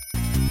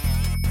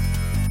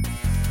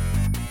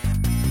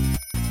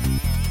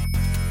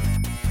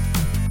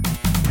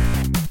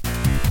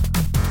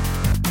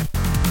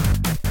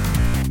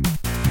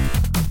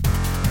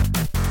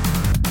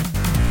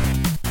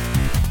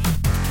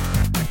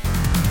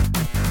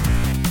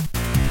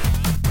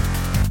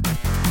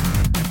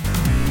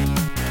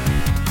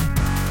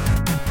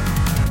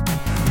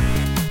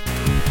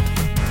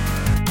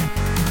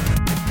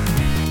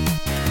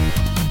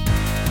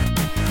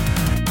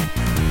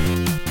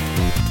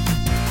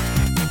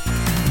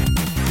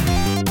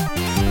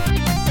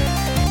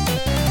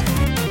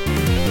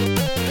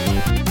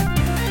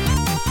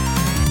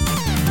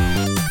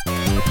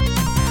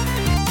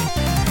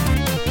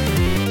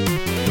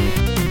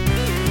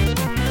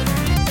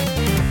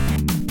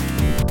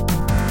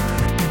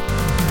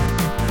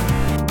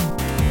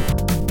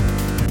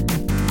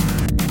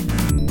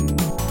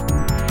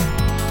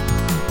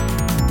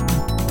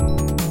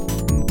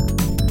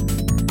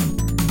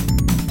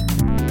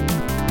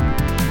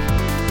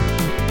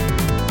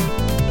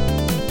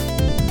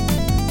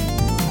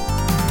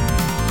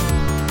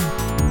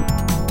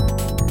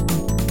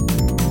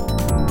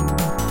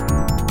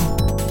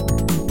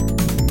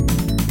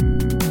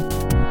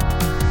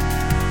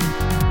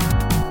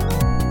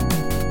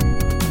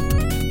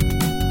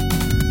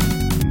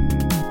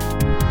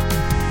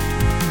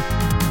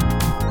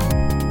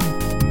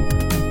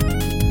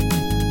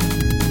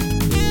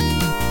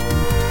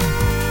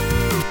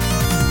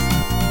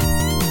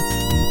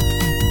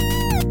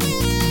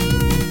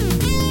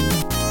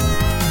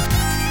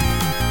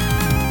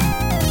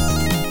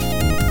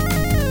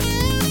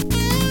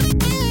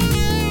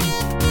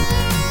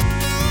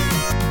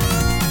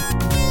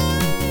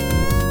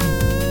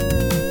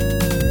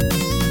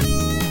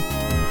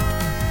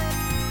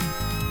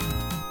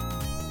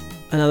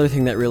 Another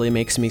thing that really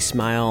makes me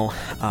smile,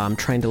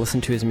 trying to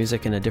listen to his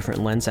music in a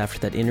different lens after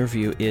that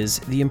interview, is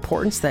the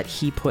importance that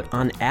he put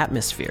on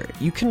atmosphere.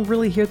 You can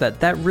really hear that.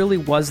 That really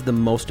was the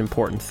most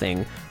important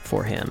thing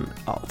for him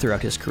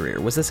throughout his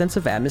career, was the sense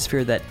of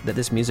atmosphere that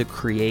this music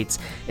creates.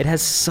 It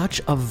has such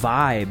a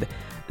vibe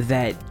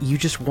that you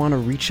just want to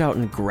reach out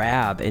and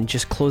grab and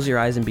just close your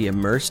eyes and be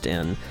immersed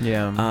in.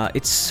 Yeah.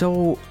 It's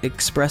so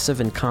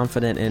expressive and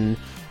confident, and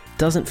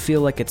doesn't feel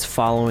like it's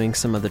following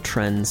some of the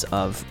trends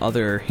of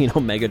other,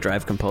 Mega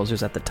Drive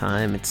composers at the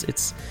time.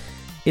 It's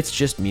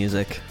just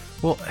music.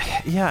 Well,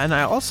 yeah, and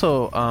I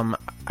also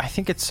I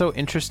think it's so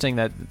interesting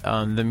that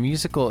the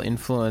musical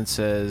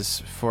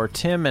influences for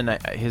Tim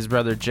and his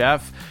brother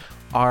Jeff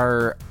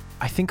are,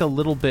 I think, a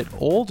little bit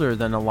older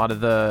than a lot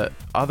of the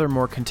other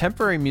more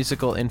contemporary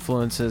musical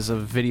influences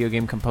of video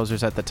game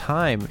composers at the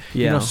time.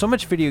 Yeah. So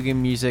much video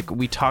game music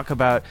we talk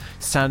about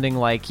sounding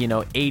like,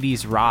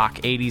 80s rock,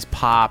 80s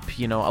pop,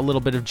 a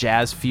little bit of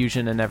jazz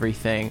fusion and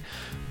everything.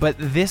 But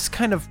this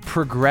kind of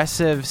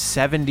progressive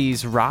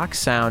 70s rock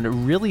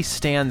sound really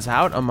stands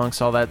out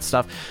amongst all that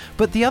stuff.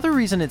 But the other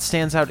reason it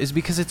stands out is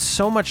because it's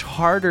so much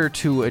harder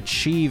to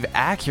achieve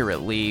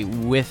accurately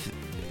with,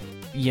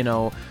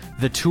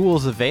 the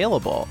tools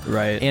available.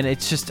 Right. And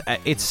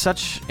it's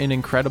such an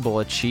incredible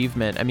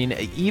achievement. I mean,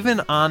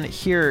 even on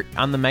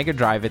the Mega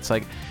Drive, it's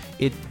like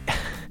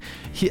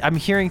I'm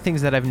hearing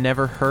things that I've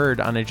never heard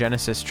on a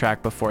Genesis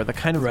track before. The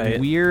kind of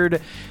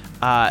weird,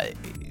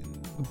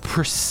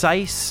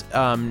 precise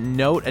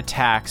note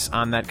attacks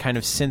on that kind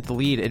of synth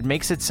lead. It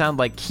makes it sound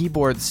like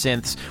keyboard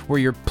synths where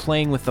you're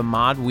playing with the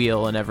mod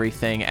wheel and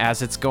everything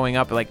as it's going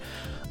up. Like,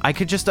 I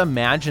could just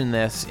imagine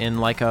this in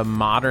like a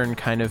modern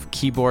kind of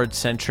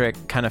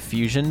keyboard-centric kind of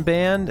fusion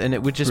band, and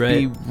it would just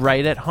be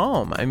right at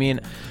home. I mean,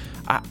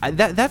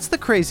 that's the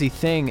crazy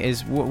thing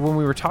is when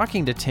we were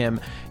talking to Tim,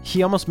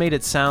 he almost made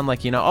it sound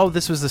like, oh,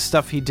 this was the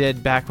stuff he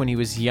did back when he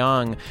was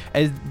young.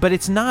 But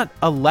it's not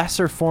a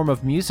lesser form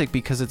of music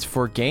because it's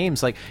for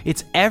games. Like,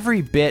 it's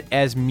every bit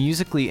as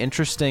musically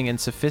interesting and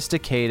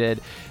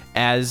sophisticated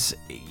as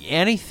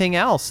anything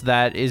else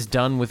that is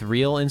done with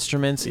real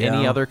instruments,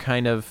 any other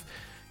kind of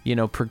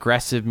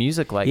progressive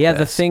music like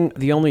this.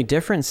 The only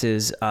difference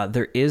is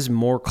there is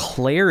more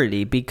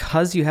clarity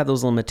because you have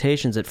those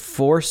limitations. It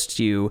forced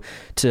you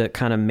to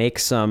kind of make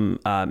some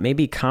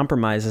maybe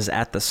compromises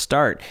at the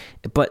start,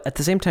 but at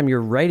the same time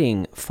you're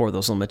writing for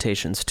those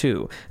limitations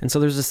too. And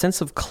so there's a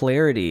sense of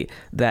clarity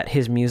that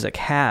his music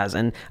has.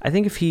 And I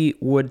think if he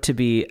would to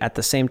be at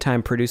the same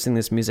time producing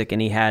this music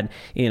and he had,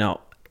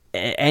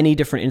 any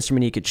different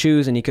instrument he could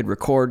choose and he could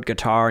record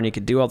guitar and he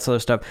could do all this other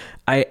stuff,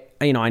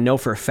 I know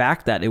for a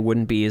fact that it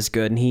wouldn't be as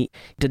good, and he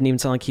didn't even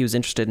sound like he was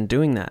interested in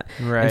doing that.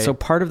 Right. And so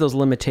part of those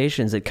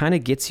limitations, it kind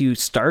of gets you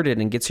started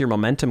and gets your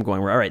momentum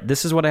going. Where, all right,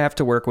 this is what I have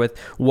to work with.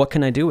 What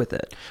can I do with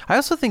it? I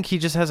also think he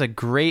just has a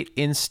great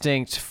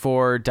instinct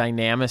for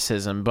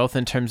dynamicism, both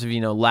in terms of,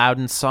 loud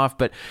and soft,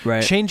 but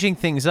changing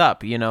things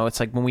up. It's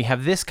like when we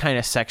have this kind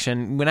of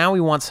section, now we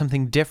want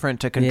something different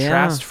to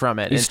contrast from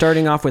it. You're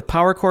starting off with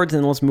power chords,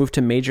 and let's move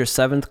to major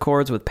seventh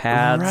chords with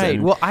pads. Right.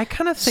 Well, I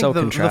kind of think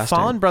the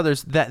Fallen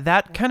Brothers,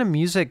 that kind of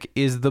music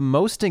is the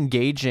most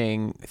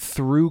engaging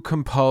through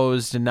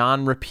composed,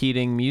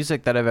 non-repeating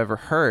music that I've ever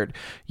heard,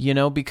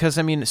 because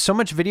so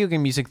much video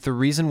game music, the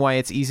reason why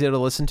it's easy to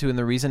listen to and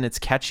the reason it's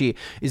catchy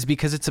is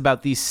because it's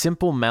about these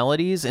simple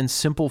melodies and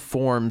simple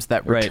forms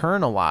that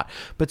return a lot.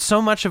 But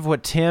so much of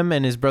what Tim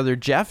and his brother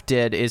Jeff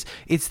did is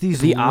it's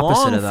these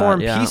long form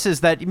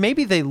pieces that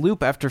maybe they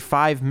loop after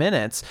 5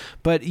 minutes,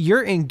 but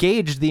you're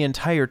engaged the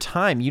entire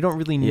time. You don't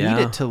really need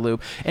it to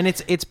loop. And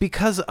it's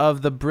because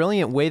of the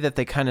brilliant way that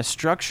they kind of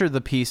structure the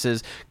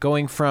pieces,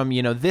 going from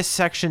this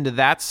section to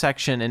that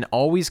section, and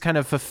always kind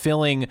of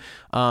fulfilling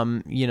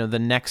the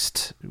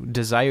next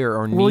desire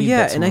or need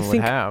that someone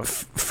would have.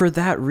 For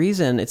that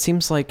reason, it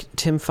seems like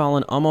Tim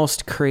Follin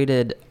almost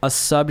created a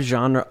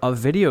subgenre of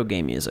video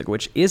game music,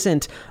 which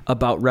isn't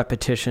about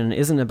repetition,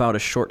 isn't about a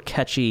short,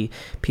 catchy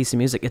piece of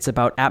music. It's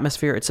about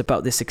atmosphere. It's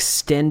about this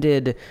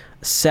extended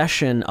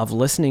session of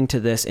listening to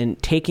this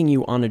and taking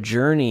you on a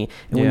journey,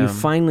 and when you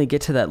finally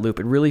get to that loop,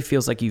 it really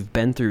feels like you've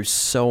been through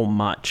so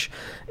much,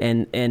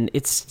 and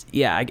it's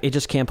I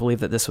just can't believe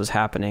that this was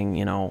happening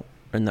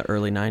in the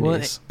early 90s.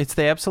 Well, it's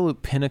the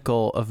absolute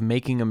pinnacle of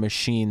making a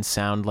machine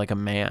sound like a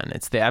man.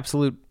 It's the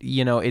absolute,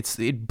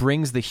 it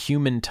brings the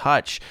human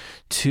touch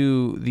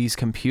to these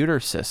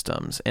computer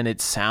systems, and it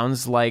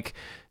sounds like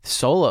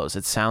solos,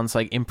 it sounds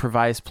like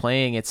improvised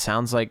playing, it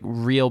sounds like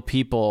real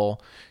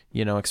people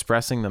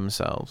expressing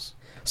themselves.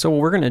 So what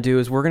we're going to do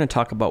is we're going to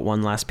talk about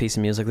one last piece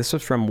of music. This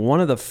was from one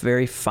of the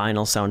very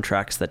final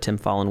soundtracks that Tim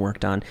Follin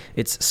worked on.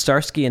 It's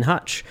Starsky and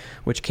Hutch,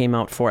 which came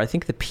out for, I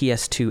think, the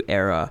PS2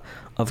 era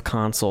of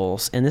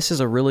consoles. And this is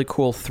a really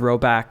cool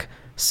throwback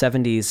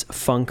 70s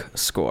funk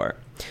score.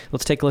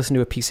 Let's take a listen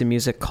to a piece of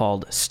music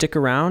called Stick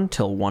Around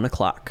Till 1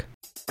 O'Clock.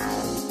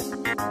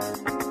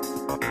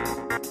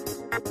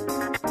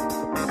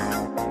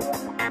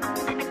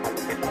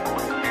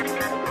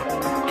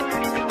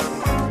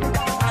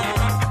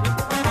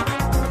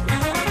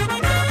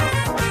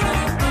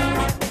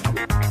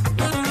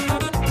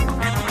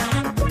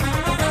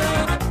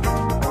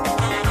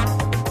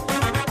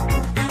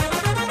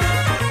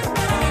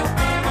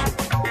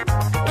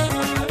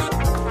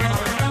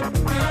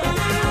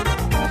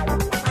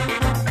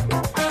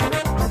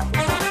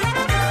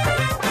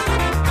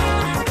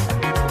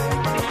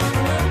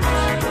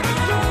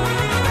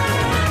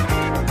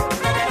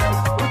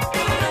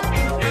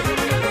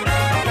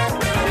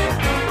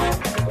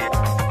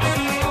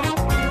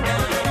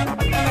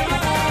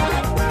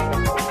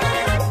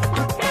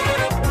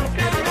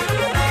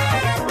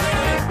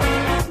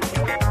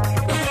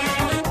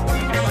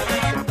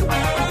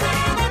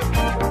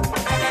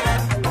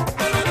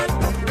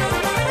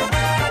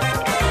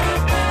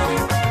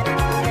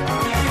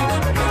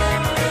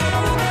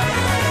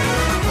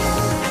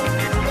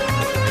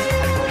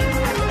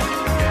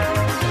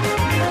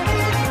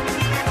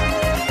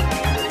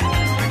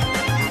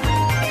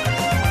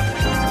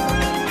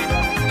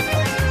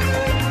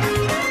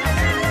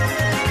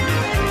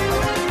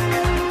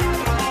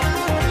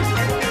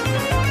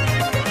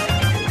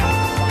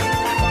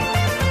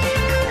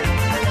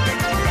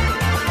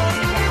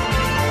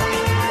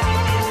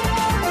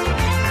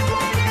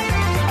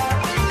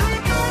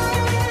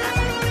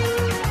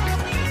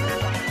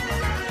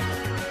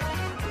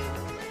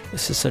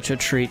 This is such a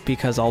treat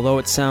because although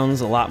it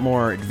sounds a lot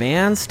more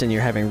advanced and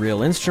you're having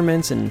real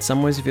instruments, and in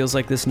some ways it feels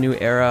like this new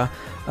era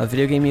of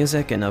video game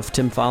music and of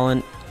Tim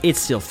Follin, it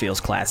still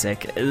feels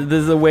classic.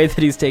 The way that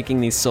he's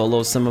taking these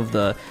solos, some of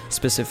the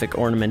specific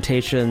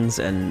ornamentations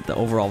and the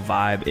overall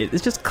vibe,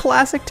 it's just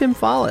classic Tim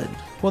Follin.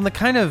 Well, and the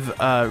kind of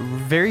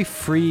very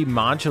free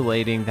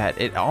modulating that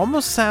it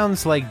almost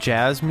sounds like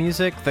jazz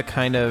music, the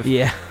kind of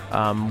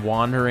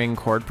wandering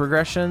chord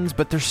progressions,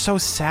 but they're so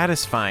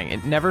satisfying.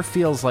 It never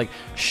feels like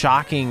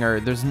shocking, or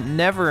there's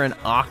never an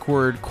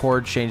awkward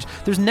chord change.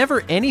 There's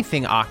never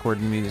anything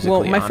awkward musically,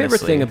 Well, my favorite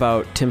honestly. thing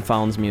about Tim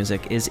Follin's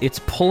music is it's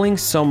pulling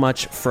so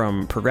much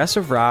from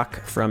progressive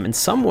rock, from in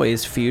some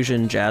ways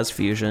fusion, jazz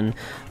fusion,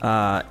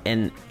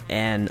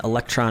 and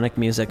electronic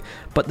music,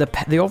 but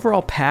the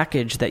overall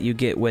package that you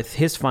get with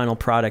his final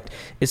product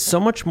is so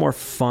much more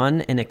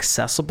fun and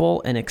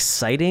accessible and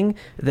exciting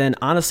than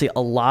honestly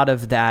a lot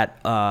of that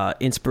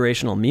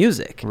inspirational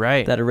music,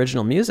 Right. that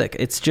original music.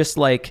 It's just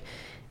like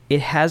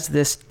it has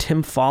this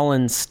Tim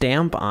Follin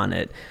stamp on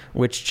it,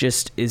 which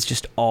just is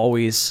just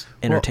always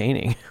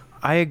entertaining.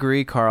 I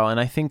agree, Carl, and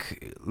I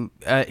think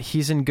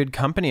he's in good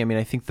company. I mean,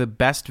 I think the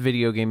best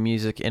video game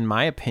music, in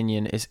my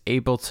opinion, is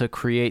able to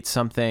create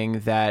something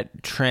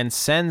that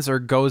transcends or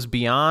goes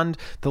beyond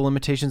the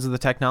limitations of the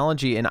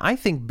technology, and I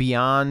think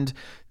beyond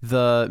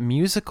the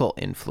musical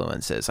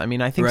influences. I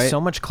mean, I think so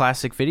much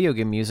classic video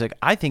game music,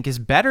 I think, is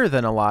better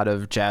than a lot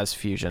of jazz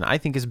fusion. I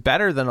think is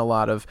better than a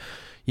lot of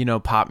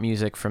pop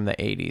music from the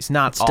 80s.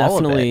 Not It's all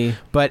definitely, of it,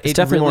 but it's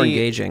definitely more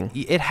engaging.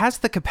 It has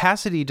the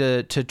capacity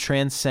to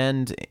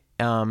transcend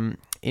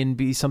and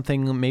be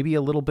something maybe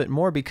a little bit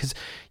more, because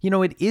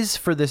it is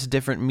for this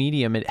different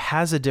medium. It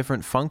has a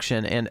different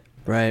function, and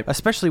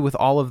especially with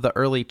all of the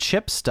early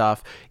chip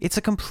stuff, it's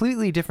a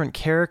completely different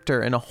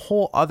character and a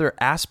whole other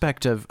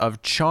aspect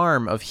of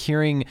charm of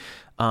hearing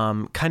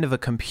kind of a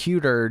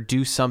computer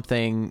do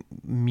something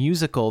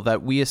musical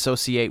that we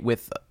associate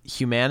with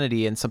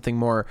humanity and something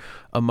more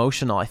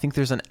emotional. I think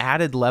there's an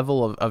added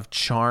level of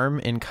charm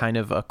and kind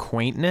of a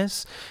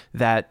quaintness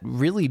that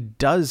really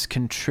does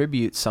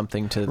contribute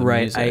something to the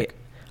music.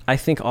 I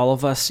think all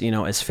of us,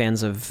 as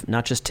fans of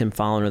not just Tim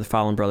Follin or the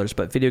Follin brothers,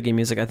 but video game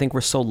music, I think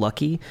we're so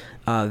lucky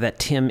that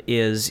Tim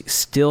is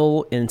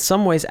still in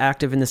some ways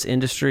active in this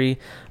industry.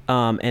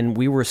 And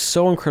we were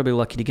so incredibly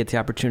lucky to get the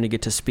opportunity to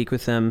get to speak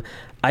with him.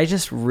 I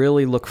just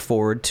really look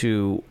forward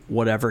to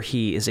whatever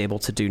he is able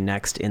to do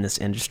next in this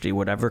industry,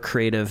 whatever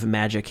creative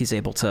magic he's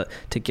able to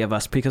give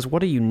us, because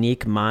what a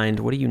unique mind,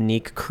 what a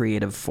unique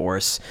creative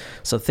force.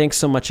 So thanks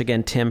so much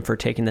again, Tim, for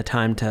taking the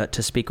time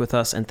to speak with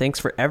us, and thanks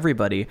for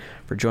everybody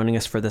for joining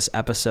us for this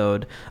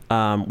episode.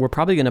 We're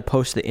probably going to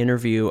post the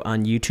interview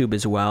on YouTube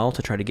as well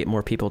to try to get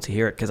more people to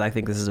hear it, because I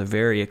think this is a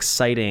very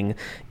exciting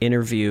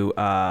interview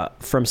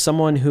from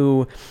someone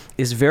who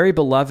is very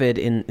beloved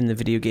in the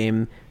video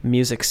game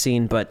music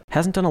scene, but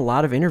hasn't done a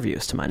lot of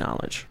interviews to my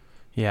knowledge.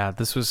 Yeah,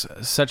 this was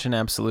such an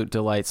absolute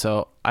delight.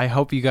 So I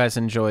hope you guys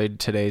enjoyed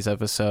today's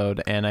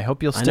episode, and I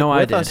hope you'll stick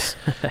with us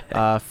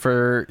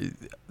for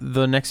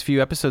the next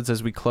few episodes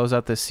as we close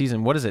out this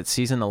season. What is it,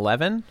 season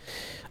 11?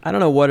 I don't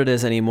know what it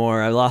is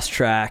anymore. I lost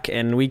track,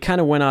 and we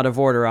kind of went out of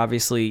order.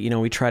 Obviously,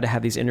 we try to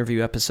have these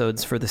interview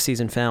episodes for the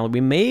season finale.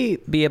 We may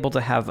be able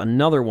to have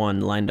another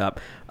one lined up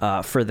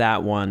for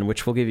that one,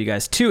 which will give you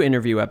guys 2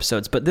 interview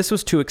episodes. But this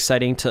was too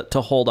exciting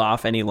to hold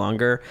off any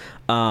longer.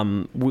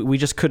 We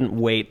just couldn't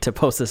wait to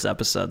post this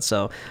episode.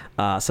 So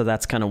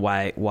that's kind of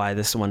why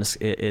this one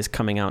is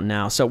coming out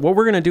now. So what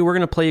we're gonna do, we're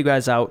gonna play you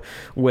guys out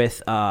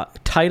with the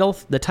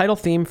title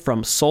theme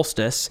from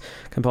Solstice,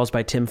 composed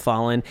by Tim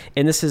Follin.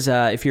 And this is,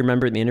 if you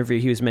remember in the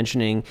interview, he was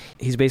mentioning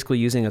he's basically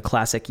using a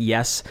classic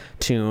Yes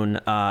tune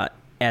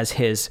as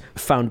his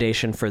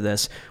foundation for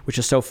this, which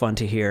is so fun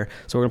to hear.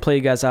 So we're going to play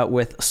you guys out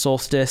with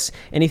Solstice.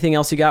 Anything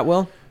else you got,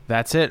 Will?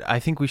 That's it. I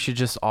think we should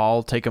just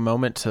all take a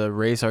moment to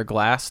raise our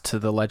glass to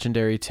the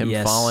legendary Tim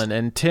Follin.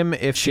 And Tim,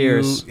 if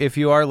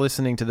you are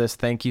listening to this,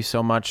 thank you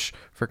so much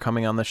for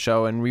coming on the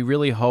show. And we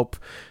really hope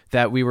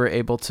that we were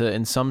able to,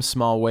 in some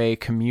small way,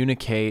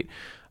 communicate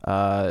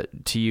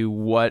to you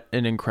what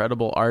an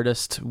incredible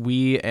artist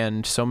we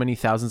and so many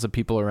thousands of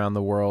people around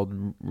the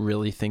world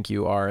really think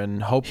you are,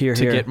 and hope to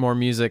get more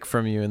music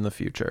from you in the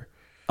future.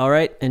 All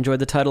right. Enjoy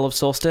the title of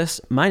Solstice.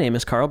 My name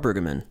is Carl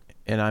Brueggemann.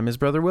 And I'm his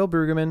brother, Will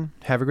Brueggemann.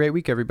 Have a great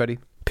week, everybody.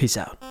 Peace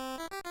out.